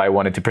also why I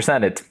wanted to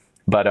present it.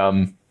 But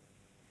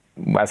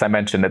as I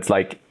mentioned,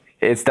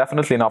 it's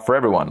definitely not for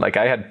everyone. Like,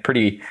 I had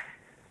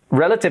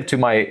relative to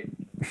my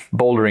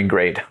bouldering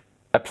grade,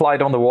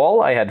 applied on the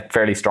wall, I had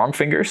fairly strong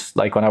fingers.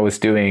 Like when I was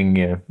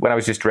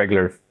just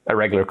a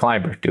regular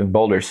climber doing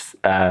boulders,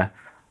 I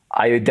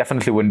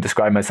definitely wouldn't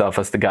describe myself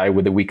as the guy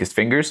with the weakest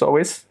fingers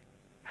always.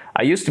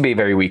 I used to be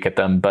very weak at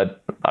them,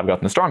 but I've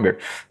gotten stronger.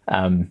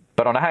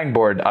 But on a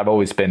hangboard, I've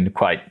always been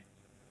quite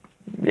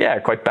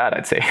bad,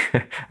 I'd say,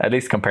 at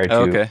least compared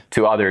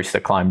to others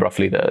that climb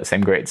roughly the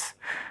same grades.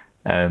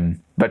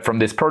 But from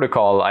this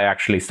protocol, I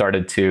actually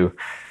started to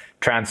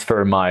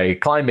transfer my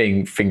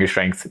climbing finger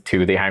strength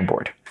to the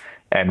hangboard.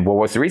 And what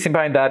was the reason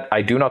behind that?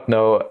 I do not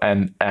know.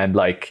 And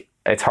like,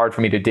 it's hard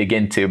for me to dig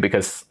into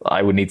because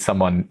I would need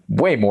someone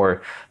way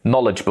more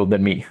knowledgeable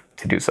than me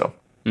to do so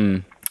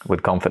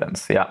with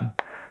confidence. Yeah.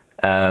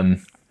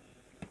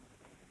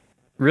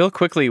 Real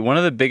quickly, one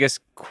of the biggest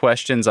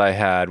questions I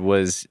had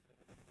was,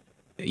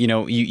 you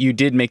know, you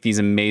did make these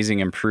amazing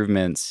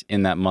improvements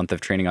in that month of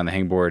training on the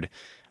hangboard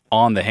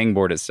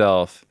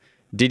itself.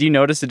 Did you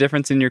notice a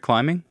difference in your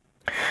climbing?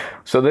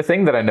 So the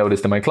thing that I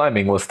noticed in my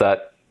climbing was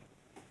that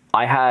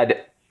I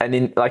had,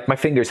 my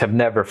fingers have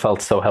never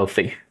felt so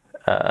healthy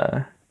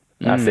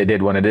as they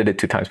did when I did it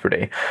 2 times per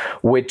day,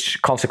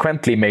 which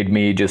consequently made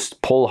me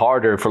just pull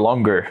harder for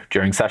longer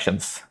during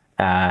sessions,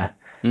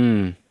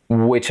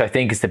 which I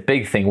think is the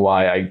big thing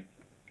why I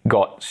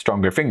got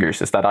stronger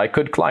fingers, is that I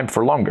could climb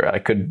for longer. I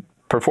could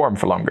perform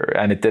for longer,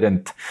 and it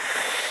didn't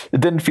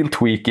feel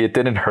tweaky. It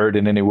didn't hurt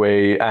in any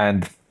way,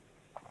 and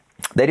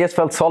they just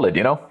felt solid.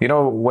 You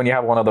know, when you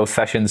have one of those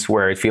sessions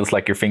where it feels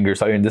like your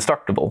fingers are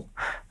indestructible.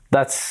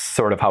 That's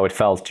sort of how it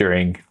felt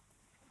during,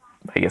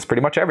 I guess,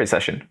 pretty much every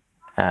session,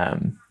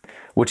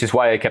 which is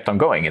why I kept on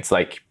going. It's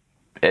like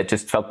it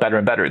just felt better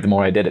and better the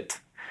more I did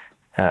it.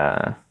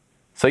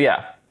 So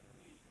yeah,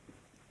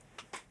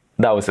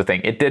 that was the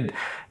thing. It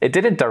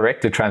didn't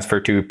directly transfer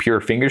to pure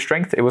finger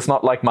strength. It was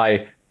not like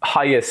my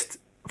highest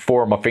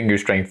form of finger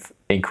strength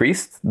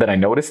increased that I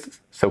noticed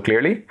so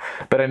clearly,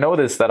 but I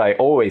noticed that I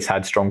always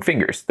had strong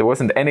fingers. There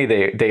wasn't any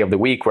day of the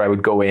week where I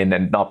would go in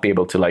and not be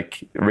able to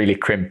like really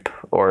crimp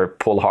or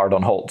pull hard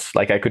on holds.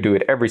 Like I could do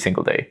it every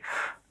single day.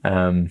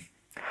 And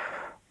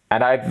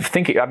I've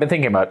been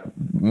thinking about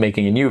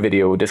making a new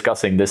video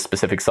discussing this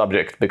specific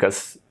subject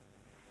because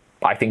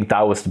I think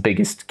that was the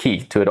biggest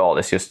key to it all.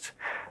 It's just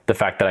the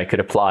fact that I could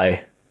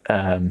apply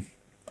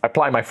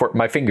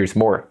my fingers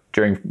more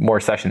during more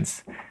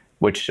sessions,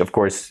 which of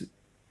course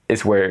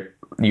is where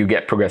you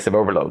get progressive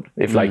overload.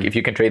 If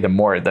you can trade them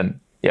more, then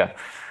yeah,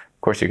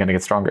 of course you're going to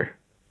get stronger.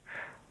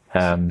 So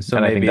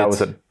and I think that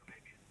was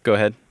Go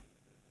ahead.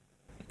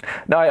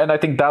 No, and I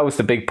think that was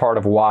the big part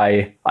of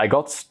why I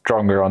got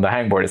stronger on the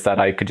hangboard, is that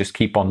I could just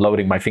keep on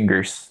loading my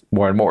fingers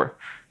more and more.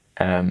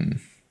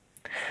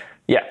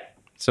 Yeah.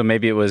 So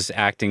maybe it was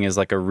acting as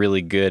like a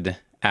really good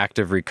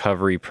active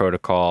recovery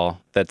protocol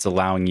that's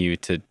allowing you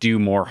to do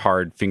more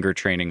hard finger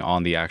training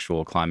on the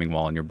actual climbing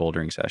wall in your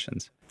bouldering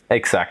sessions.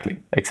 Exactly.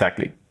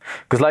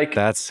 Because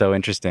that's so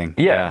interesting.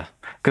 Yeah.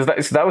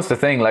 Because that was the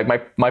thing. Like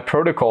my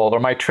protocol, or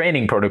my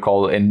training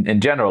protocol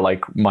in general,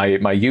 like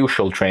my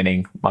usual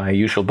training, my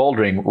usual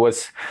bouldering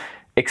was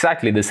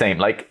exactly the same.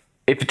 Like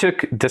if you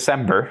took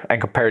December and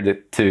compared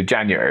it to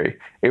January,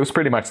 it was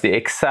pretty much the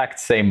exact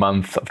same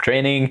month of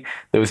training.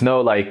 There was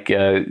no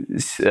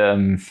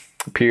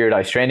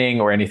periodized training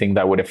or anything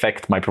that would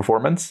affect my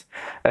performance,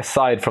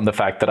 aside from the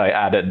fact that I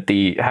added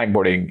the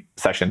hangboarding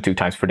session 2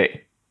 times per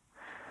day.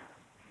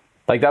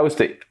 Like that was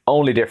the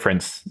only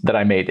difference that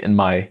I made in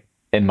my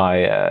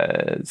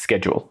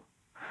schedule.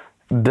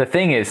 The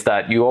thing is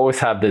that you always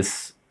have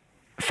this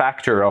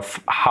factor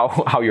of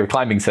how your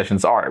climbing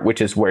sessions are,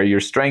 which is where your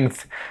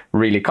strength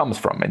really comes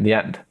from in the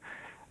end.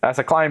 As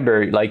a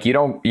climber, like you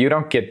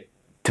don't get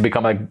to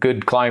become a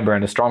good climber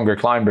and a stronger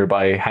climber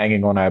by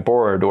hanging on a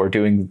board or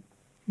doing,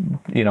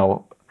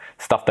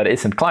 stuff that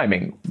isn't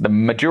climbing. The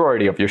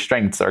majority of your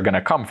strengths are going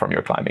to come from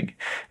your climbing.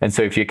 And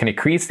so if you can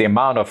increase the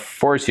amount of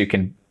force you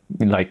can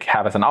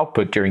have as an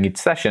output during each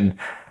session,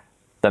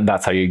 then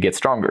that's how you get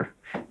stronger.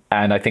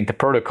 And I think the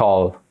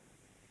protocol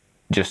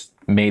just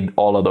made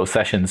all of those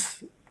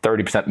sessions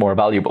 30% more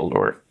valuable,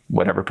 or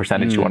whatever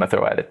percentage you want to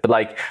throw at it.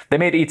 But they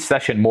made each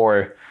session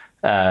more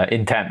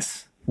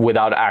intense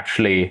without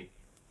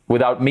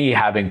me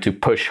having to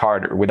push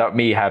harder, without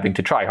me having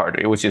to try harder.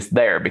 It was just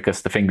there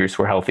because the fingers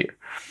were healthier.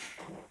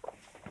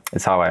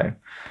 It's how I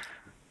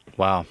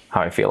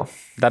feel.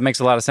 That makes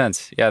a lot of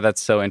sense. Yeah,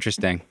 that's so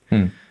interesting.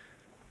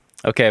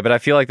 Okay, but I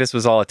feel like this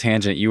was all a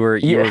tangent. You were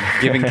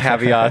giving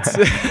caveats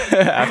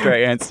after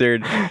I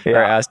answered or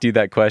asked you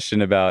that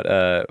question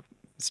about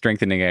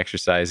strengthening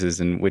exercises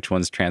and which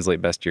ones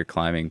translate best to your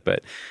climbing.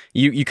 But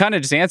you kind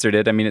of just answered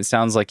it. I mean, it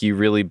sounds like you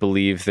really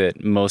believe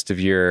that most of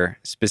your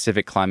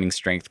specific climbing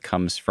strength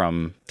comes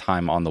from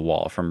time on the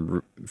wall,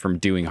 from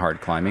doing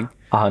hard climbing.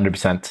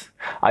 100%.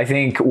 I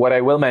think what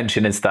I will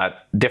mention is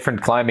that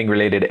different climbing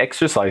related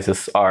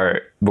exercises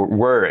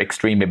were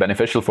extremely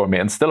beneficial for me,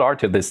 and still are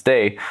to this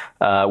day.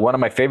 One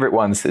of my favorite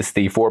ones is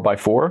the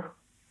 4x4.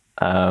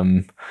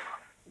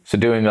 So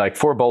doing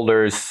 4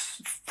 boulders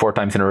 4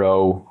 times in a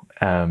row,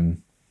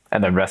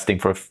 and then resting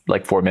for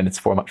 5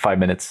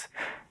 minutes,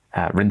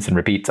 rinse and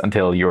repeat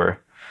until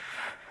you're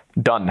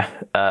done,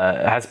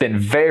 has been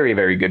very,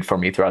 very good for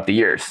me throughout the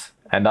years.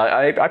 And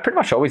I pretty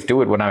much always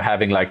do it when I'm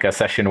having a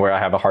session where I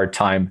have a hard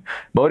time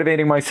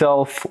motivating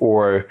myself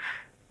or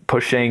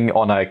pushing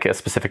on a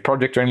specific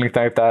project or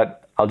anything like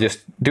that. I'll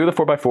just do the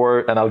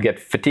 4x4 and I'll get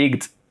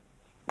fatigued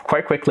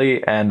quite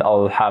quickly, and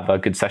I'll have a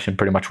good session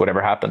pretty much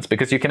whatever happens,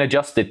 because you can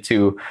adjust it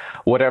to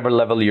whatever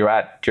level you're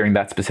at during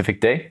that specific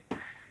day.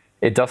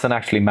 It doesn't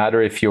actually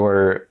matter if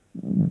you're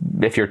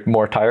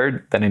more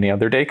tired than any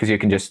other day, because you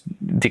can just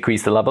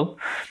decrease the level.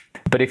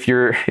 But if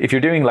you're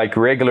doing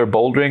regular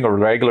bouldering or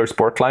regular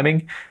sport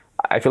climbing,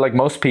 I feel like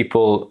most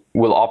people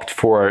will opt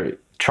for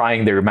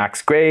trying their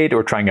max grade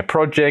or trying a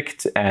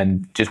project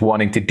and just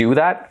wanting to do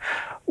that,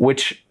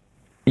 which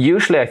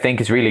usually I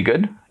think is really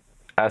good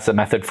as a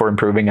method for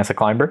improving as a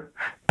climber.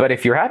 But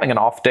if you're having an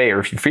off day, or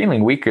if you're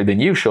feeling weaker than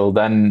usual,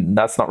 then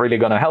that's not really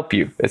going to help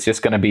you. It's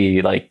just going to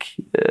be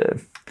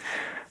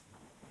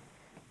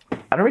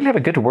I don't really have a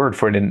good word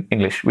for it in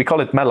English. We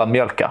call it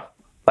mellanmjölka.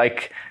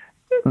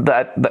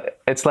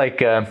 It's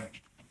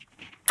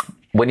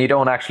when you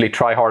don't actually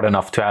try hard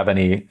enough to have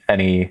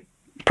any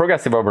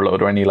progressive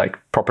overload or any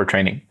proper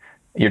training.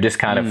 You're just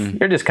kind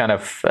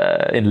of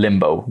in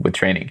limbo with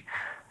training.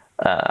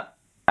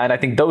 And I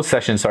think those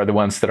sessions are the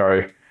ones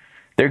that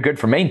they're good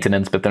for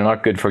maintenance, but they're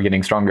not good for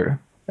getting stronger.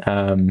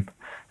 And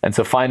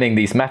so finding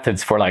these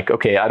methods for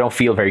okay, I don't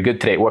feel very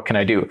good today. What can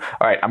I do?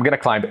 All right, I'm going to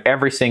climb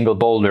every single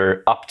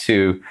boulder up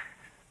to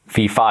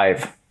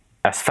V5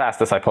 as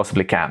fast as I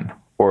possibly can.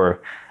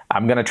 Or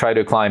I'm going to try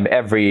to climb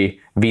every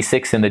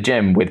V6 in the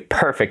gym with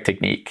perfect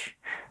technique.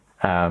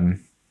 And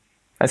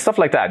stuff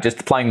like that. Just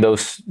applying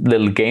those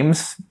little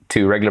games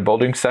to regular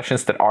bouldering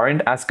sessions that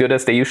aren't as good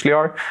as they usually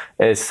are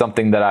is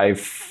something that I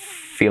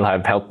feel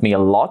have helped me a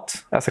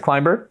lot as a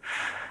climber.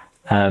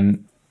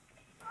 And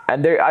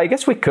I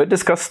guess we could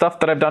discuss stuff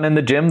that I've done in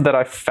the gym that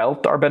I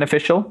felt are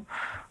beneficial.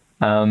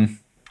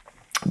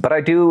 But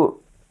I do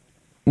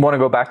want to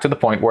go back to the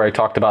point where I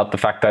talked about the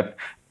fact that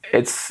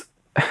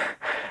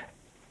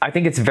I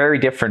think it's very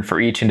different for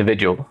each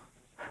individual.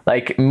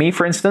 Me,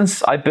 for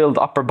instance, I build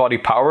upper body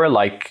power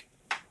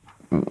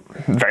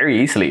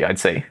very easily, I'd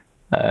say.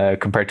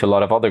 compared to a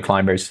lot of other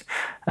climbers.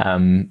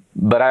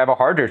 But I have a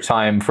harder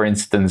time, for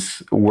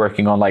instance,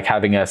 working on like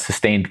having a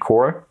sustained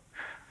core.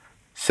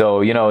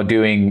 So,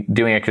 doing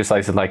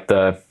exercises like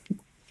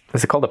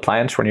is it called the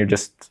planche, when you're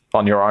just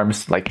on your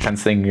arms, like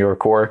tensing your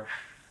core?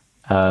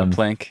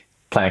 Plank.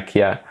 Plank,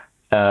 yeah.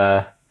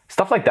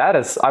 Stuff like that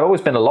I've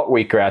always been a lot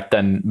weaker at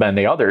than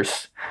the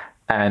others.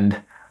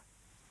 And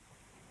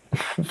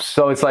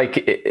so it's like,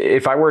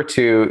 if I were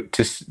to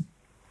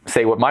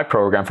say what my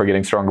program for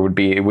getting stronger would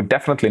be, it would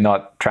definitely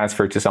not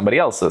transfer to somebody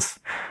else's,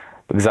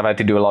 because I've had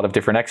to do a lot of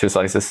different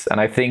exercises.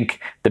 And I think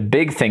the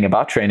big thing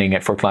about training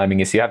for climbing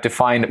is you have to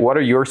find what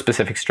are your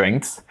specific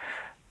strengths,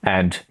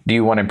 and do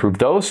you want to improve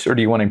those, or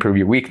do you want to improve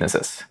your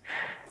weaknesses?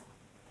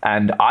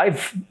 And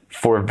I've,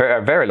 for a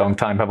very, very long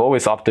time, have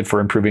always opted for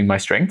improving my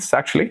strengths,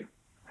 actually,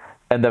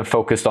 and then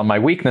focused on my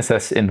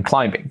weaknesses in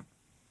climbing.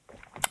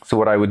 So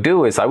what I would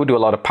do is I would do a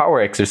lot of power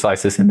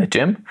exercises in the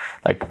gym,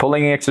 like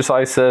pulling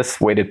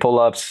exercises, weighted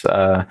pull-ups,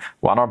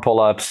 one-arm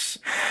pull-ups,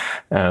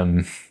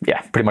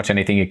 pretty much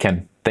anything you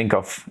can think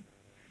of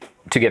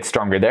to get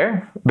stronger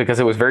there, because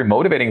it was very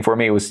motivating for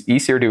me. It was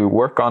easier to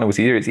work on. It was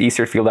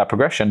easier to feel that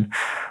progression.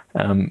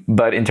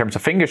 But in terms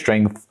of finger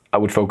strength, I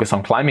would focus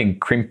on climbing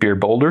crimpier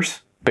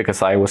boulders,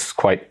 because I was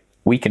quite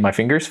weak in my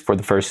fingers for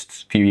the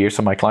first few years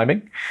of my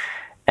climbing.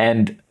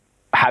 And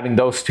having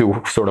those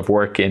two sort of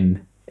work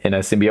in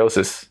a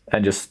symbiosis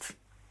and just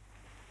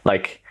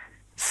like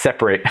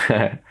separate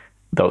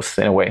those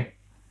in a way.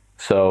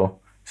 So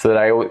that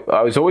I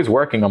was always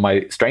working on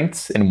my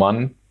strengths in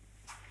one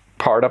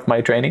part of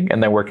my training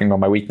and then working on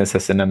my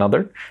weaknesses in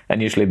another.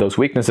 And usually those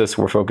weaknesses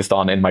were focused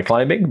on in my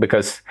climbing,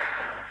 because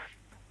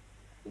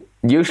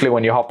usually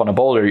when you hop on a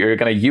boulder, you're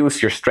going to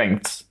use your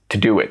strengths to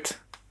do it.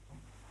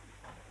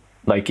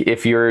 Like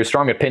if you're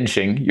strong at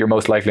pinching, you're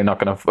most likely not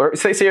going to, or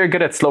say you're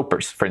good at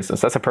slopers, for instance.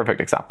 That's a perfect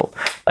example.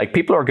 Like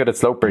people who are good at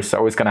slopers are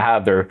always going to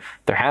have their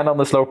hand on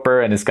the sloper,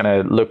 and it's going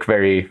to look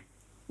very,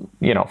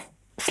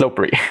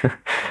 slopery.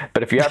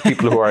 But if you have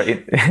people who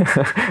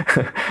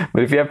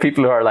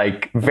are,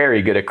 like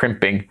very good at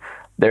crimping,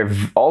 they're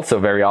also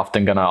very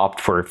often going to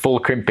opt for full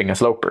crimping a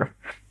sloper.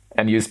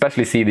 And you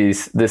especially see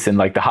this in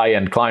like the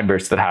high-end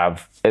climbers that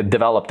have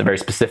developed a very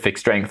specific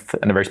strength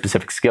and a very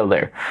specific skill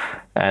there.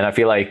 And I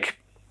feel like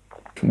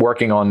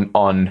working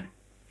on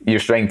your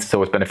strengths is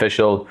always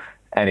beneficial,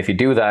 and if you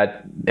do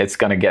that, it's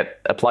going to get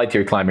applied to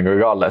your climbing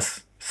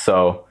regardless.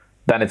 So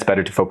then it's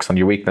better to focus on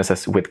your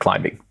weaknesses with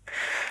climbing.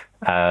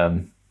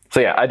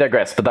 I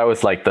digress, but that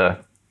was like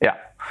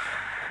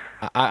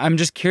I'm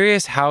just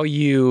curious how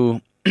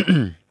you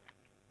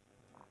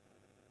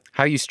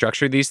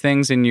structure these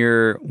things in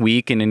your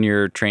week and in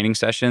your training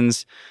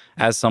sessions.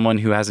 As someone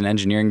who has an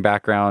engineering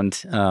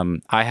background,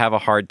 I have a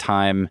hard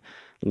time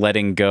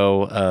letting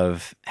go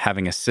of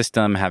having a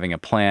system, having a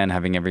plan,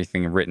 having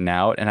everything written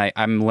out. And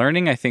I'm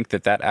learning, I think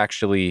that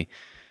actually,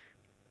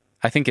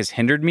 has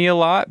hindered me a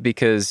lot,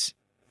 because,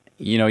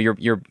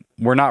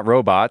 we're not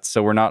robots,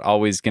 so we're not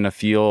always going to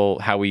feel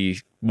how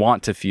we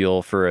want to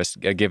feel for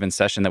a given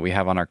session that we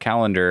have on our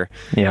calendar.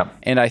 Yeah.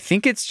 And I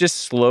think it's just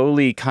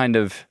slowly kind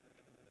of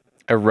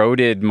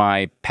eroded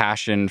my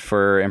passion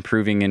for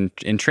improving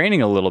in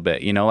training a little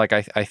bit.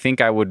 I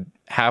think I would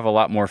have a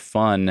lot more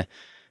fun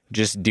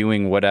just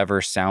doing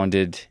whatever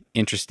sounded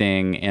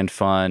interesting and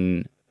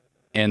fun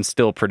and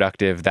still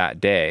productive that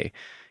day,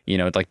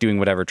 like doing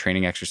whatever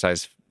training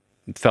exercise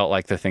felt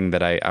like the thing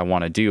that I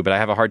want to do. But I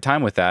have a hard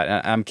time with that.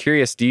 And I'm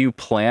curious, do you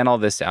plan all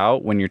this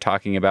out when you're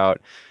talking about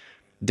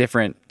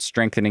different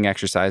strengthening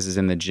exercises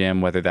in the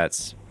gym, whether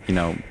that's,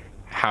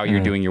 how you're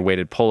doing your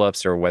weighted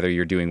pull-ups, or whether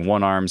you're doing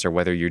one arms, or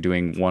whether you're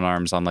doing one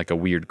arms on like a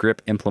weird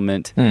grip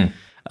implement.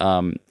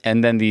 And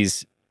then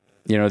these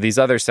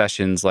other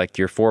sessions, like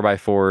your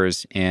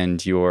 4x4s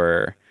and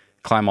your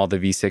climb all the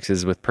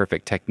V6s with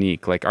perfect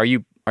technique. Like, are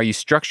you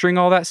structuring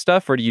all that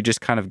stuff, or do you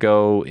just kind of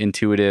go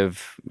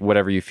intuitive,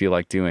 whatever you feel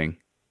like doing?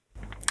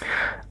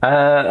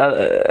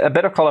 A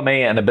bit of column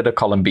A and a bit of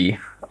column B.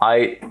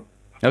 I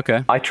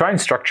try and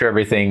structure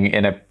everything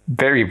in a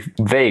very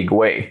vague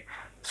way,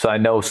 so I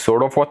know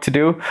sort of what to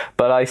do.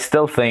 But I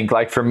still think,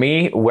 like for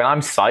me, when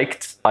I'm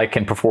psyched, I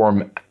can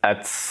perform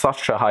at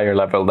such a higher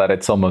level that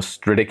it's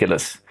almost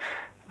ridiculous.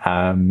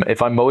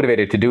 If I'm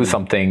motivated to do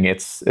something,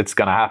 it's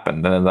going to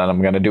happen, and then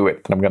I'm going to do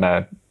it, and I'm going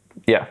to,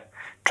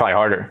 try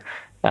harder.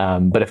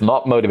 But if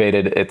not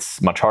motivated, it's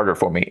much harder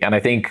for me. And I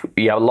think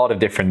we have a lot of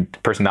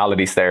different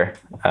personalities there.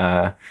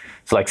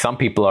 So like some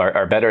people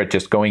are better at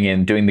just going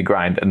in, doing the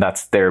grind, and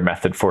that's their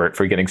method for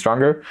getting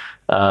stronger.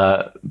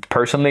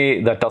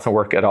 Personally, that doesn't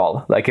work at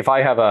all. Like if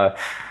I have a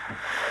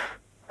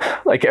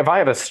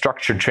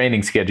structured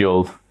training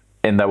schedule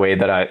in the way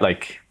that I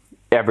like,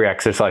 every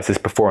exercise is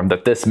performed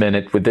at this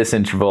minute with this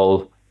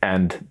interval,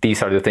 and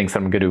these are the things that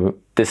I'm going to do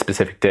this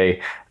specific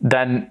day,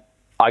 then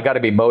I got to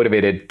be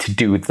motivated to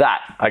do that.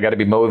 I got to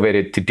be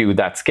motivated to do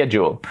that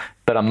schedule.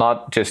 But I'm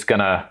not just going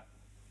to,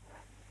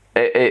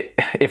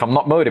 if I'm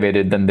not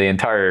motivated, then the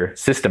entire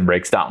system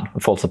breaks down,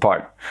 it falls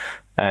apart.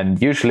 And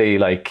usually,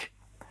 like,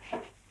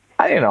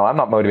 I'm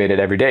not motivated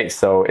every day,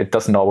 so it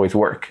doesn't always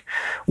work.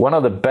 One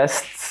of the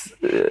best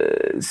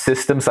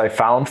systems I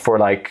found for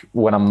like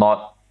when I'm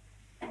not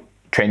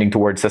training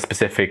towards a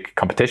specific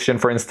competition,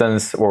 for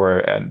instance, or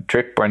a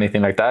trip or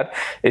anything like that,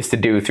 is to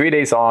do 3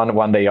 days on,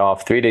 1 day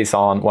off, 3 days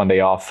on, 1 day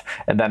off,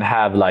 and then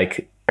have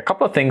like a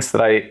couple of things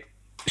that I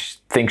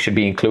think should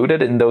be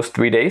included in those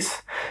 3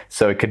 days.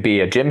 So it could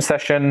be a gym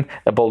session,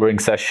 a bouldering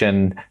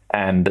session,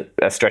 and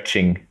a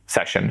stretching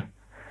session.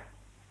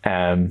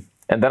 And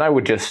then I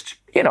would just,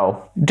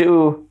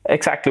 do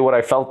exactly what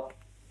I felt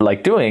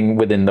like doing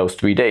within those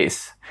 3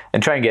 days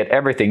and try and get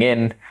everything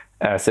in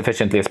as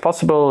efficiently as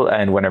possible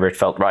and whenever it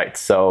felt right.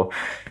 So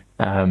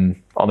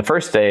on the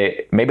first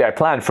day, maybe I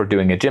planned for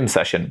doing a gym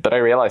session, but I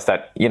realized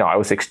that, I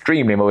was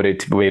extremely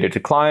motivated to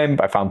climb.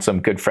 I found some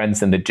good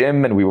friends in the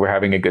gym and we were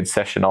having a good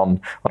session on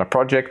a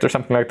project or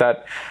something like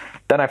that.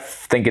 Then I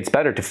think it's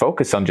better to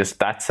focus on just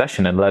that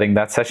session and letting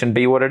that session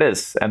be what it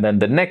is. And then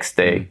the next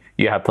day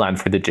you have planned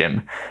for the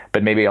gym,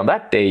 but maybe on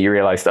that day you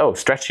realized, oh,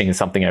 stretching is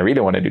something I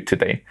really want to do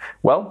today.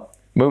 Well,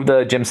 move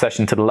the gym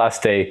session to the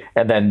last day,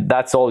 and then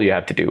that's all you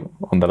have to do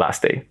on the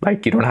last day.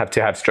 Like, you don't have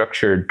to have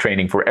structured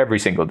training for every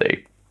single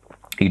day.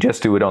 You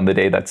just do it on the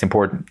day that's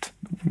important.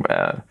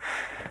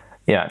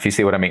 If you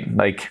see what I mean.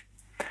 Like,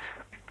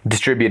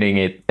 distributing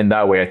it in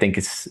that way, I think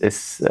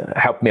is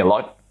helped me a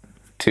lot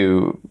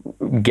to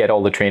get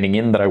all the training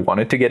in that I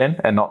wanted to get in,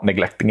 and not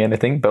neglecting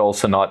anything, but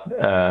also not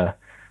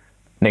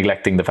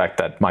neglecting the fact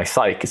that my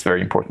psyche is very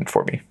important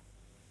for me.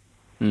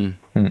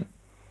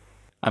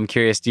 I'm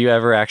curious, do you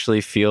ever actually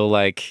feel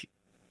like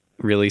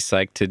really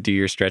psyched to do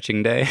your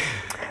stretching day?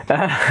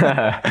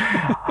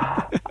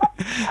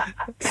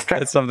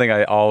 That's something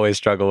I always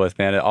struggle with,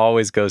 man. It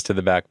always goes to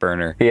the back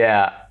burner.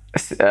 Yeah.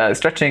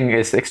 Stretching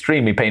is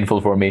extremely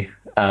painful for me.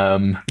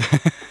 I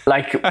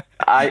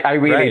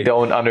really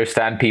don't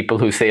understand people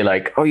who say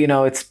like, oh,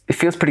 it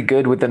feels pretty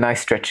good with a nice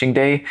stretching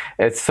day.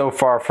 It's so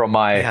far from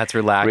my it's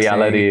relaxing.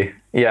 Reality.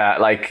 Yeah,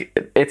 like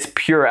it's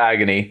pure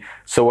agony.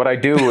 So what I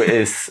do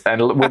is,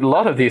 and with a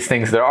lot of these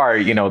things that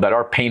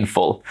are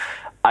painful,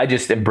 I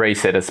just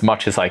embrace it as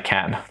much as I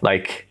can.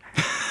 Like,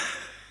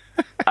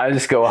 I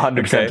just go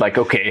 100% like,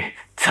 okay,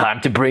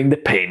 time to bring the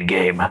pain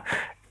game.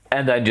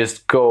 And then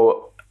just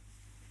go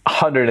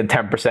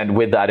 110%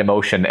 with that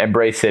emotion,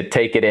 embrace it,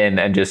 take it in,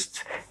 and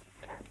just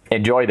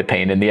enjoy the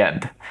pain in the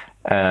end.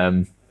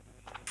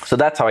 So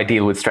that's how I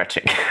deal with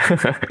stretching.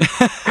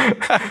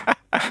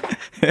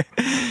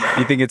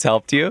 You think it's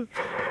helped you?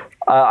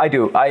 I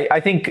do. I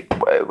think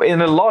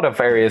in a lot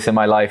of areas in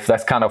my life,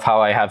 that's kind of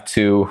how I have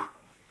to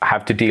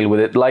deal with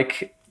it.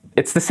 Like,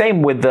 it's the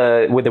same with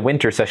the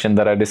winter session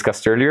that I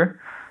discussed earlier,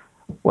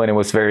 when it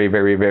was very,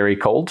 very, very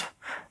cold.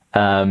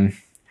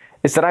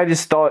 Is that I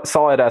just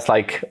saw it as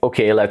like,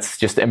 okay, let's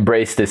just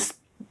embrace this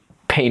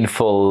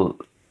painful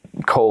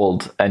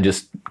cold and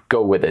just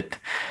go with it.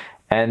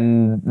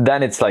 And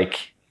then it's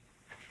like,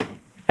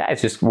 it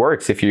just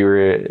works if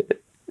you're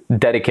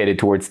dedicated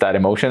towards that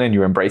emotion and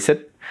you embrace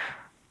it.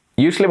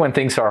 Usually when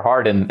things are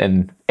hard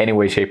in any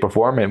way, shape or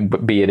form,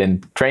 and be it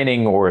in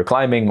training or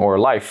climbing or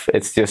life,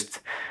 it's just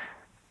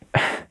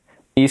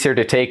easier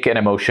to take an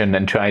emotion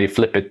and try to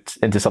flip it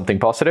into something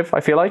positive,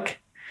 I feel like.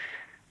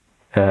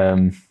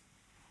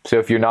 So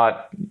if you're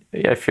not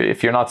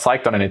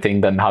psyched on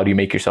anything, then how do you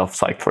make yourself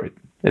psyched for it?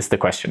 Is the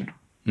question.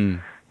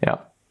 Yeah.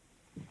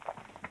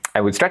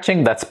 And with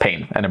stretching, that's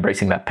pain, and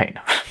embracing that pain.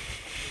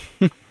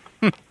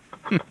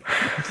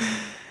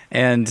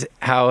 And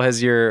how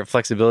has your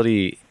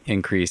flexibility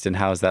increased, and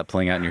how is that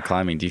playing out in your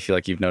climbing? Do you feel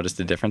like you've noticed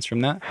a difference from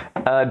that?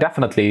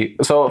 Definitely.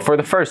 So for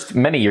the first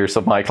many years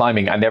of my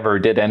climbing, I never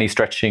did any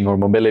stretching or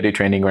mobility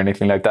training or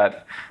anything like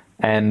that.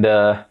 And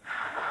I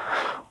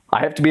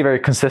have to be very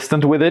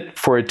consistent with it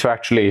for it to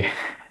actually,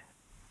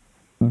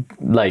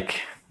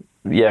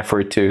 for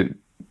it to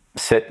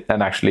sit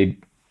and actually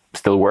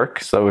still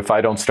work. So if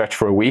I don't stretch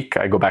for a week,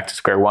 I go back to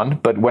square one.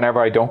 But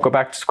whenever I don't go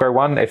back to square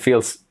one, it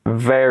feels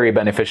very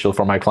beneficial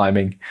for my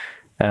climbing.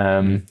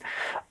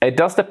 It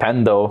does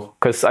depend though,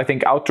 because I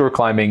think outdoor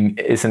climbing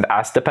isn't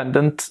as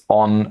dependent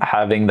on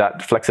having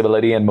that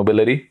flexibility and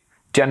mobility,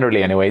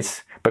 generally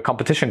anyways. But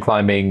competition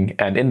climbing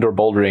and indoor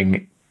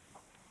bouldering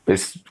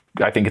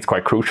I think it's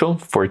quite crucial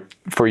for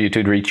you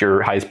to reach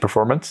your highest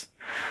performance.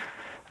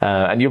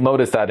 And you'll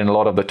notice that in a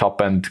lot of the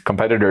top end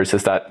competitors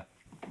is that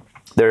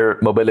their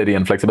mobility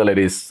and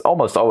flexibility is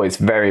almost always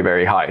very,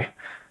 very high.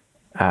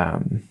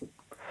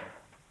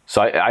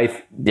 So I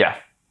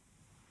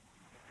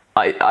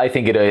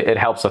think it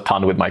helps a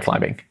ton with my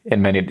climbing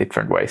in many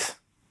different ways.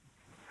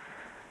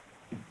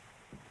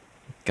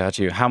 Got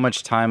you. How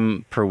much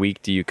time per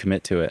week do you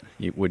commit to it?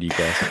 Would you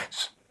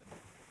guess?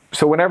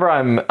 So whenever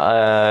I'm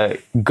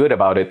good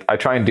about it, I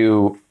try and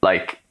do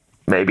like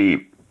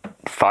maybe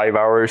 5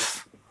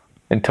 hours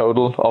in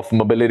total of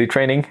mobility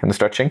training and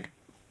stretching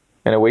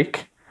in a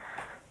week.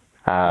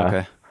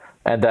 Okay.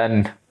 And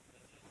then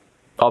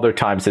other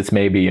times it's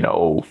maybe,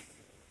 20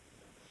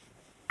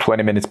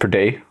 minutes per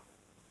day.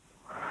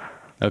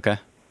 Okay.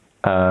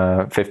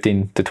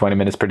 15 to 20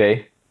 minutes per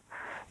day.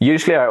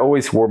 Usually I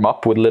always warm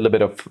up with a little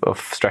bit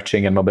of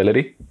stretching and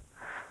mobility.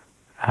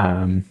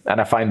 And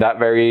I find that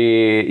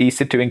very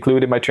easy to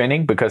include in my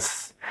training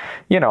because,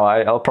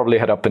 I'll probably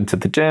head up into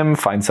the gym,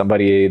 find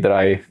somebody that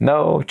I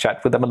know,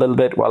 chat with them a little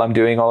bit while I'm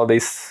doing all of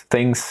these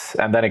things.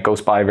 And then it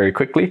goes by very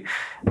quickly.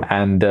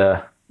 And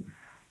and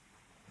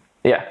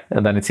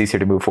then it's easier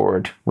to move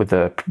forward with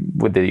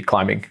the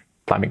climbing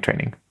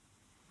training.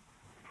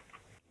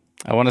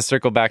 I want to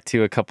circle back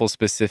to a couple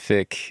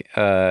specific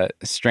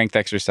strength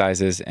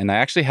exercises. And I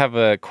actually have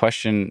a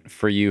question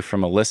for you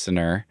from a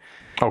listener.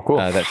 Oh, cool.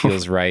 That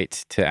feels right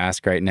to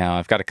ask right now.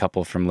 I've got a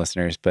couple from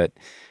listeners, but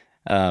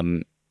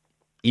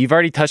you've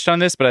already touched on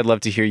this, but I'd love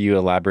to hear you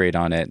elaborate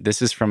on it.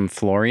 This is from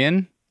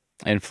Florian,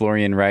 and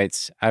Florian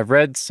writes, I've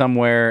read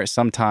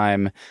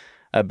sometime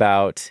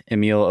about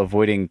Emil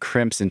avoiding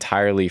crimps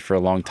entirely for a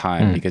long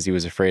time because he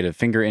was afraid of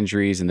finger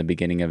injuries in the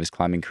beginning of his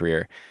climbing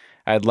career.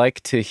 I'd like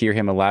to hear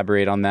him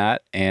elaborate on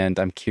that, and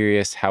I'm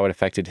curious how it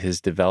affected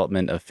his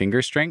development of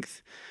finger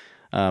strength.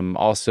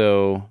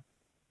 Also,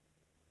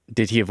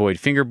 did he avoid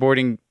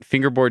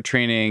fingerboard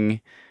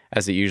training,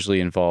 as it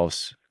usually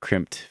involves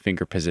crimped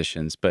finger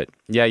positions? But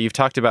yeah, you've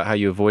talked about how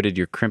you avoided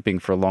your crimping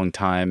for a long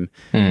time,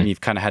 and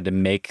you've kind of had to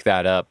make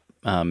that up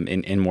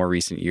in more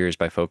recent years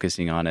by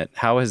focusing on it.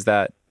 How has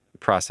that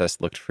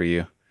process looked for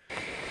you?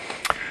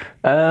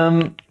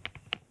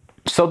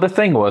 So the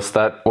thing was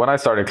that when I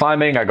started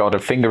climbing, I got a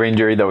finger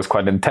injury that was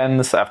quite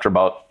intense after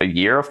about a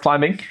year of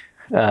climbing.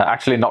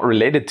 Actually not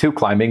related to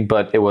climbing,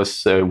 but it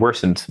was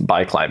worsened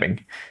by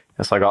climbing.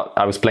 So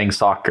I was playing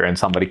soccer and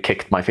somebody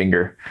kicked my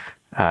finger,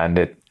 and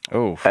it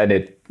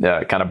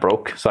kind of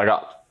broke. So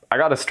I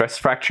got a stress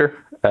fracture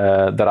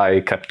that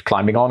I kept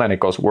climbing on, and it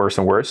goes worse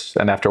and worse.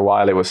 And after a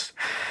while,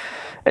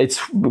 it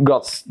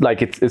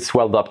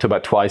swelled up to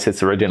about twice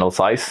its original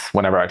size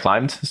whenever I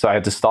climbed. So I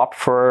had to stop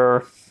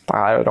for,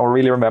 I don't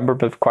really remember,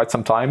 but quite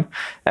some time.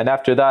 And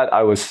after that,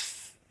 I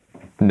was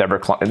never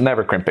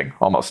crimping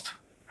almost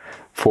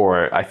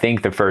for, I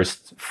think, the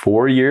first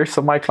 4 years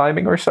of my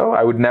climbing or so.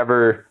 I would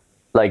never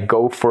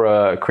go for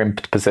a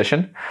crimped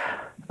position.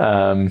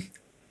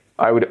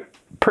 I would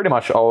pretty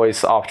much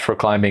always opt for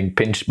climbing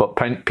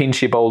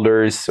pinchy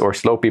boulders or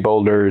slopey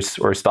boulders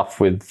or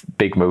stuff with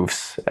big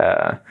moves.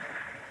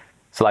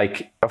 So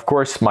of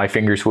course my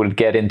fingers would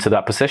get into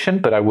that position,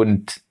 but I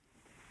wouldn't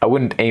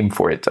aim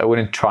for it. I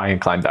wouldn't try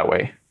and climb that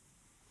way.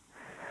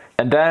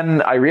 And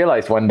then I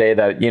realized one day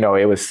that,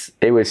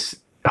 it was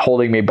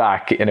holding me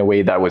back in a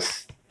way that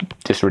was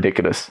just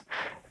ridiculous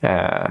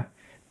and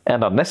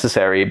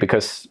unnecessary,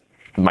 because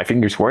my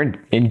fingers weren't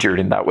injured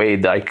in that way.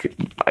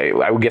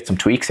 I would get some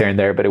tweaks here and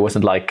there, but it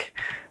wasn't like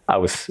I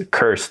was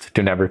cursed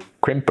to never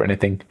crimp or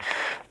anything.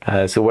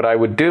 So what I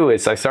would do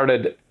is I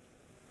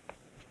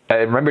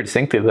remember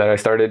distinctly that I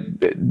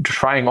started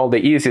trying all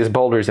the easiest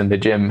boulders in the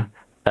gym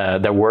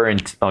that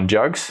weren't on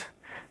jugs,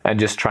 and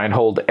just try and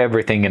hold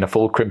everything in a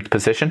full crimped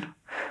position,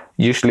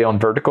 usually on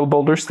vertical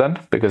boulders then,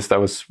 because that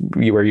was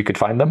where you could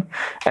find them,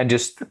 and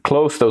just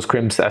close those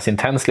crimps as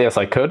intensely as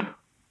I could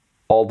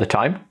all the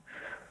time.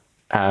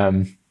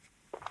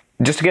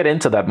 Just to get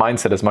into that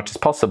mindset as much as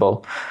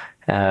possible.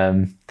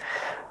 Because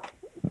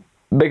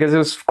it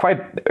was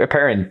quite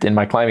apparent in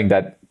my climbing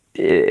that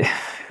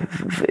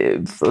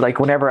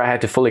whenever I had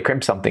to fully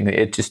crimp something,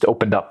 it just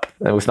opened up.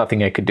 There was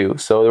nothing I could do.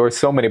 So there were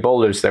so many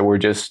boulders that were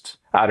just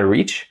out of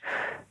reach,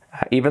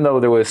 even though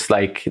there was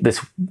this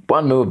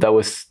one move that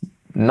was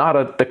not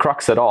at the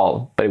crux at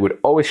all, but it would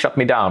always shut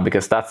me down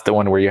because that's the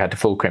one where you had to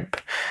full crimp.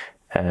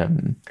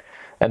 And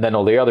then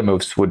all the other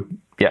moves would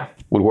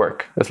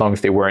work as long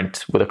as they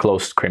weren't with a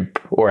closed crimp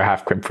or a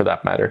half crimp for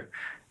that matter.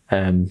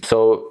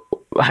 So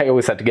I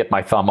always had to get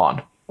my thumb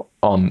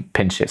on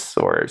pinches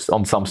or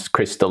on some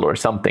crystal or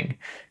something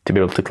to be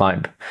able to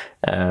climb.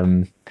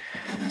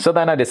 So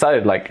then I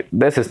decided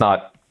this is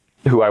not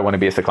who I want to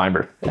be as a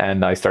climber.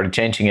 And I started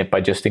changing it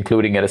by just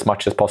including it as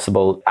much as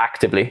possible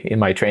actively in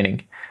my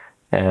training.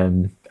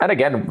 And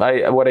again,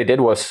 what I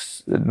did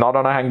was not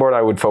on a hangboard.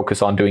 I would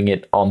focus on doing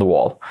it on the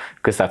wall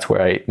because that's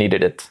where I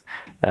needed it.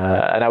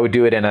 And I would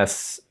do it in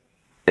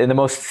the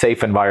most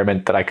safe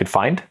environment that I could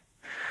find.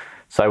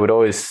 So I would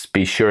always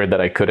be sure that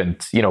I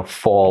couldn't,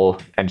 fall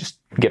and just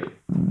get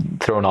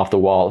thrown off the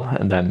wall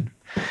and then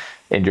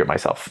injure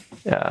myself.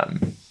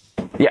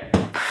 Yeah,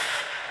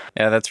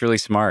 that's really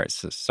smart.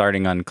 So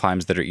starting on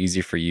climbs that are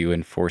easy for you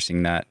and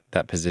forcing that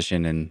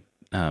position and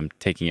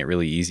taking it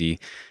really easy.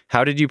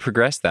 How did you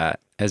progress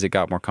that as it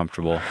got more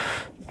comfortable?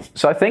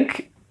 So I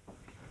think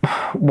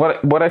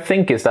what I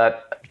think is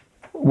that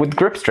with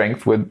grip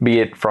strength, be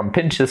it from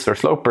pinches or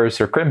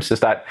slopers or crimps, is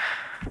that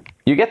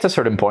you get to a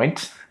certain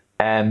point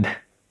and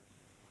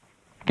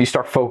you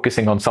start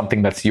focusing on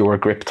something that's your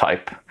grip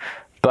type.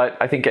 But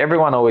I think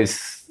everyone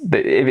always,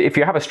 if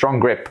you have a strong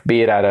grip,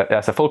 be it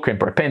as a full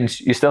crimp or a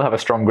pinch, you still have a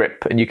strong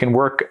grip and you can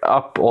work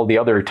up all the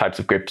other types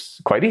of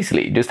grips quite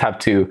easily. You just have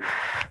to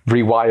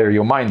rewire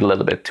your mind a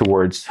little bit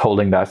towards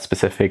holding that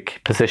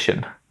specific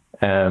position.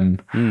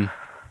 And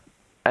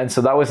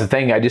so that was the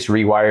thing. I just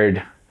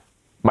rewired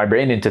my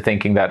brain into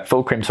thinking that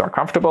full crimps are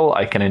comfortable,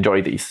 I can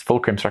enjoy these. Full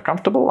crimps are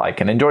comfortable, I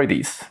can enjoy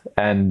these.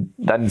 And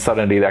then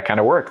suddenly that kind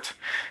of worked.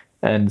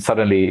 And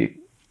suddenly,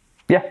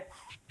 yeah,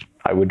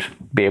 I would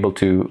be able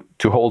to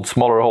hold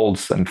smaller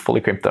holds and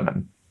fully crimp them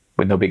and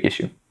with no big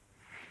issue.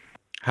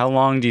 How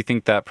long do you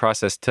think that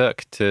process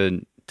took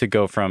to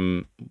go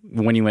from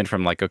when you went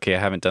from like, okay, I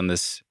haven't done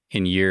this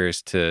in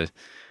years to,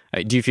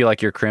 do you feel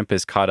like your crimp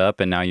is caught up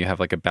and now you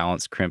have like a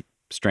balanced crimp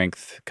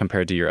strength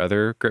compared to your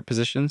other grip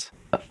positions?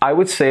 I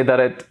would say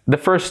that the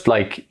first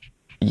like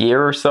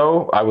year or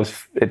so,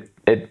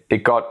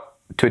 it got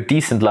to a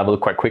decent level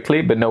quite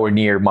quickly, but nowhere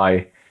near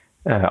my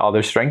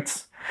other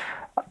strengths.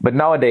 But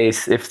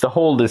nowadays, if the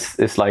hold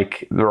is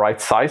like the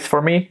right size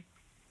for me,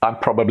 I'm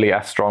probably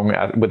as strong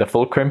with a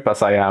full crimp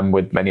as I am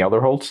with many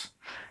other holds.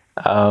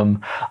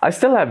 I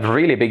still have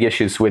really big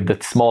issues with the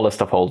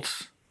smallest of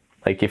holds.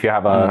 Like if you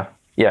have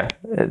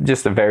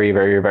just a very,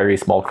 very, very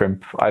small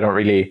crimp, I don't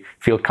really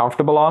feel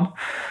comfortable on.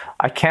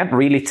 I can't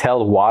really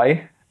tell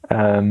why.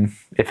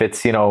 If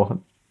it's,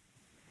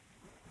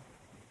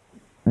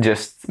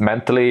 just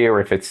mentally, or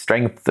if it's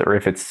strength, or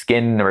if it's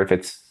skin, or if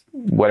it's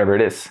whatever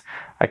it is.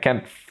 I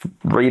can't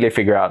really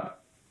figure out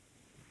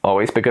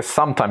always, because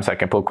sometimes I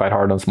can pull quite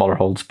hard on smaller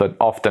holds, but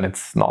often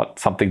it's not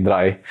something that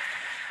I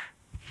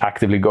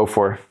actively go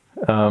for.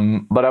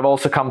 But I've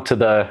also come to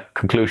the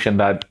conclusion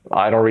that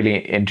I don't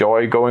really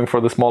enjoy going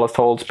for the smallest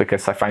holds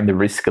because I find the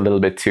risk a little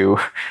bit too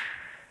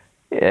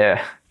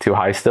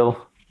high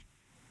still.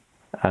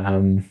 I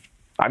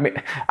mean,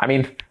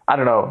 I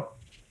don't know.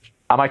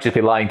 I might just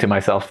be lying to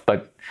myself,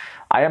 but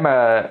I am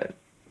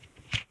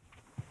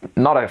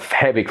not a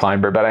heavy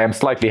climber, but I am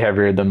slightly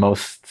heavier than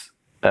most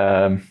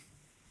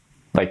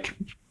like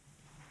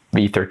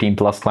V13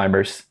 plus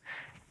climbers.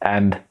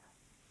 And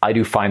I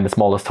do find the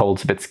smallest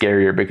holds a bit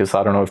scarier because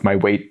I don't know if my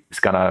weight is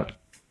gonna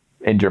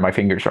injure my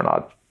fingers or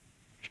not.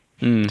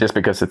 Just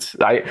because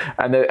I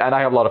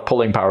have a lot of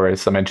pulling power,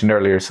 as I mentioned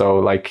earlier. So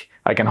like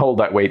I can hold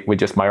that weight with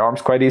just my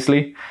arms quite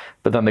easily.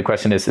 But then the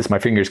question is my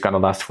fingers gonna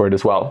last for it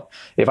as well?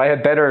 If I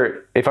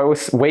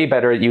was way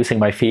better at using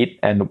my feet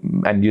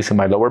and using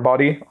my lower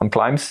body on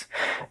climbs,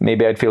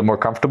 maybe I'd feel more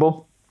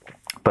comfortable.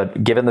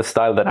 But given the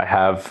style that I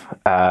have,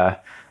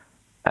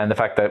 and the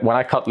fact that when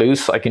I cut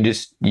loose, I can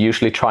just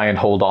usually try and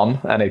hold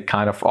on, and it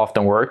kind of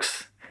often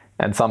works.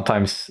 And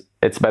sometimes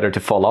it's better to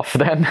fall off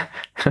then,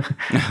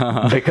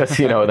 because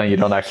then you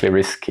don't actually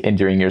risk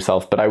injuring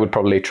yourself. But I would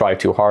probably try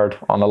too hard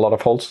on a lot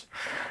of holds.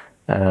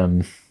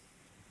 So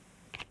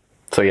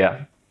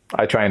yeah,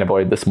 I try and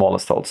avoid the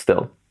smallest holds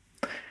still.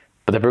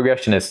 But the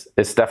progression is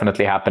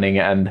definitely happening,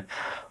 and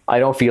I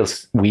don't feel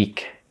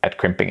weak at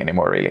crimping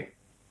anymore, really.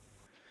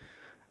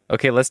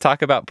 Okay, let's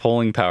talk about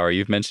pulling power.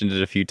 You've mentioned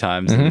it a few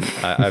times. And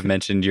I've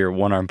mentioned your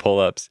one-arm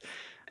pull-ups.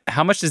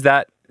 How much does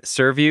that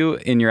serve you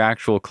in your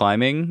actual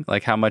climbing?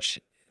 Like, how much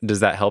does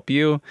that help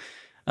you?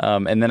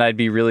 And then I'd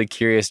be really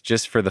curious,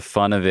 just for the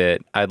fun of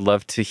it, I'd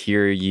love to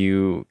hear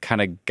you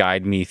kind of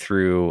guide me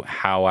through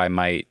how I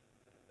might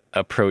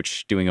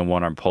approach doing a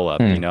one-arm pull-up.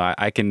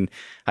 I can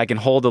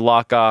hold a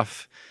lock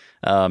off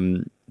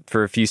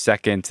for a few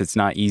seconds. It's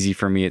not easy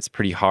for me. It's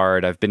pretty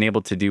hard. I've been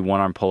able to do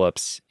one-arm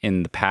pull-ups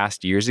in the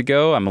past years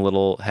ago. I'm a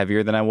little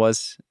heavier than I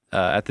was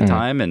at the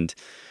time, and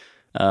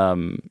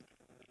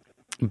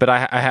but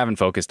I haven't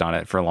focused on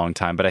it for a long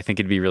time. But I think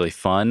it'd be really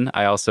fun.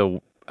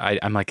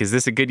 I'm like, is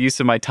this a good use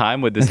of my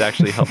time? Would this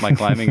actually help my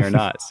climbing or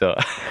not? So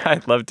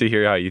I'd love to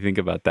hear how you think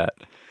about that.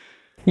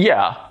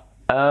 Yeah.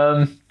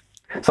 So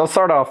I'll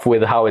start off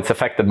with how it's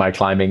affected my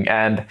climbing,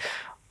 and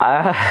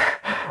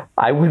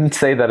I wouldn't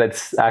say that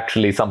it's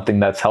actually something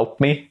that's helped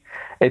me.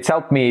 It's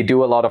helped me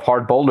do a lot of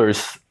hard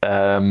boulders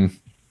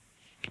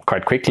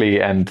quite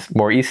quickly and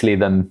more easily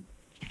than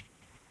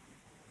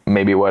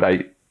maybe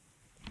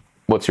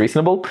what's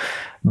reasonable,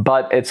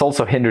 but it's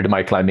also hindered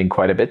my climbing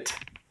quite a bit.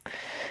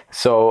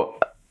 So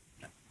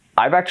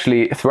I've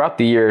actually, throughout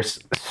the years,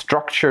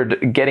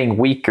 structured getting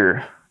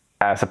weaker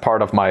as a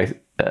part of my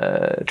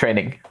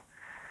training.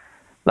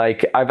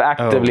 Like I've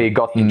actively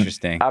gotten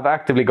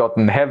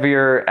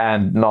heavier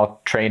and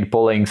not trained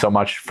pulling so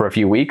much for a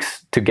few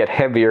weeks to get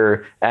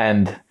heavier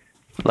and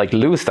like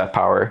lose that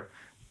power,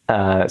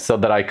 so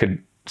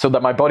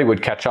that my body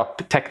would catch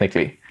up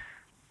technically,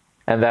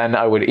 and then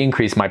I would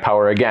increase my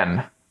power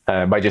again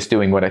by just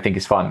doing what I think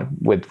is fun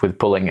with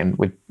pulling and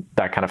with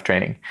that kind of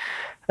training.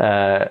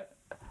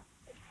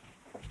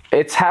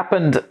 It's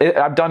happened.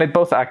 I've done it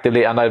both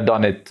actively and I've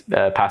done it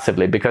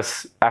passively,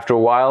 because after a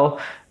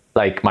while,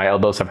 like my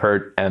elbows have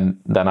hurt, and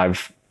then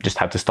I've just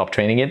had to stop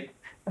training it.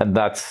 And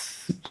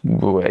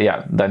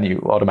then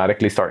you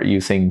automatically start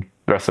using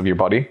the rest of your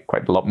body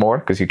quite a lot more,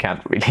 because you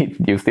can't really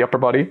use the upper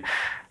body.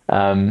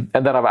 And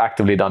then I've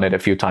actively done it a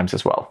few times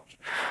as well.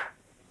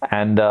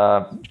 And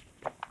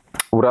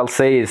what I'll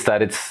say is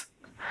that it's,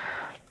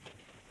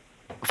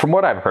 from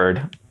what I've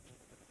heard,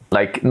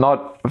 like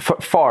not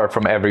far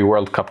from every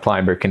World Cup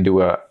climber can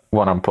do a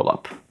one-arm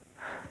pull-up.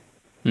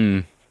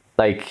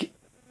 Like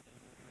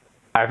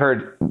I've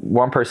heard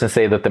one person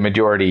say that the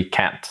majority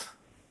can't,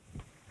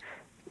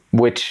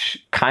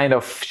 which kind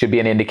of should be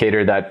an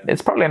indicator that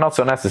it's probably not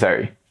so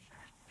necessary.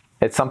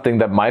 It's something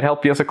that might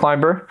help you as a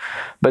climber,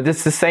 but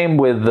it's the same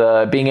with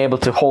being able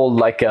to hold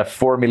like a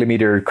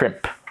 4mm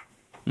crimp.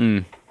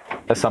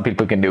 some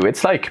people can do.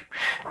 It's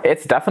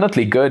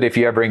definitely good if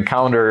you ever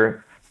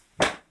encounter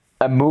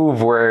a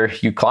move where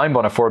you climb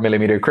on a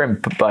 4mm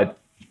crimp, but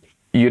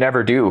you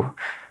never do.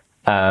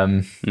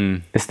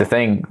 It's the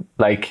thing.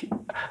 Like,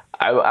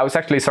 I was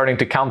actually starting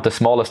to count the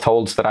smallest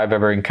holds that I've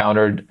ever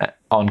encountered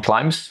on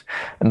climbs,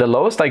 and the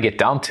lowest I get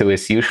down to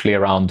is usually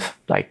around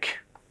like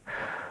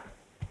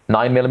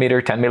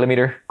 9mm,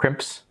 10mm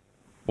crimps.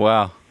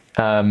 Wow.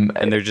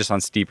 And they're just on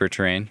steeper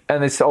terrain.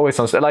 And it's always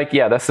on, like,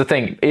 yeah, that's the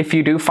thing. If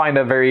you do find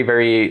a very,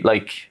 very,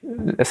 like,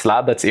 a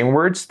slab that's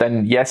inwards,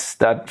 then yes,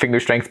 that finger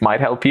strength might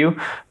help you,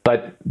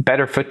 but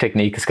better foot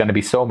technique is going to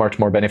be so much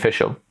more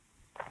beneficial.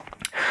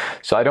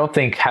 So I don't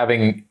think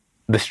having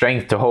the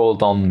strength to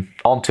hold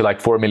onto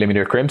like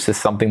 4mm crimps is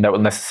something that will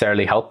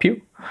necessarily help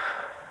you.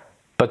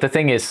 But the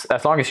thing is,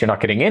 as long as you're not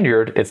getting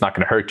injured, it's not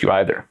going to hurt you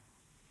either.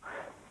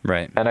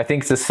 Right. And I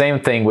think it's the same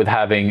thing with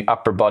having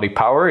upper body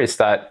power, is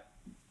that,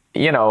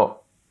 you know,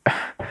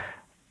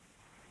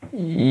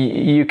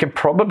 you can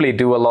probably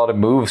do a lot of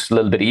moves a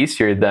little bit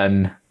easier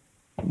than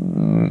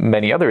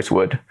many others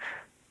would,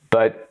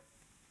 but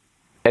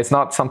it's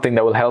not something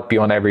that will help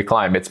you on every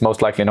climb. It's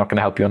most likely not going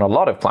to help you on a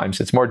lot of climbs.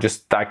 It's more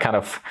just that kind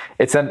of,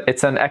 it's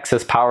an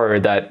excess power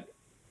that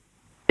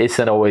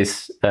isn't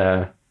always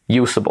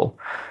usable.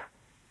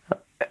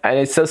 And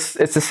it's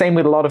the same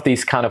with a lot of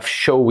these kind of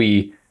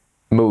showy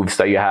moves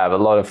that you have. A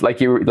lot of,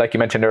 like you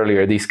mentioned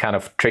earlier, these kind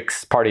of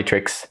tricks, party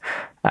tricks,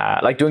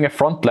 like doing a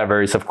front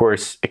lever is of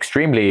course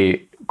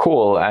extremely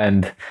cool,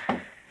 and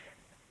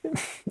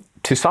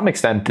to some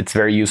extent it's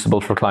very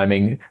usable for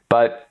climbing,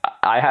 but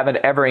I haven't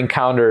ever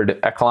encountered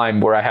a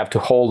climb where I have to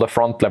hold a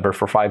front lever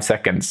for 5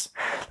 seconds.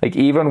 Like,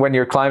 even when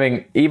you're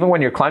climbing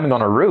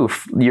on a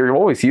roof, you're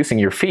always using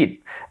your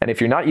feet. And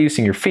if you're not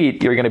using your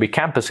feet, you're going to be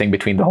campusing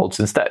between the holds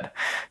instead.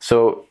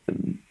 So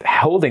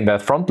holding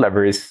that front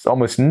lever is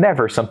almost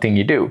never something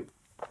you do.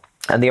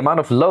 And the amount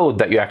of load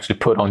that you actually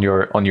put on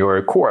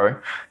your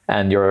core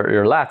and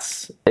your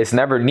lats is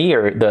never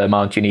near the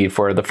amount you need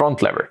for the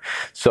front lever.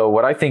 So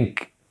what I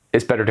think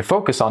is better to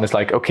focus on is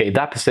like, okay,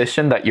 that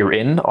position that you're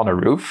in on a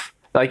roof,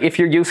 like if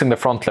you're using the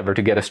front lever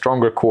to get a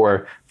stronger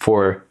core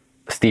for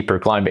steeper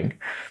climbing,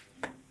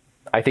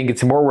 I think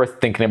it's more worth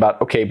thinking about,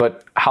 okay,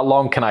 but how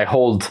long can I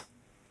hold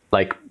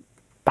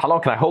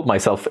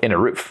myself in a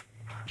roof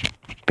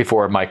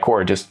before my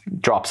core just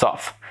drops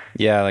off?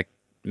 Yeah, like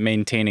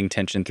maintaining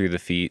tension through the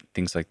feet,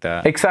 things like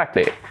that.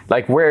 Exactly.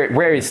 Like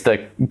where is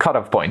the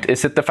cutoff point?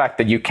 Is it the fact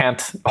that you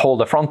can't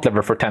hold a front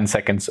lever for 10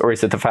 seconds, or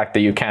is it the fact that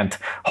you can't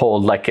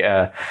hold like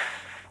a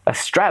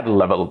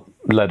straddle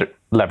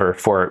lever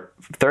for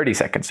 30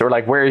 seconds? Or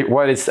like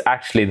what is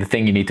actually the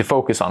thing you need to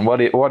focus on? What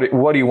do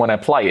you want to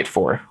apply it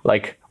for?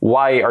 Like,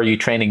 why are you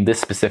training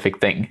this specific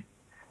thing?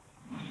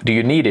 Do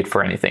you need it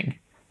for anything?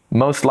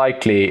 Most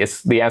likely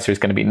the answer is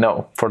going to be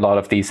no for a lot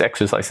of these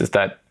exercises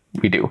that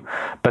we do,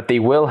 but they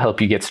will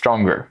help you get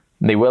stronger.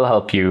 They will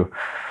help you,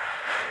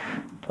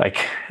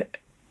 like,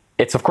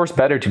 it's of course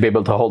better to be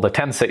able to hold a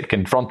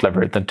 10-second front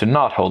lever than to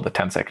not hold a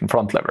 10-second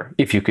front lever,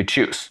 if you could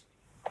choose.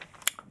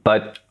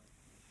 But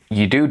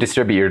you do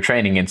distribute your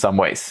training in some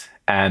ways.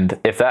 And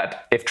if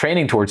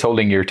training towards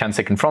holding your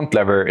 10-second front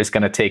lever is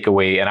going to take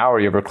away an hour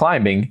of your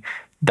climbing,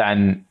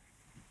 then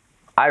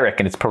I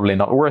reckon it's probably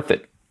not worth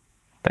it.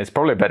 It's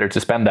probably better to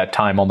spend that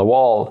time on the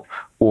wall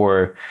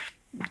or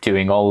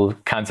doing all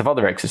kinds of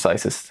other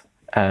exercises.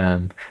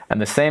 And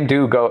the same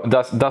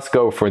does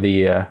go for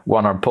the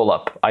one-arm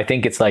pull-up. I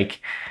think it's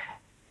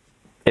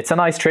a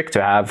nice trick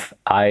to have.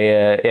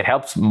 It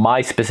helps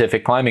my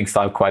specific climbing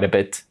style quite a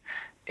bit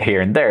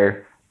here and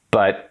there,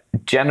 but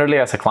generally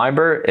as a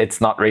climber, it's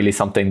not really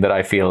something that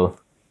I feel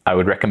I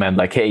would recommend.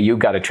 Like, hey, you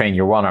got to train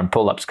your one-arm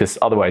pull-ups, because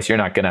otherwise you're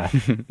not gonna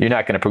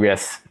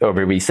progress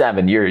over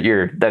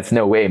V7. That's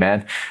no way,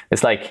 man.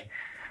 It's like,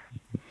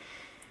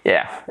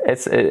 yeah,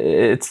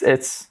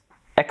 it's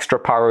extra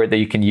power that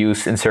you can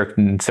use in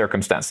certain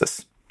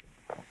circumstances.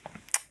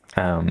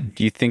 Do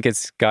you think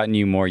it's gotten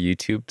you more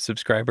YouTube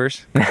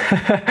subscribers?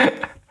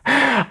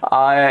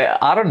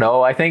 I don't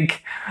know. I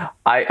think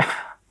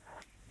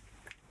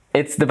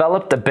it's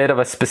developed a bit of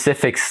a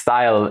specific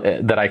style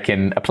that I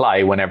can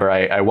apply whenever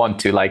I want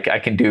to. Like, I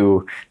can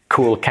do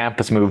cool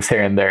campus moves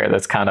here and there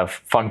that's kind of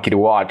funky to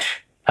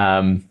watch,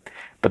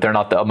 but they're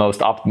not the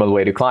most optimal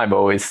way to climb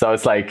always. So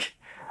it's like,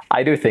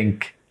 I do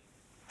think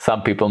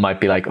some people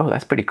might be like, oh,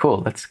 that's pretty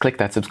cool, let's click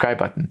that subscribe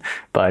button.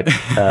 But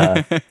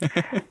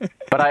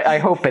but I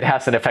hope it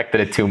hasn't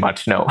affected it too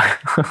much, no.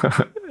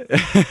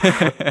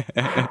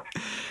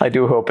 I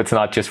do hope it's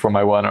not just for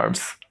my one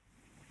arms.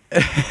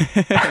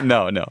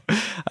 No,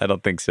 I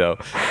don't think so.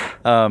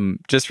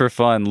 Just for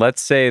fun,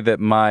 let's say that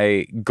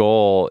my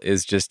goal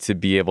is just to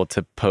be able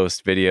to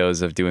post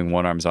videos of doing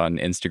one arms on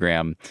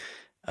Instagram.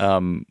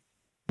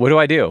 What do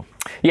I do?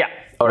 Yeah.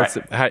 All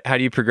right. How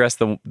do you progress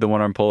the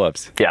one-arm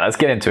pull-ups? Yeah, let's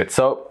get into it.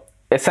 So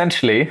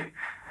essentially,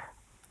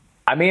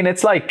 I mean,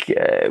 it's like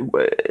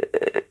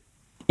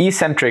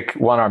eccentric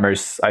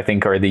one-armers, I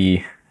think, are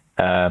the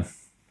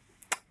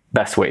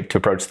best way to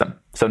approach them.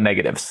 So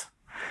negatives.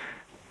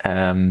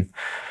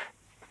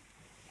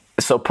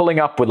 So pulling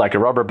up with like a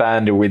rubber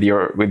band or with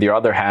your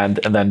other hand,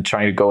 and then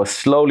trying to go as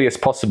slowly as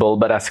possible,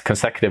 but as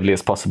consecutively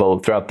as possible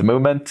throughout the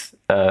movement,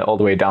 all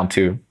the way down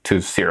to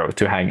zero,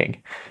 to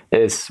hanging,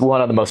 is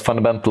one of the most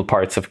fundamental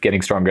parts of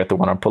getting stronger at the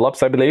one-arm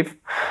pull-ups, I believe.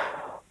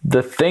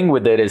 The thing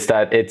with it is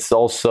that it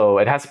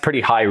has a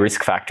pretty high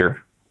risk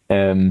factor.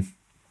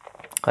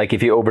 Like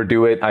if you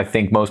overdo it, I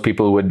think most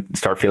people would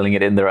start feeling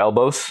it in their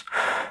elbows.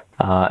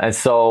 And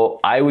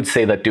so I would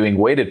say that doing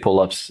weighted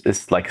pull-ups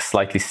is like a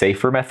slightly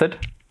safer method.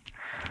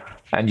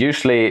 And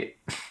usually,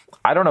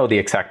 I don't know the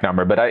exact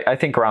number, but I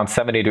think around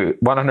 170 to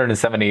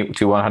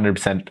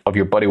 100% of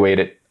your body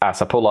weight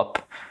as a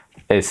pull-up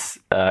is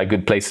a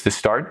good place to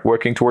start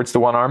working towards the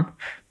one arm.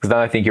 Because then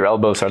I think your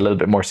elbows are a little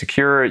bit more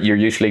secure. You're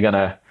usually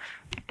gonna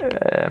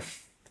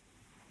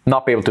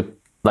not be able to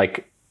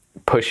like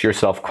push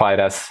yourself quite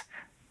as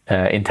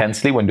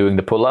intensely when doing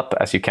the pull-up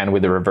as you can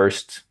with the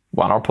reversed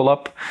one-arm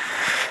pull-up.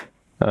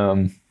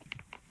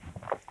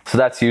 So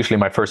that's usually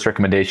my first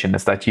recommendation,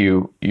 is that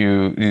you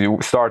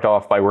start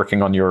off by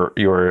working on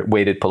your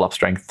weighted pull-up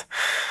strength.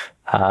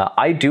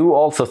 I do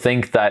also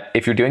think that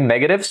if you're doing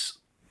negatives,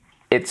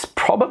 it's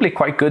probably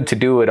quite good to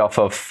do it off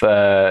of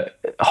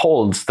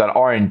holds that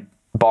aren't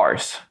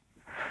bars.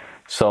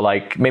 So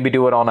like maybe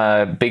do it on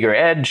a bigger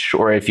edge,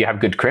 or if you have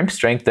good crimp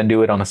strength, then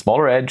do it on a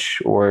smaller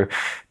edge, or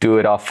do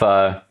it off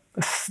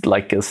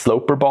like a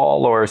sloper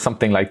ball or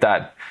something like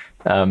that.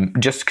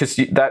 Just because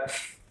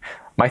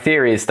my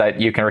theory is that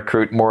you can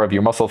recruit more of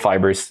your muscle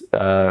fibers,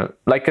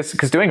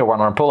 because doing a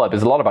one-arm pull-up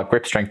is a lot about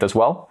grip strength as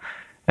well.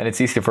 And it's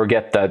easy to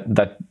forget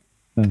that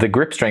the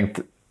grip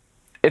strength,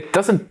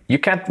 you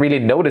can't really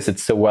notice it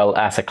so well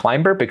as a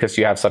climber, because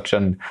you have so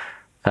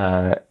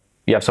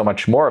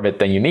much more of it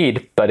than you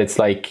need. But it's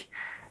like,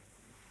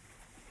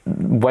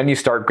 when you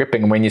start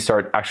gripping, when you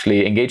start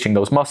actually engaging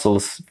those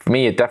muscles, for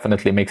me, it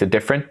definitely makes it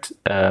different.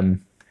 The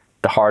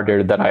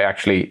harder that I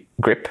actually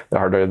grip, the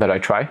harder that I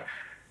try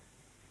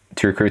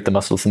to recruit the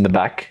muscles in the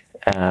back.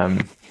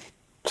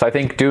 So I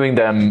think doing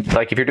them,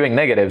 like if you're doing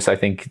negatives, I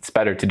think it's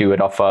better to do it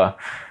off of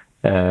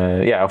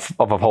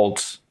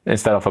holds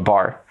instead of a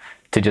bar,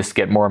 to just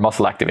get more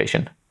muscle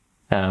activation.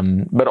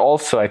 But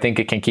also I think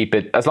it can keep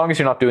it, as long as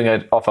you're not doing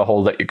it off a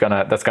hold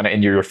that's gonna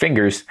injure your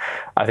fingers,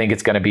 I think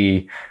it's gonna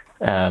be,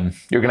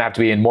 you're gonna have to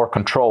be in more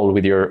control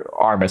with your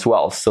arm as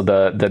well. So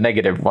the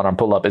negative one-arm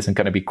pull-up isn't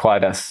gonna be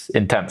quite as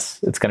intense.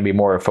 It's gonna be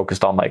more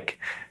focused on like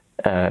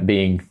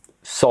being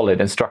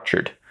solid and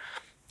structured.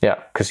 Yeah,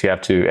 because you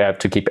have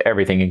to keep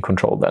everything in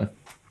control then.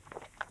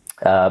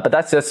 But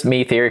that's just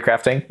me theory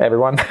crafting,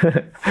 everyone.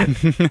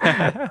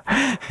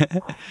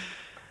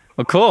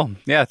 Well, cool.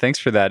 Yeah, thanks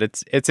for that.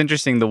 It's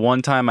interesting. The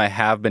one time I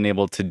have been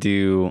able to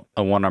do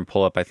a one-arm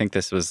pull-up, I think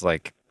this was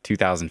like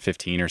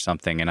 2015 or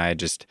something, and I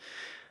just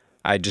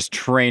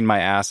trained my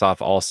ass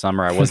off all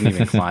summer. I wasn't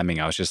even climbing.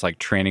 I was just like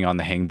training on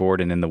the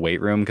hangboard and in the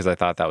weight room, because I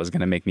thought that was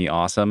going to make me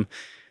awesome.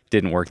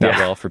 Didn't work that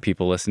well for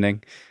people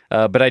listening.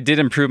 But I did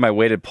improve my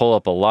weighted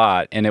pull-up a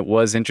lot, and it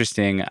was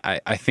interesting.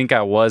 I think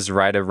I was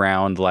right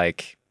around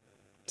like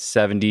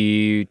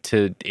 70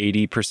 to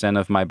 80%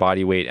 of my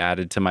body weight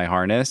added to my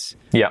harness.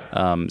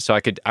 Yeah. So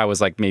I was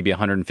like maybe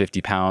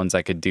 150 pounds.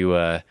 I could do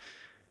a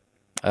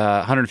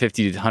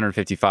 150 to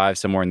 155,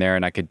 somewhere in there,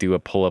 and I could do a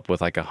pull-up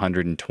with like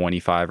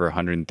 125 or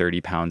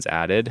 130 pounds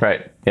added.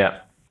 Right. Yeah.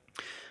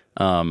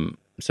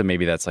 So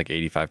maybe that's like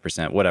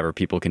 85%, whatever,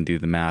 people can do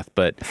the math,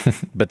 but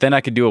then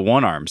I could do a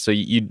one arm. So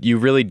you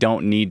really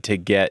don't need to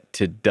get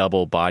to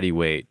double body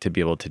weight to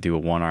be able to do a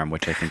one arm,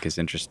 which I think is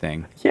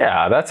interesting.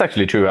 Yeah, that's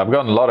actually true. I've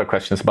gotten a lot of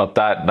questions about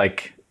that.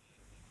 Like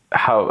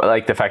how,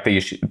 like the fact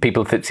that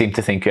people seem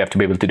to think you have to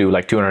be able to do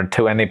like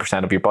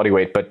 220% of your body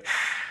weight, but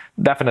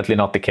definitely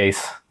not the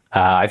case.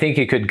 I think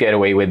you could get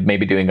away with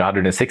maybe doing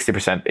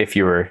 160% if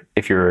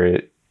you're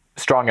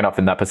strong enough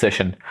in that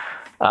position.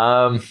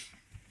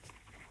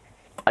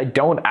 I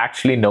don't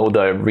actually know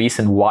the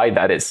reason why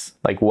that is,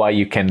 like why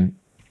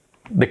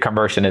the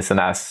conversion isn't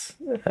as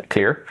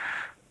clear,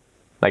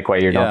 like why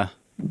you're not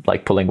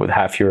like pulling with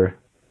half your.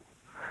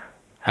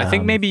 I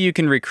think maybe you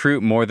can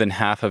recruit more than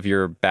half of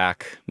your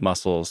back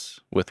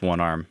muscles with one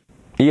arm.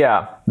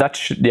 Yeah,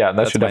 that's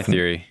my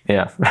theory.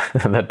 Yeah,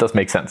 that does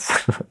make sense.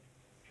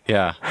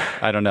 Yeah,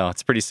 I don't know.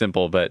 It's pretty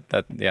simple, but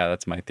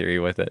that's my theory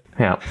with it.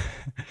 Yeah.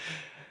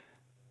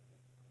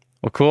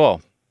 Well,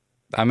 cool.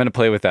 I'm going to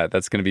play with that.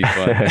 That's going to be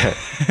fun.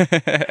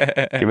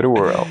 Give it a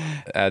whirl.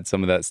 Add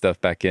some of that stuff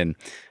back in.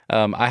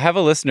 I have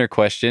a listener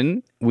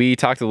question. We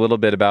talked a little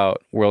bit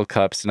about World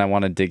Cups, and I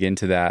want to dig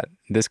into that.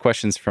 This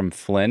question's from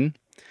Flynn.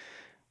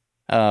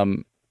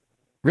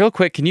 Real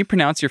quick, can you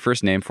pronounce your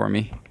first name for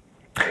me?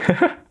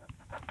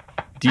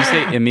 Do you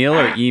say Emil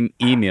or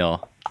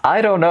Emil?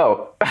 I don't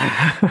know.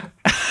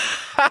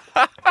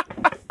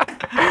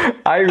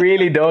 I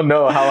really don't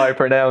know how I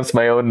pronounce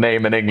my own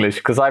name in English,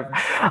 because I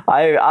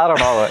don't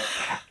know.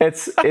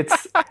 It's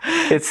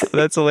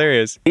that's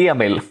hilarious.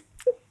 Emil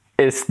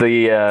is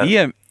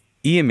the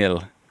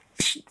Emil.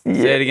 Say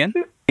it again.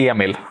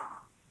 Emil.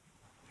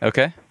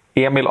 Okay.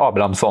 Emil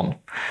Abrahamsson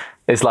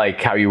is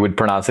like how you would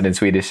pronounce it in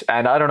Swedish,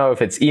 and I don't know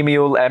if it's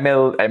Emil.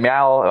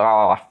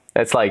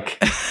 It's like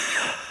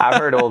I've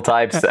heard all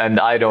types, and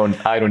I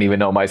don't even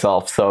know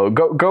myself. So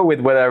go with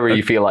whatever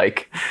you feel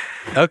like.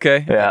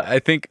 Okay. Yeah. I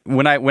think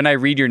when I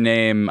read your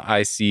name,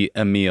 I see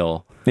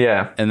Emil.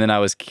 Yeah. And then I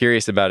was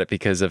curious about it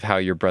because of how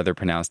your brother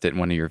pronounced it in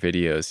one of your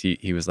videos.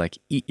 He was like,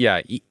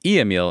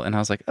 Emil, and I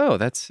was like, oh,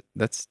 that's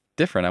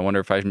different. I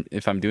wonder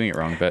if I'm doing it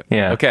wrong, but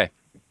yeah. Okay.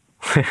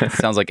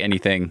 Sounds like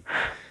anything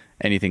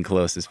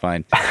close is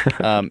fine.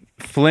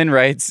 Flynn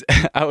writes,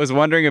 I was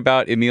wondering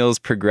about Emil's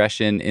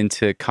progression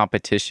into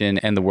competition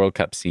and the World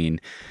Cup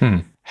scene.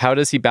 How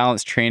does he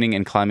balance training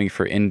and climbing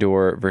for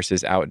indoor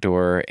versus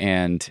outdoor?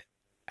 And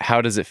how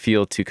does it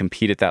feel to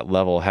compete at that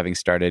level, having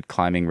started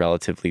climbing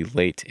relatively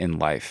late in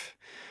life?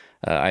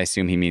 I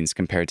assume he means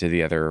compared to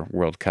the other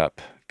World Cup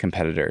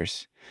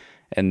competitors.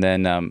 And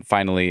then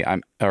finally,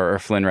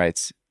 Flynn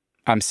writes,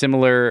 I'm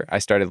similar. I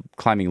started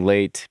climbing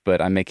late,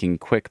 but I'm making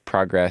quick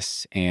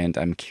progress, and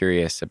I'm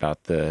curious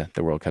about the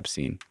World Cup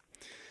scene.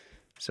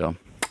 So,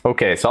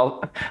 okay,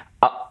 so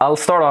I'll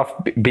start off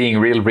being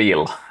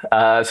real.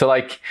 So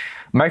like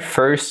my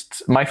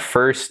first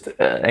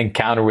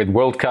encounter with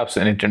World Cups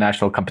and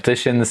international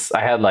competitions,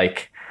 I had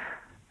like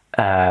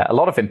a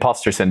lot of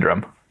imposter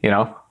syndrome,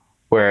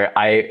 where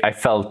I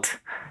felt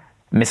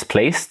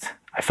misplaced.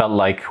 I felt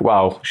like,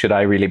 wow, should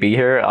I really be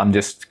here? I'm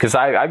just because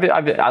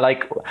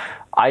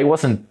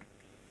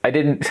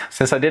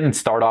since I didn't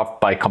start off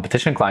by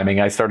competition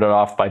climbing, I started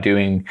off by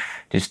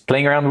just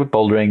playing around with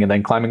bouldering and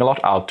then climbing a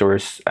lot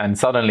outdoors. And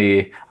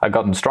suddenly I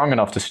gotten strong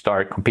enough to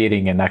start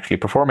competing and actually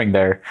performing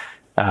there.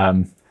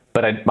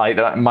 But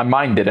my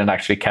mind didn't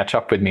actually catch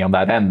up with me on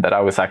that end, that I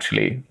was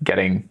actually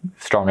getting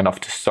strong enough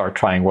to start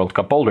trying World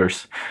Cup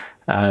boulders.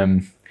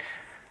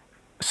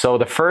 So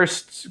the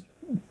first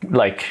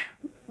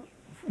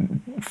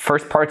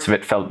parts of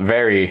it felt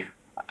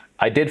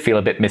I did feel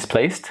a bit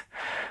misplaced.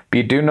 But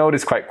you do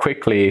notice quite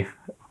quickly,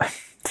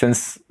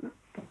 since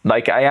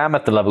like I am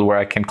at the level where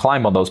I can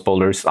climb on those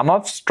boulders, I'm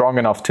not strong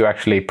enough to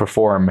actually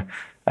perform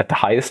at the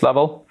highest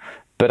level,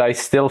 but I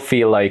still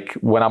feel like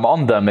when I'm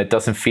on them, it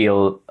doesn't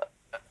feel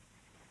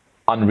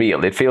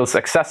unreal. It feels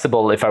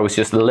accessible if I was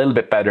just a little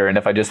bit better and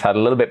if I just had a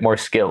little bit more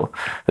skill,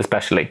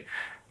 especially.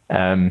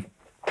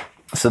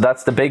 So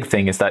that's the big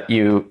thing, is that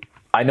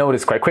I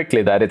noticed quite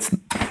quickly that it's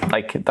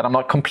like that I'm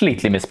not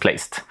completely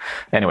misplaced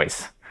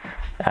anyways.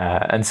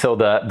 And so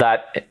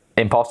that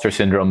imposter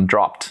syndrome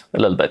dropped a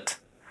little bit.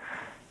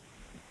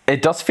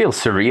 It does feel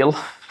surreal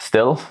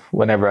still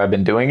whenever I've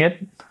been doing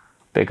it,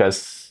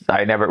 because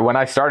when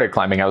I started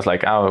climbing, I was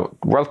like, oh,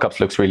 World Cups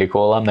looks really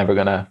cool. I'm never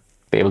going to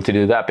be able to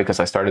do that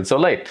because I started so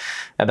late.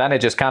 And then it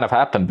just kind of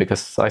happened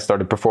because I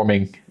started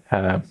performing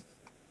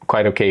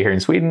quite okay here in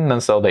Sweden.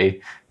 And so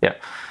they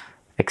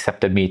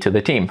accepted me to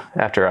the team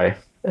after I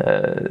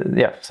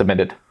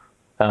submitted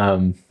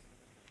to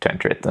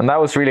enter it. And that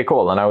was really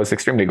cool. And I was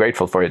extremely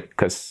grateful for it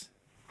because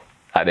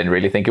I didn't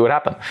really think it would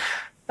happen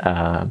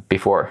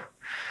before.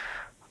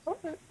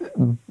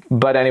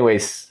 But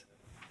anyways,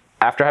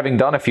 after having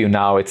done a few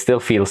now, it still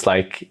feels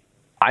like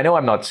I know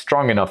I'm not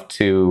strong enough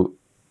to,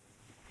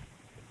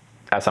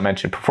 as I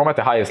mentioned, perform at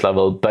the highest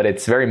level, but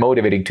it's very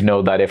motivating to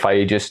know that if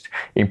I just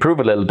improve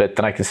a little bit,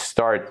 then I can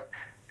start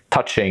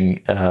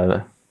touching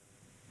at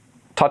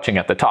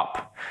the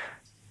top.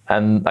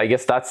 And I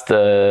guess that's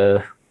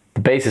the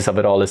basis of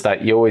it all, is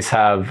that you always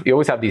have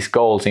these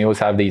goals, and you always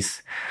have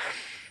these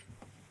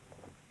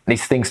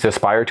things to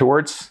aspire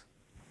towards.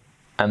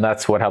 And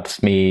that's what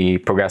helps me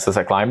progress as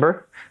a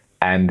climber.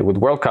 And with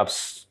World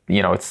Cups,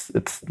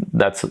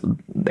 that's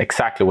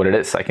exactly what it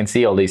is. I can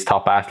see all these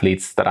top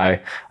athletes that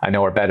I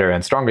know are better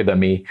and stronger than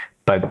me.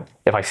 But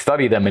if I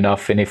study them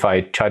enough, and if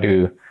I try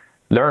to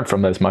learn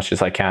from them as much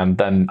as I can,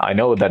 then I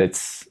know that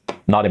it's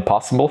not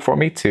impossible for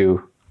me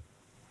to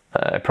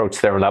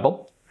approach their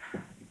level.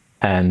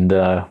 And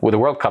with the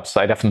World Cups,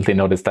 I definitely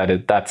noticed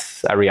that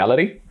that's a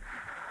reality.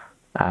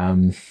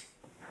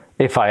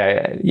 If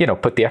I,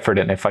 put the effort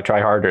in, if I try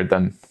harder,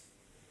 then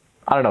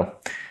I don't know,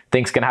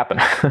 things can happen.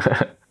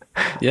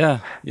 Yeah.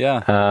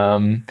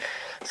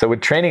 So with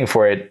training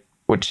for it,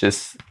 which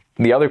is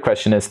the other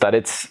question, is that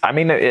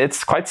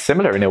it's quite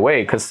similar in a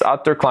way, because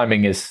outdoor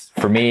climbing is,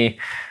 for me,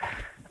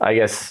 I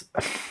guess,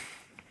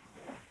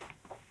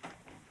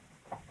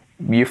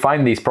 you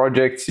find these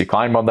projects, you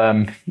climb on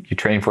them, you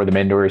train for them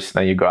indoors,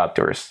 then you go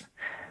outdoors.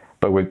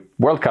 But with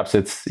World Cups,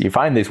 you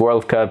find these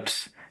World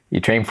Cups, you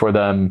train for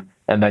them,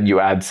 and then you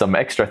add some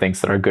extra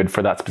things that are good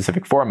for that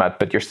specific format.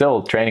 But you're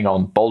still training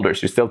on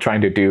boulders. You're still trying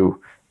to do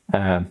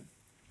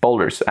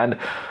boulders. And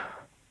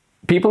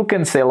people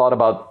can say a lot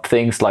about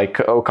things like,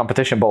 oh,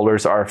 competition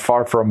boulders are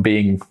far from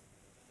being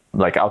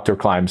like outdoor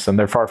climbs, and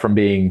they're far from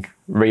being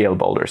real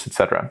boulders,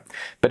 etc.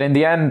 But in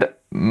the end,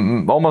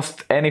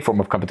 almost any form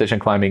of competition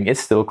climbing is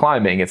still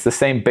climbing. It's the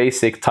same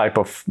basic type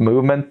of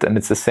movement, and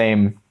it's the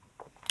same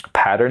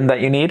pattern that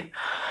you need.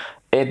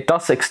 It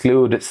does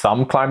exclude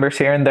some climbers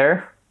here and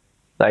there.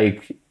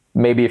 Like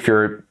maybe if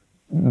you're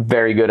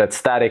very good at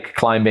static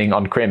climbing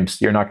on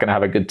crimps, you're not going to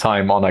have a good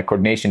time on a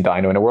coordination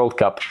dyno in a World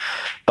Cup.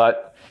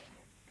 But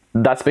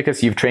that's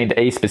because you've trained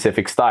a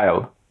specific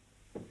style.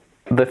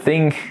 the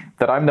thing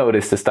that I've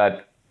noticed is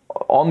that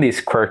on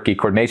these quirky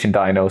coordination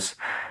dynos,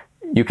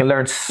 you can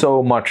learn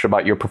so much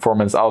about your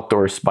performance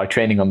outdoors by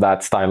training on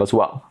that style as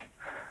well.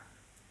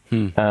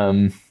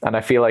 And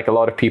I feel like a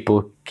lot of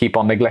people keep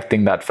on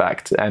neglecting that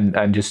fact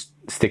and just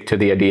stick to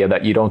the idea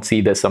that you don't see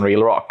this on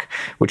real rock,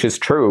 which is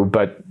true,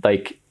 but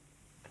like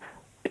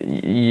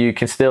you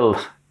can still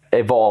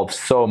evolve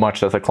so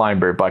much as a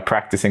climber by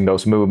practicing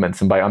those movements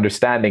and by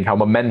understanding how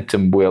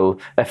momentum will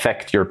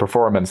affect your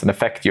performance and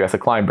affect you as a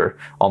climber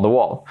on the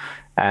wall.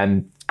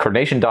 And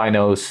coordination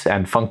dynos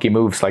and funky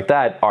moves like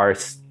that are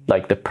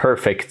like the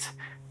perfect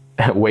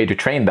way to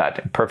train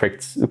that.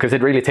 Perfect, because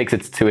it really takes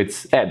it to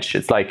its edge.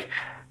 It's like,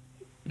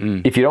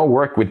 if you don't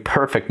work with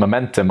perfect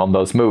momentum on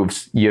those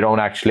moves, you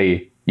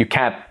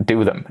can't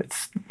do them.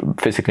 It's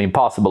physically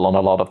impossible on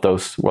a lot of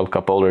those World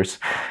Cup boulders.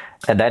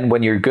 And then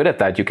when you're good at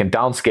that, you can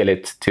downscale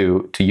it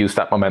to use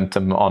that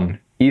momentum on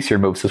easier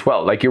moves as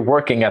well. Like you're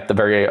working at the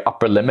very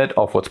upper limit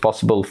of what's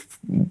possible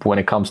when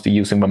it comes to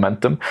using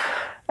momentum.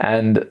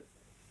 And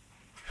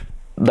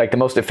like the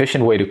most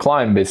efficient way to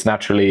climb is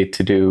naturally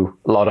to do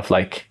a lot of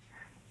like,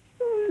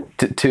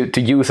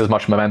 to use as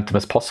much momentum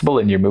as possible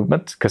in your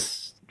movement,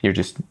 because you're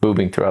just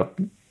moving throughout,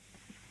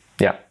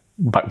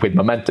 but with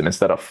momentum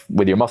instead of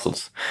with your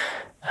muscles.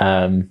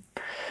 And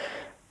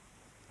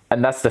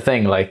that's the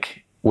thing,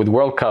 like with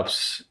World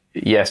Cups,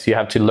 yes, you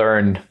have to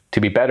learn to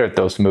be better at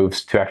those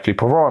moves to actually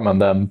perform on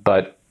them,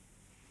 but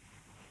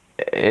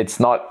it's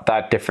not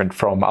that different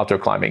from outdoor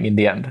climbing in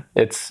the end.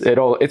 It's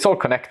all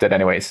connected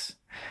anyways.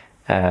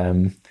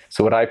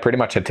 So what I pretty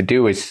much had to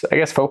do is, I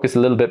guess, focus a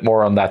little bit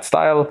more on that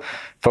style,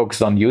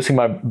 focus on using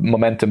my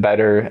momentum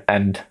better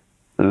and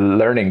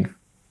learning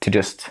to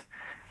just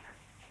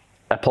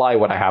apply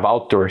what I have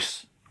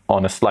outdoors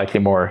on a slightly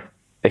more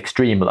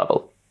extreme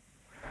level.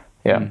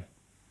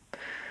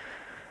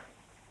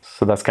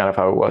 So that's kind of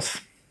how it was.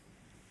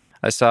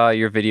 I saw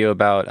your video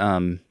about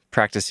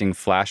practicing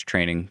flash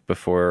training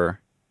before,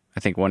 I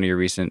think, one of your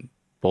recent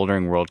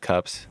bouldering World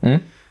Cups.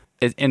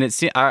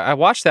 I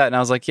watched that and I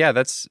was like,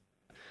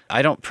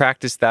 I don't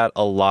practice that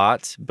a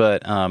lot,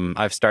 but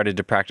I've started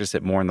to practice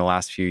it more in the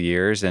last few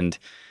years. And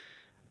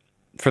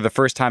for the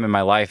first time in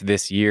my life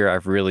this year,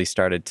 I've really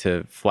started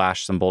to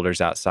flash some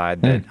boulders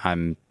outside that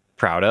I'm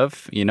proud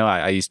of. You know,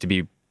 I used to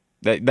be,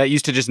 that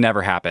used to just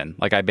never happen.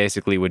 Like I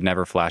basically would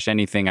never flash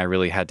anything. I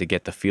really had to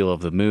get the feel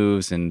of the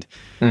moves and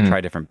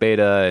try different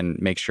beta and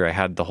make sure I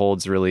had the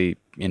holds really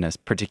in a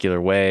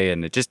particular way.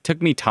 And it just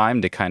took me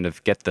time to kind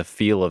of get the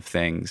feel of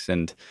things.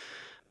 And,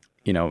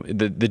 you know,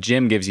 the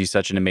gym gives you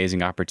such an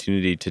amazing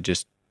opportunity to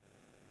just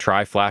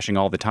try flashing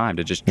all the time,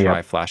 to just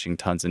try flashing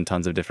tons and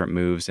tons of different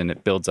moves. And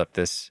it builds up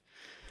this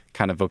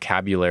kind of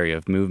vocabulary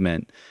of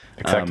movement.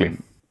 Exactly.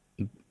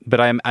 But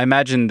I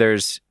imagine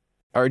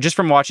or just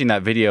from watching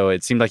that video,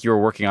 it seemed like you were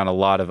working on a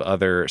lot of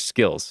other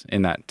skills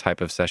in that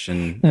type of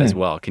session as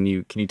well. Can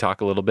you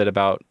talk a little bit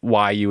about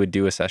why you would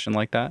do a session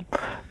like that?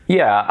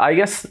 Yeah, I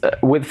guess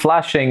with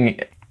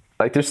flashing,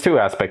 like there's two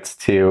aspects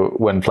to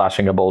when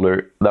flashing a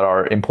boulder that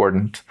are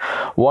important.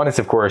 One is,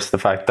 of course, the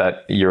fact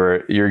that you're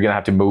going to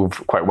have to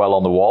move quite well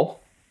on the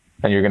wall,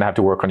 and you're going to have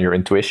to work on your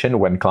intuition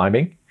when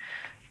climbing.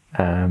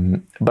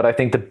 But I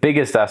think the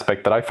biggest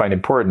aspect that I find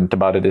important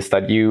about it is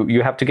that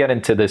you have to get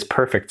into this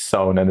perfect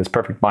zone and this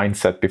perfect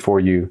mindset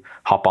before you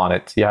hop on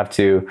it. You have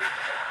to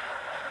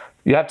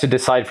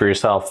decide for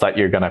yourself that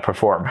you're going to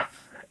perform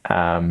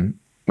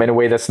in a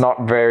way that's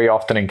not very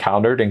often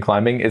encountered in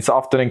climbing. It's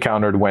often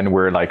encountered when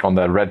we're like on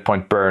the red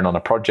point burn on a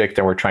project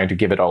and we're trying to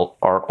give it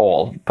our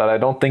all. But I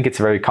don't think it's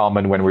very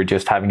common when we're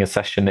just having a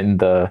session in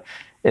the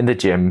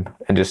gym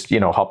and just, you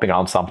know, hopping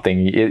on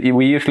something.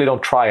 We usually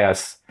don't try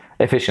as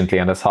efficiently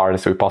and as hard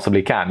as we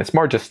possibly can. It's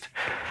more just,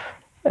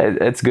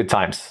 it's good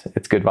times,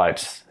 it's good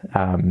vibes.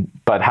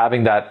 But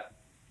having that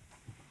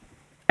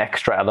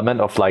extra element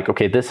of like,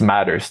 okay, this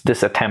matters,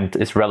 this attempt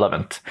is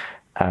relevant,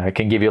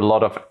 can give you a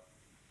lot of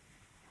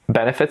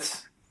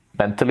benefits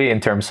mentally in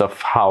terms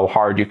of how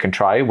hard you can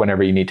try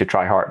whenever you need to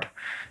try hard.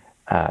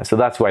 So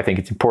that's why I think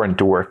it's important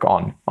to work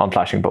on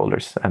flashing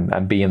boulders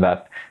and be in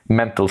that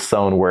mental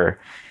zone where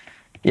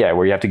you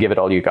have to give it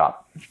all you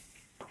got.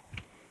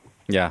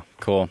 Yeah,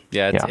 cool.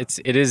 Yeah,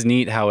 it is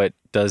neat how it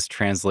does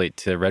translate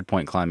to red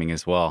point climbing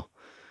as well.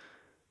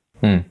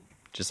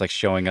 Just like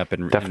showing up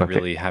and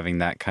really having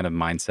that kind of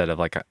mindset of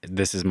like,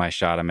 this is my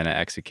shot, I'm going to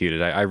execute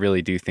it. I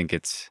really do think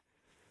it's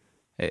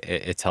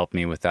helped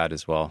me with that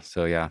as well.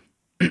 So yeah,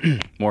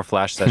 more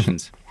flash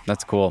sessions.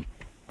 That's cool.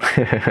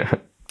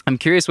 I'm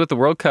curious with the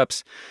World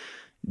Cups,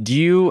 do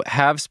you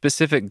have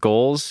specific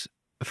goals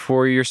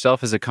for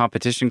yourself as a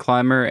competition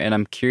climber? And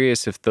I'm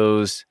curious if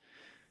those,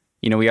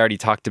 you know, we already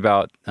talked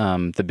about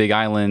the Big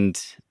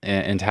Island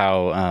and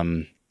how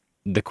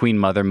the Queen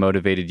Mother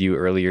motivated you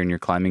earlier in your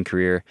climbing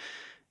career.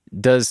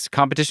 Does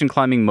competition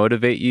climbing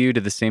motivate you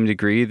to the same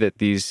degree that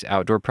these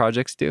outdoor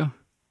projects do?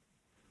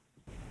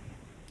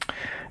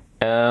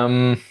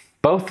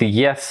 Both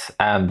yes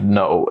and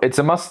no. It's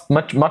a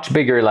much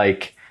bigger,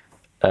 like,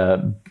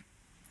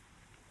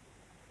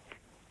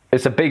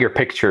 it's a bigger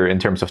picture in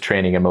terms of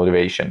training and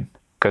motivation.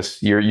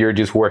 because you're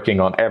just working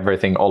on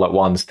everything all at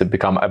once to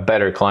become a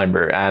better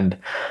climber. And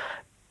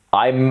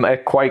I'm a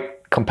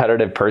quite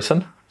competitive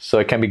person, so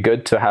it can be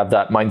good to have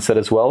that mindset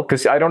as well,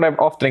 because I don't have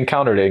often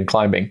encountered it in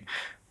climbing.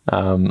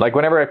 Like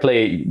whenever I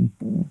play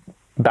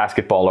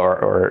basketball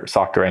or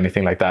soccer or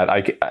anything like that,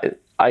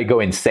 I go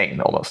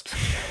insane almost.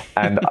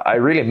 And I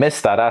really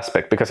miss that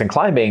aspect, because in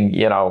climbing,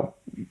 you know,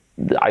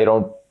 I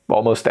don't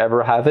almost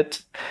ever have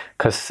it,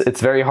 because it's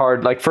very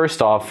hard. Like,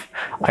 first off,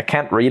 I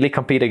can't really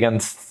compete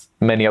against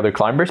many other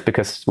climbers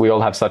because we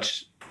all have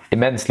such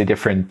immensely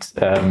different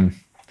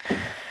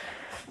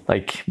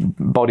like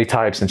body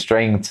types and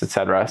strengths,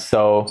 etc.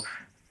 So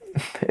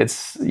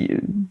it's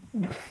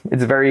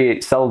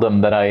very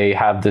seldom that I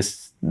have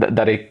this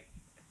that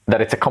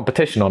it's a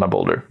competition on a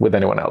boulder with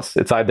anyone else.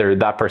 It's either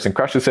that person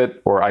crushes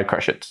it or I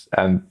crush it,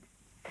 and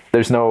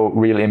there's no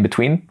real in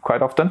between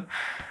quite often.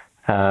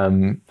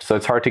 So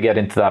it's hard to get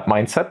into that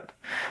mindset.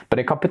 But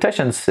in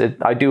competitions,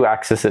 I do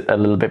access it a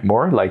little bit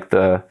more, like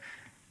the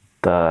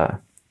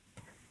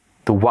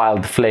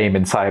wild flame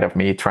inside of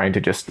me trying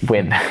to just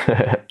win.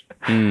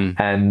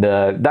 And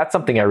that's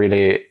something I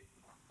really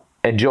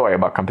enjoy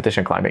about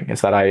competition climbing,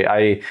 is that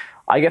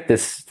I get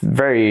this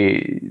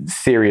very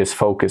serious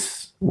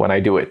focus when I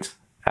do it.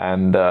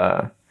 And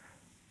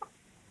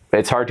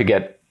it's hard to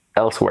get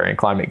elsewhere in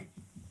climbing.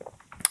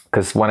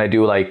 Because when I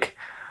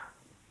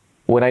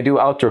do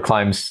outdoor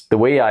climbs, the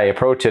way I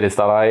approach it is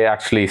that I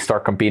actually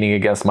start competing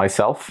against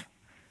myself.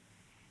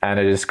 And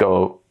I just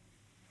go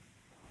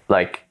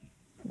like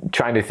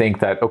trying to think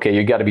that, okay,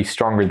 you got to be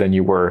stronger than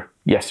you were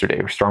yesterday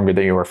or stronger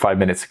than you were 5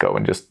 minutes ago,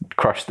 and just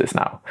crush this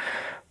now,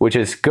 which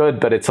is good.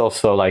 But it's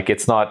also like,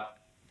 it's not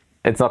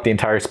the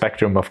entire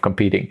spectrum of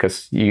competing,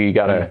 because you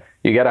gotta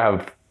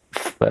have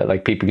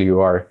like people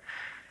you are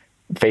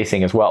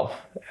facing as well,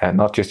 and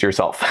not just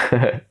yourself.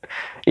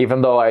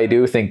 Even though I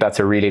do think that's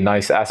a really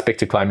nice aspect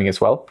to climbing as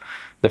well,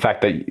 the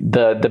fact that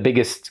the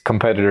biggest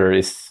competitor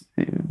is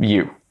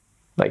you.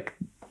 Like,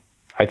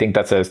 I think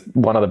that's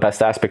one of the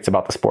best aspects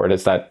about the sport,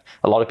 is that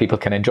a lot of people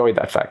can enjoy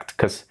that fact,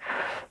 because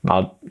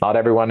not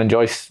everyone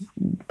enjoys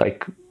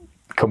like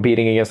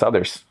competing against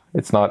others.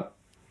 It's not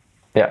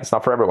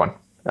for everyone.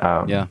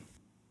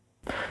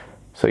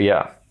 So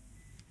yeah,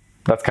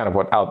 that's kind of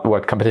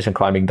what competition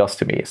climbing does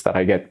to me, is that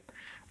I get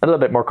a little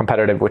bit more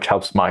competitive, which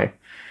helps my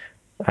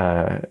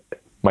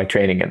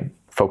training and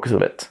focus a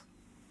bit.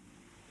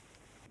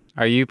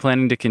 Are you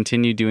planning to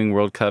continue doing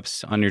World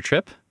Cups on your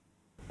trip?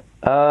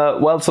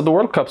 Well, so the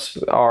World Cups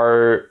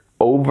are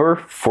over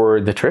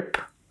for the trip,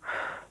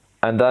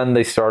 and then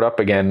they start up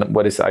again,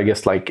 what is, I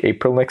guess, like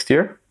April next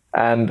year.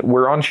 And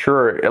we're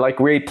unsure, like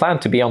we plan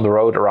to be on the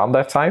road around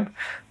that time,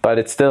 but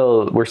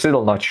we're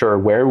still not sure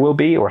where we'll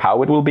be or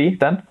how it will be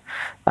then.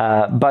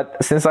 But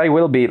since I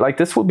will be, like,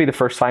 this will be the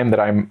first time that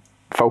I'm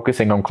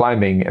focusing on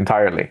climbing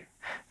entirely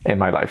in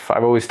my life.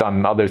 I've always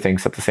done other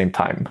things at the same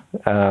time,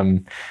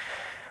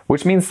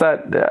 which means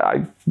that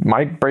I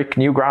might break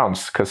new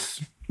grounds,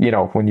 because, you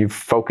know, when you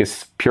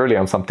focus purely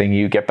on something,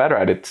 you get better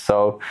at it.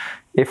 So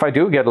if I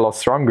do get a lot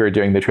stronger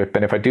during the trip,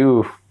 and if I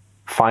do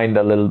find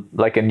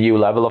a new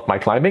level of my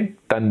climbing,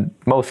 then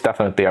most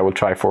definitely I will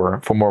try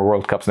for more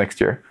World Cups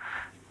next year.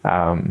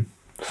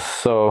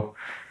 So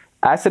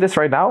as it is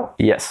right now,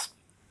 yes,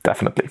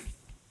 definitely.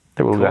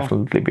 There will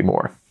definitely be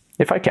more,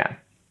 if I can.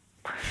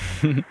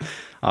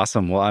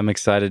 Awesome. Well, I'm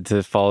excited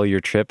to follow your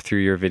trip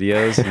through your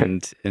videos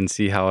and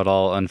see how it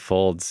all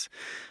unfolds.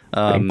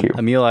 Thank you.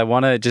 Emil, I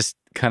want to just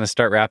kind of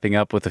start wrapping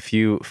up with a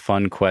few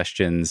fun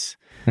questions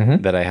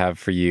that I have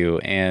for you.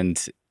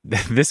 And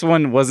this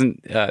one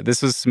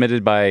this was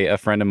submitted by a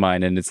friend of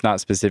mine, and it's not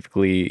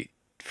specifically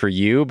for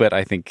you, but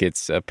I think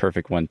it's a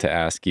perfect one to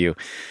ask you.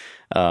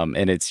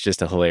 And it's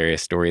just a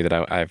hilarious story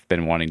that I've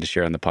been wanting to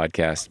share on the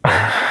podcast.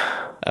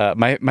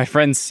 But, my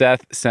friend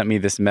Seth sent me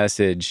this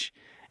message,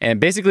 and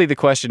basically the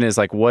question is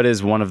like, what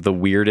is one of the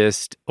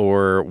weirdest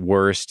or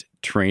worst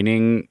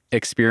training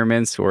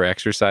experiments or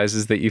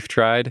exercises that you've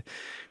tried?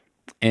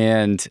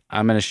 And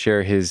I'm going to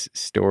share his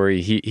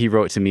story. He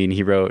wrote to me, and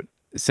he wrote,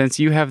 "Since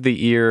you have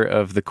the ear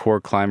of the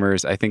core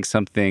climbers, I think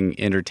something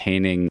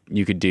entertaining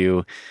you could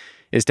do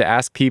is to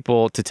ask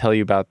people to tell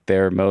you about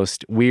their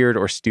most weird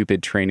or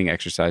stupid training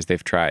exercise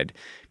they've tried.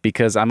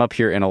 Because I'm up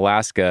here in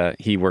Alaska,"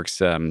 he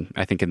works,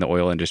 I think, in the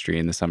oil industry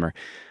in the summer.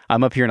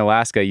 "I'm up here in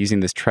Alaska using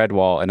this tread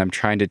wall, and I'm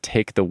trying to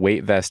take the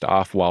weight vest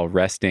off while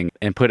resting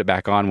and put it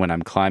back on when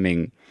I'm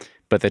climbing.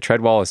 But the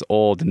tread wall is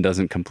old and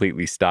doesn't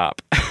completely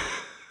stop."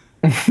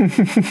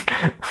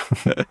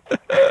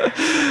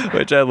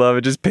 Which I love.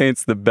 It just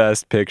paints the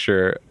best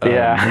picture.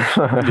 Yeah.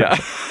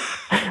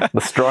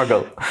 The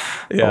struggle.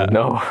 Yeah. Oh,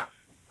 no.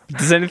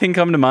 Does anything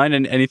come to mind,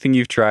 and anything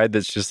you've tried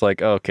that's just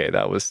like, oh, okay,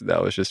 that was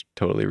just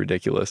totally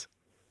ridiculous?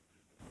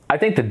 I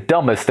think the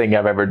dumbest thing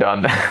I've ever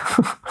done.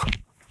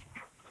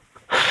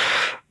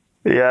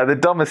 Yeah, the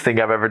dumbest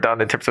thing I've ever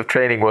done in terms of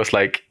training was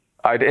like,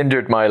 I'd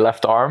injured my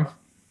left arm,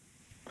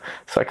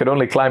 so I could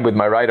only climb with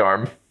my right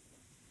arm.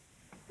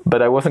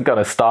 But I wasn't going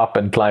to stop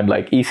and climb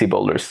like easy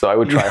boulders. So I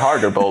would try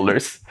harder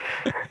boulders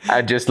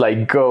and just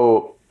like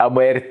go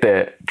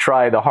muerte,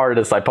 try the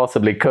hardest I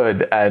possibly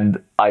could,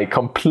 and I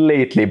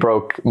completely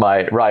broke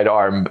my right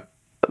arm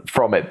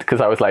from it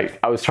because I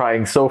was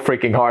trying so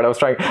freaking hard.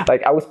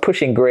 I was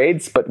pushing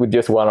grades, but with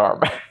just one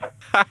arm.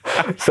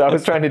 So I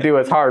was trying to do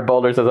as hard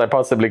boulders as I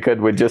possibly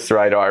could with just the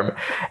right arm.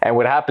 And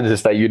what happens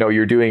is that,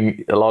 you're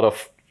doing a lot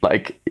of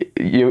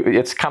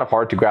it's kind of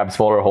hard to grab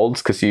smaller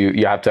holds because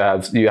you have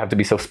to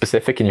be so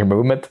specific in your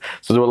movement.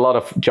 So there were a lot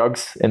of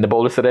jugs in the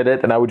boulders that I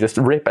did, and I would just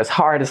rip as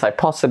hard as I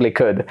possibly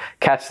could,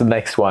 catch the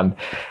next one,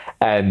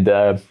 and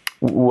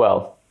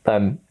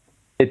then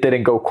it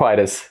didn't go quite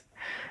as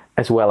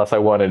well as I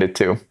wanted it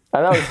to.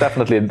 And that was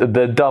definitely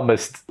the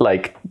dumbest,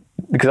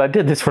 because I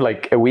did this for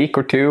a week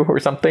or two or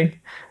something.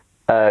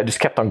 Just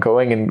kept on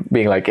going and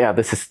being like, yeah,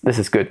 this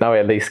is good. Now I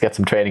at least get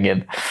some training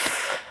in.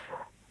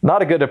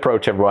 Not a good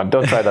approach, everyone.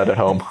 Don't try that at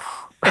home.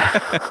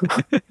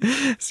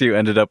 So you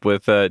ended up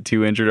with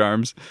 2 injured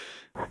arms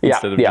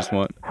instead of just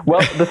one. Well,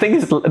 the thing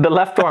is, the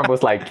left arm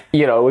was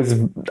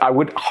I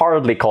would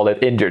hardly call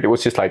it injured. It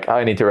was just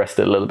I need to rest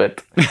it a little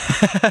bit.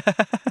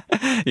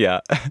 Yeah.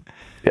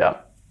 Yeah.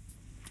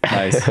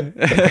 Nice.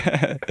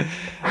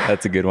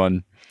 That's a good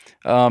one.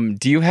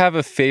 Do you have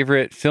a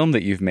favorite film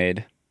that you've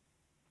made?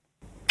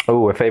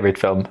 Oh, a favorite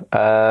film.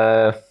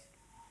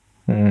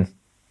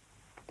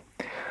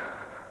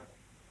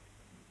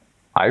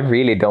 I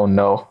really don't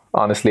know,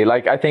 honestly.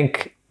 I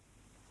think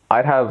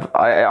because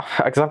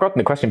I've gotten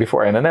the question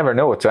before and I never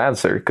know what to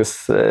answer,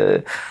 because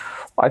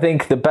I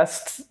think the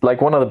best,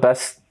 one of the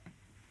best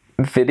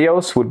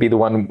videos would be the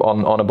one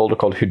on a boulder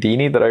called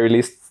Houdini that I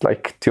released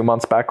 2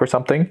 months back or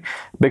something,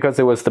 because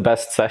it was the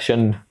best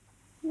session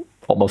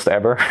almost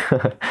ever.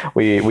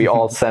 we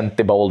all sent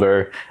the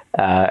boulder.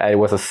 It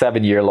was a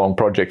 7-year-long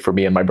project for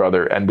me and my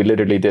brother, and we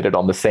literally did it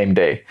on the same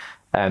day.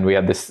 And we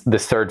had this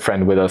third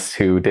friend with us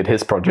who did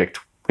his project,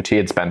 which he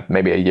had spent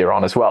maybe a year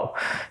on as well.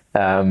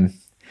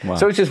 Wow.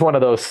 So it's just one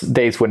of those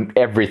days when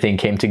everything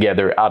came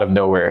together out of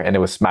nowhere, and it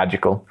was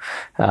magical.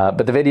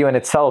 But the video in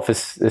itself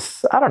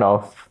is I don't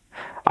know.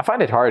 I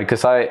find it hard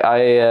because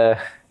I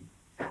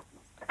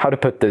how to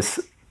put this?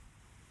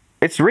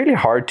 It's really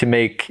hard to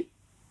make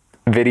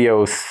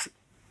videos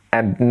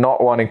and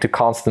not wanting to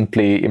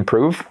constantly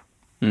improve.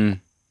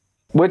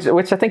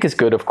 Which I think is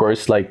good, of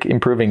course.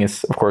 Improving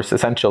is, of course,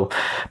 essential.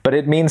 But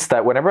it means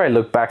that whenever I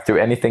look back through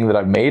anything that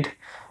I've made,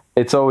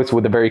 it's always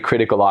with a very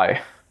critical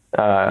eye.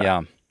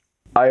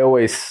 I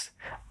always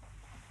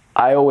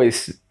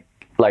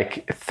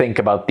think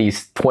about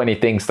these 20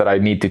 things that I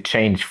need to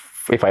change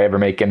if I ever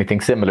make anything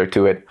similar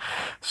to it.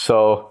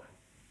 So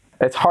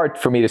it's hard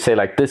for me to say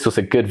this was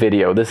a good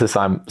video. This is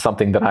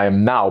something that I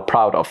am now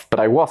proud of, but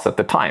I was at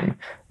the time.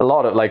 A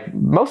lot of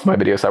most of my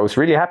videos I was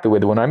really happy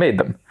with when I made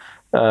them.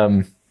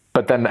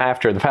 But then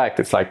after the fact,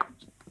 it's I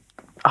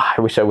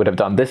wish I would have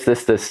done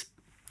this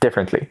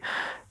differently.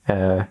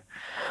 And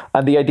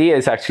the idea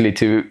is actually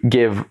to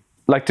give,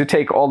 to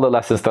take all the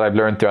lessons that I've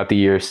learned throughout the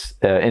years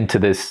into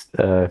this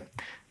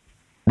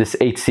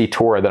 8C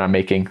tour that I'm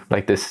making,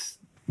 this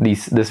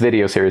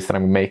video series that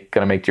I'm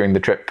gonna make during the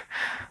trip.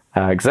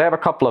 Because I have a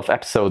couple of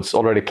episodes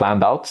already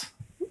planned out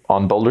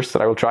on boulders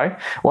that I will try.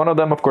 One of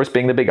them, of course,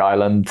 being the Big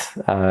Island,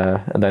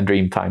 and then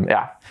Dreamtime.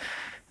 Yeah.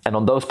 And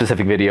on those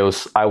specific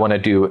videos, I want to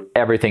do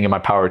everything in my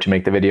power to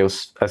make the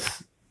videos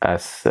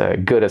as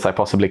good as I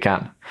possibly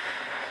can.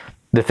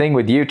 The thing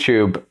with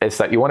YouTube is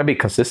that you want to be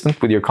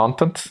consistent with your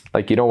content.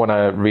 You don't want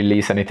to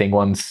release anything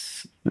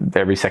once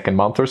every second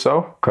month or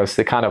so, because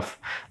it kind of,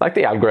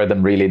 the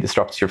algorithm really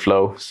disrupts your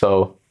flow.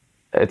 So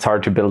it's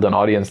hard to build an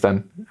audience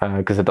then,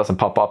 because it doesn't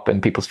pop up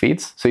in people's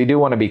feeds. So you do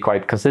want to be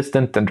quite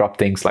consistent and drop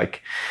things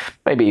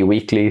maybe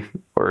weekly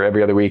or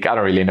every other week. I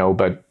don't really know,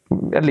 but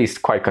at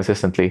least quite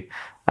consistently.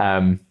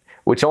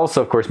 Which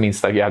also, of course,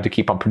 means that you have to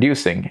keep on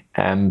producing.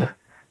 And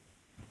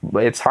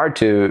it's hard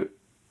to...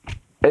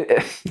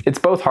 It's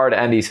both hard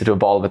and easy to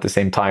evolve at the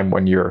same time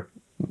when you're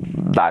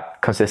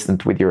that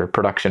consistent with your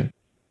production.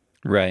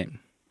 Right.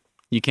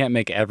 You can't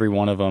make every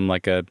one of them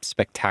a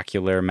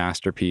spectacular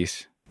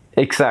masterpiece.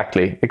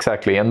 Exactly.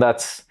 And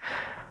that's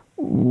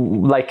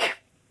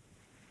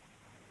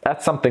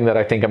something that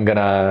I think I'm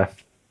gonna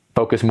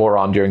focus more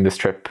on during this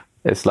trip.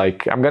 It's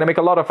I'm gonna make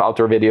a lot of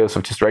outdoor videos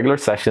of just regular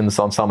sessions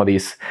on some of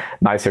these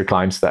nicer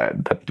climbs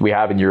that we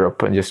have in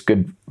Europe, and just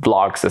good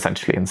vlogs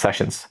essentially and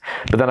sessions.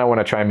 But then I want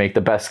to try and make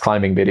the best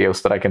climbing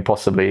videos that I can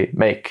possibly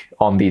make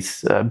on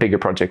these bigger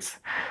projects.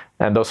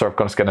 And those are of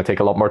course gonna take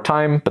a lot more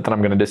time, but then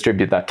I'm gonna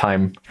distribute that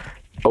time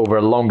over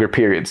a longer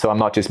period. So I'm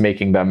not just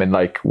making them in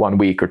 1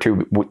 week or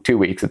 2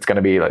 weeks. It's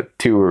gonna be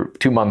 2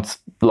 months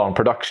long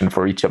production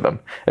for each of them,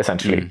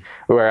 essentially.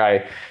 Where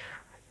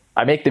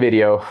I make the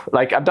video,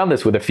 I've done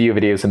this with a few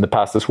videos in the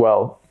past as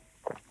well.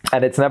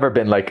 And it's never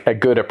been a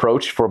good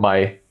approach for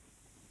my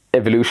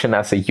evolution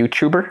as a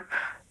YouTuber,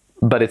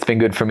 but it's been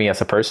good for me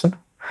as a person.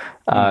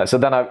 So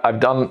then I've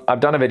done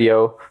a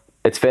video,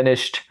 it's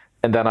finished,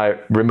 and then I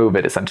remove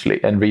it essentially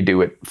and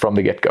redo it from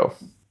the get-go.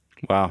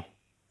 Wow.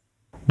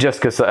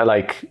 Just because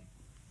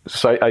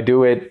so I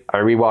do it, I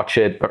rewatch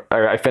it,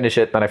 or I finish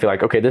it, and I feel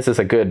okay, this is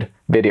a good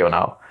video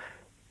now.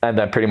 And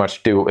then pretty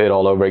much do it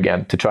all over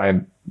again to try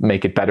and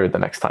make it better the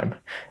next time.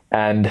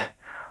 And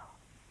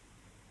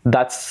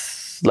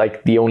that's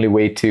like the only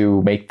way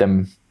to make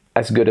them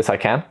as good as I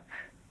can.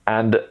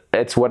 And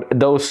that's where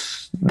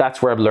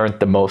I've learned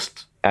the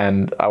most.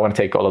 And I want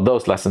to take all of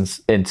those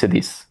lessons into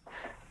these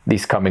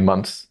coming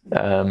months.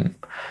 And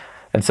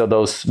so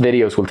those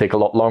videos will take a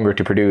lot longer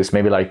to produce,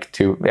 maybe like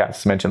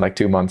as mentioned, like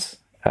 2 months.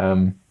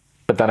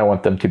 But then I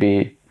want them to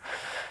be,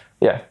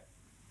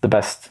 the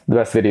best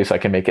videos I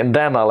can make. And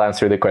then I'll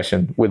answer the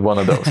question with one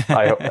of those.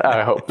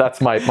 I hope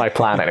that's my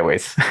plan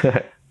anyways.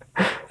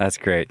 That's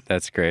great.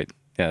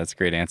 Yeah, that's a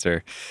great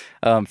answer.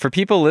 For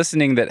people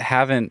listening that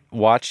haven't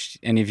watched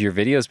any of your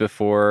videos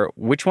before,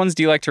 which ones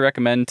do you like to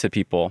recommend to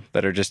people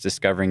that are just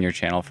discovering your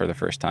channel for the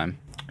first time?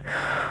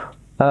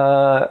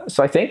 So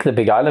I think the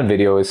Big Island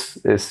video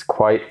is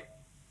quite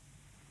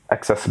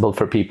accessible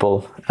for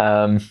people.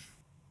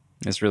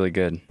 It's really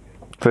good.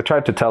 So I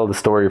tried to tell the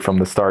story from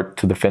the start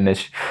to the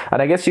finish.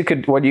 And I guess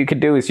what you could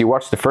do is you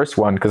watch the first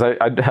one, because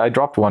I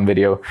dropped one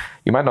video.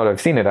 You might not have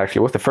seen it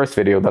actually. It was the first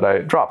video that I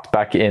dropped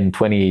back in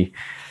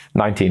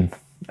 2019,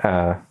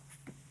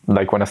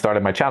 like when I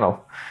started my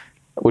channel,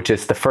 which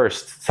is the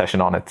first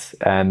session on it.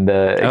 And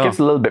it gives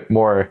a little bit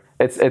more.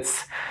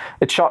 It's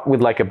shot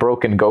with like a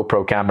broken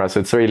GoPro camera, so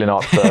it's really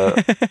not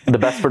the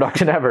best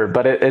production ever,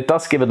 but it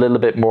does give it a little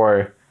bit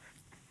more.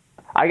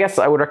 I guess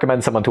I would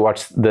recommend someone to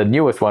watch the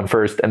newest one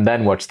first and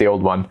then watch the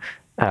old one.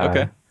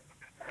 Okay.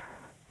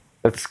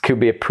 That could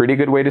be a pretty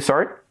good way to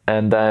start.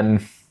 And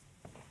then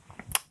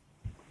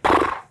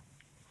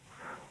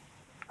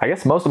I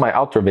guess most of my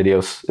outro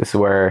videos is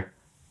where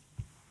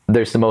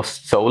there's the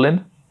most soul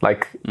in.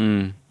 Like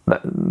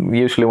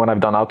usually when I've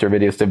done outro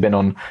videos, they've been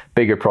on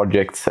bigger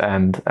projects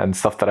and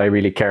stuff that I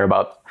really care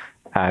about.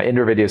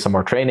 Indoor videos are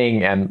more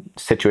training and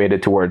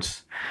situated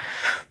towards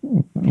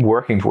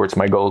working towards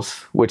my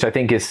goals, which I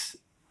think it's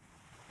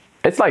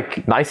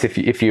like nice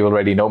if you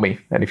already know me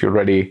and if you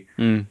already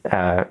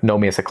know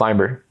me as a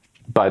climber.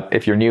 But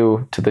if you're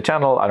new to the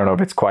channel, I don't know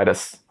if it's quite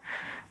as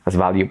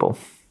valuable.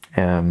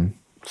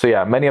 So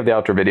yeah, many of the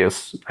outro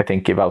videos I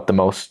think give out the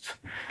most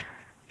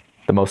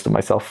of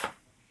myself.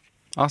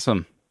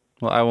 Awesome.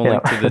 Well, I will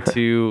link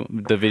to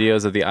the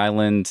videos of the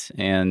island,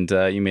 and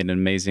you made an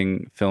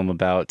amazing film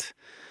about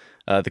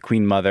the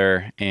Queen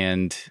Mother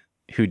and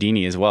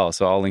Houdini as well.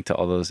 So I'll link to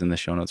all those in the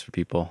show notes for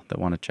people that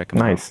want to check them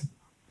out. Nice.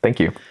 Thank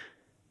you.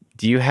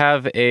 Do you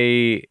have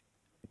a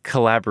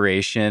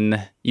collaboration?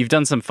 You've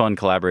done some fun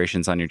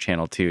collaborations on your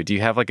channel too. Do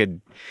you have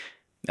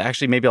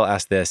actually, maybe I'll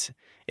ask this.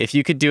 If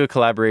you could do a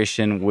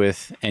collaboration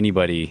with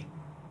anybody,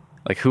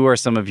 like who are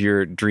some of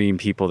your dream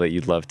people that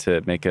you'd love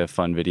to make a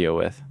fun video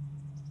with?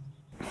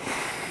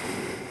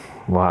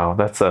 Wow,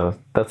 that's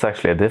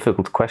actually a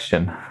difficult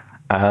question.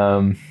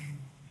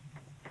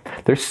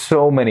 There's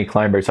so many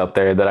climbers out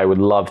there that I would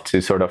love to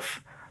sort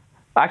of.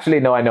 Actually,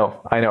 no, I know.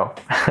 I know.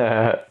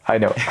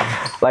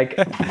 Like,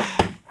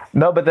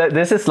 no, but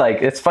this is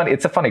like, it's funny.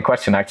 It's a funny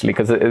question actually,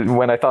 because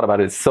when I thought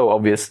about it, it's so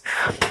obvious.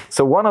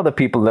 So one of the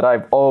people that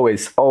I've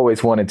always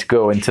wanted to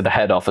go into the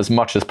head of as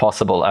much as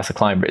possible as a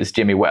climber is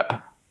Jimmy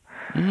Webb.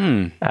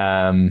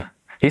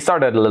 He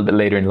started a little bit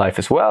later in life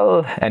as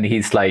well, and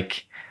he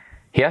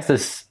has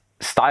this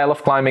style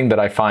of climbing that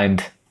I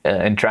find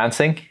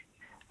entrancing,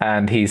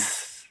 and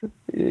he's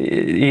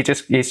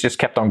just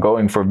kept on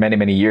going for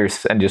many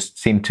years and just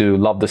seemed to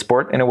love the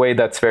sport in a way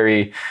that's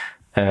very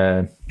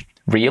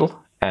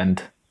real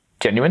and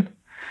genuine.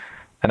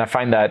 And I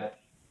find that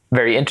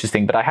very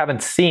interesting, but I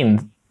haven't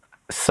seen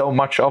so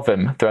much of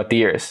him throughout the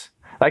years.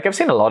 Like I've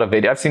seen a lot of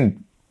videos. I've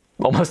seen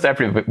almost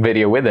every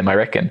video with him, I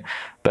reckon.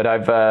 But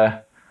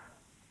I've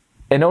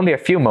in only a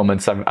few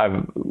moments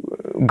I've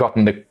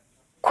gotten the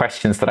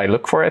questions that I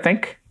look for, I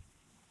think.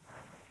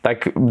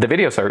 Like the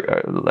videos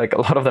are like a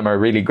lot of them are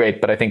really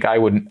great, but I think I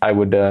would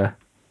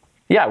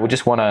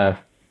just want to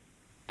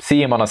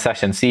see him on a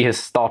session, see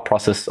his thought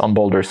process on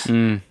boulders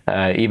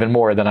even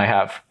more than I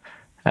have,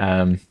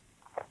 and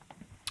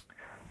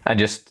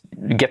just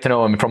get to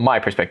know him from my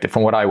perspective,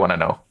 from what I want to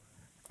know.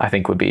 I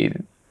think would be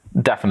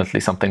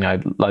definitely something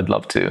I'd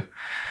love to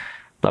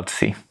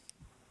see.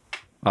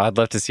 I'd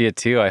love to see it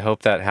too. I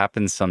hope that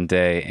happens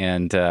someday,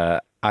 and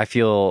I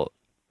feel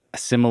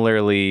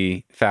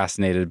similarly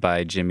fascinated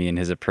by Jimmy and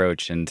his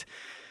approach, and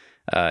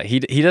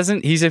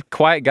he's a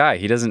quiet guy.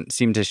 He doesn't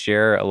seem to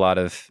share a lot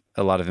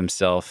of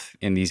himself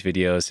in these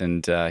videos,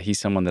 and he's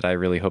someone that I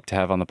really hope to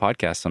have on the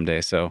podcast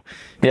someday. So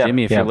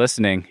Jimmy, if you're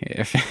listening,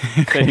 if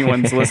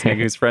anyone's listening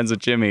who's friends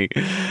with Jimmy,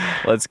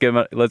 let's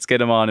get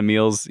him on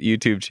Emil's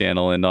YouTube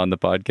channel and on the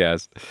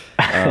podcast.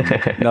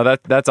 No,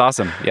 that's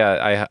awesome.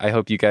 Yeah, I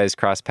hope you guys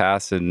cross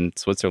paths in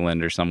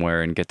Switzerland or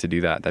somewhere and get to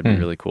do that. That'd be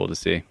really cool to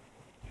see.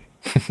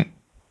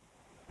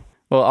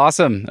 Well,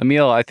 awesome.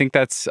 Emil, I think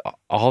that's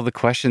all the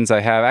questions I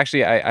have.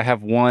 Actually, I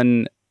have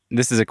one.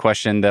 This is a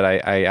question that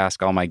I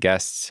ask all my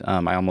guests.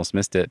 I almost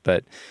missed it,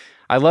 but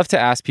I love to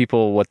ask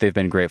people what they've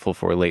been grateful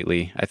for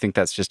lately. I think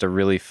that's just a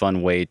really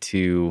fun way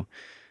to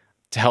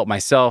to help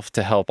myself,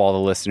 to help all the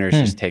listeners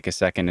just take a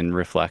second and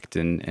reflect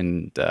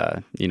and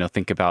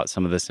think about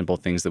some of the simple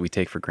things that we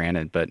take for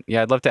granted. But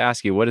yeah, I'd love to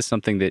ask you, what is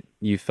something that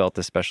you felt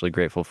especially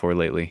grateful for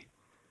lately?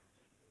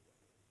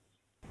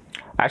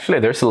 Actually,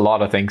 there's a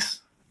lot of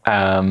things,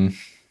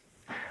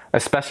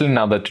 especially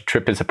now that the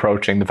trip is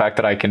approaching. The fact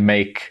that I can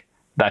make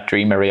that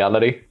dream a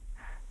reality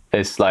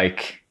is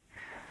like,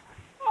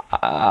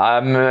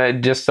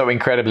 I'm just so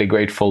incredibly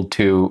grateful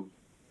to,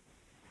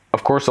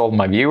 of course, all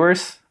my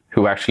viewers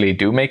who actually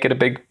do make it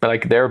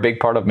they're a big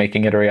part of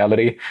making it a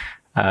reality.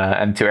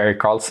 And to Eric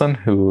Carlson,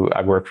 who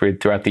I've worked with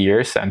throughout the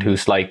years and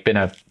who's like been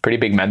a pretty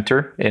big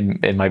mentor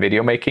in my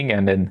video making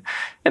and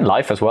in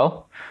life as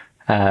well.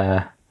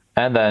 And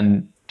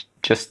then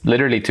just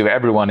literally to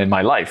everyone in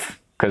my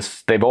life,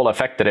 because they've all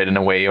affected it in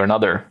a way or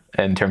another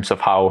in terms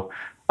of how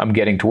I'm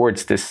getting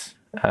towards this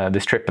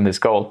trip and this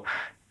goal.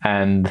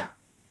 And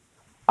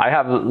I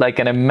have like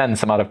an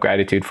immense amount of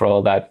gratitude for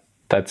all that.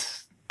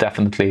 That's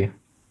definitely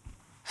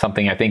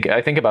something I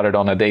think about it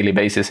on a daily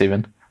basis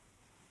even.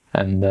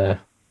 And I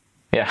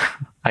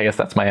guess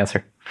that's my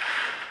answer.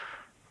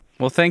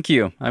 Well, thank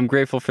you. I'm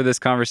grateful for this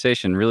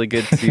conversation. Really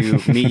good to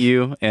meet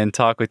you and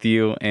talk with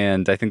you.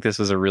 And I think this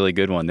was a really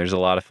good one. There's a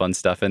lot of fun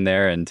stuff in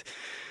there. And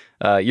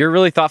you're a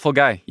really thoughtful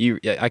guy.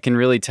 I can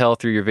really tell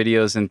through your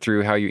videos and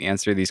through how you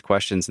answer these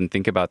questions and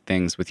think about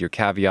things with your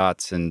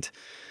caveats and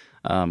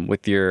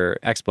with your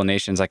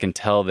explanations. I can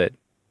tell that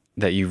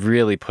you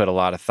really put a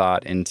lot of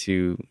thought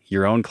into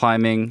your own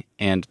climbing,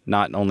 and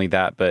not only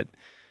that, but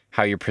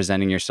how you're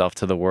presenting yourself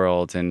to the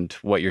world and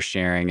what you're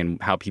sharing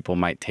and how people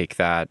might take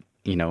that,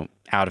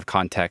 out of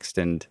context.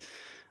 And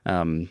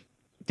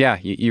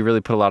you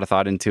really put a lot of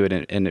thought into it,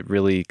 and it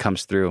really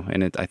comes through.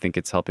 And I think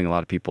it's helping a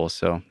lot of people.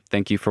 So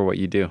thank you for what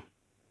you do.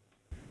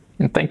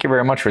 And thank you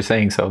very much for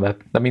saying so.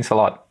 That means a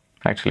lot,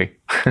 actually.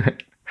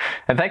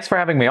 And thanks for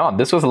having me on.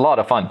 This was a lot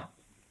of fun.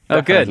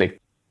 Definitely. Oh, good.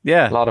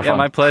 Yeah. A lot of fun.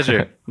 My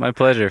pleasure. My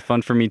pleasure.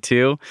 Fun for me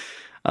too.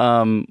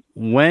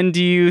 When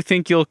do you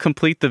think you'll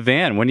complete the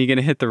van? When are you going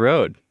to hit the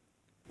road?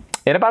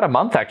 In about a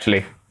month,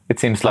 actually. It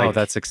seems like.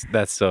 Oh,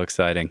 that's so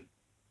exciting.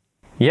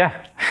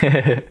 Yeah.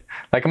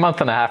 Like a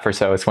month and a half or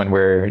so is when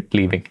we're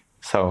leaving.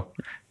 So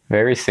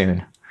very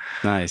soon.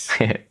 Nice.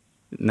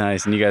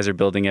 Nice. And you guys are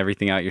building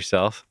everything out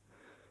yourself?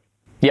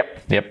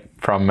 Yep.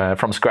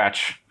 From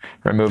scratch,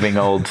 removing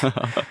old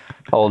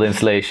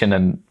insulation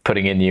and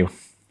putting in new.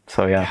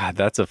 So yeah. God,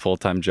 that's a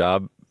full-time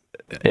job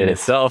in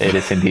itself. It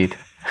is indeed.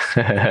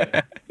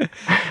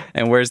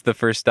 And where's the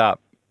first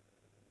stop?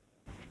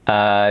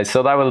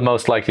 So that will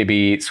most likely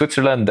be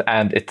Switzerland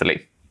and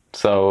Italy.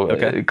 So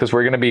because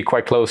we're going to be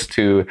quite close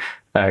to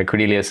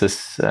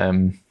Cordelius's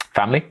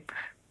family.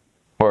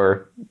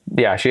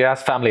 She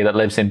has family that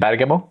lives in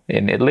Bergamo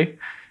in Italy.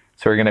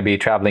 So we're going to be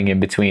traveling in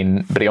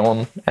between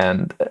Brion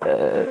and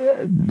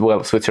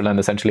Switzerland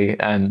essentially,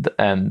 and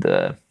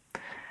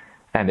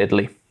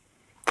Italy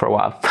for a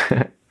while.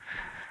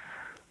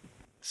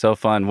 So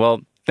fun.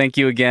 Well, thank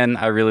you again.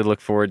 I really look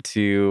forward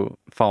to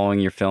following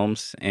your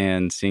films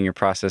and seeing your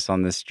process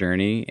on this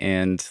journey.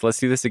 And let's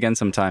do this again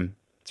sometime.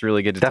 It's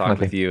really good to talk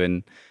with you,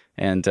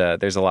 and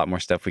there's a lot more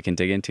stuff we can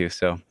dig into.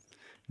 So it'd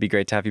be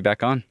great to have you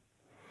back on.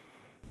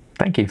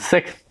 Thank you.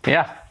 Sick.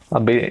 Yeah,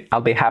 I'll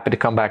be happy to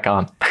come back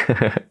on.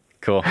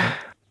 Cool.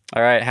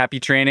 All right.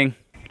 Happy training.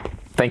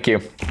 Thank you.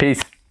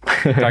 Peace.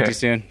 Talk to you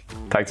soon.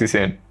 Talk to you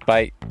soon.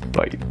 Bye.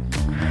 Bye.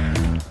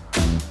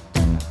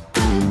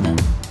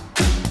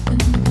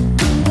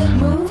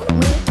 Move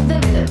with the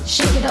rhythm.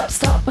 Shake it up,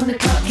 stop when the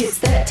clock hits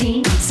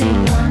 13.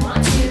 Sing 1,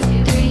 2,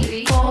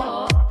 3,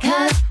 4.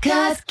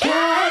 Cause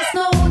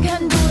no one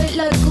can do it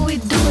like we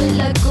do it,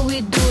 like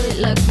we do it,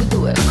 like we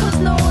do it. Cause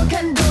no one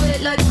can do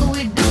it like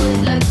we do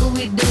it, like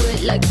we do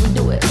it, like we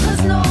do it.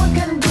 Cause no one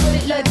can do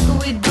it like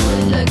we do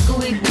it, like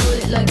we do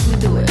it, like we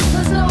do it.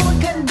 Cause no one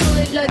can do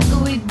it like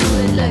we do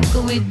it, like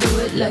we do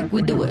it, like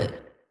we do it.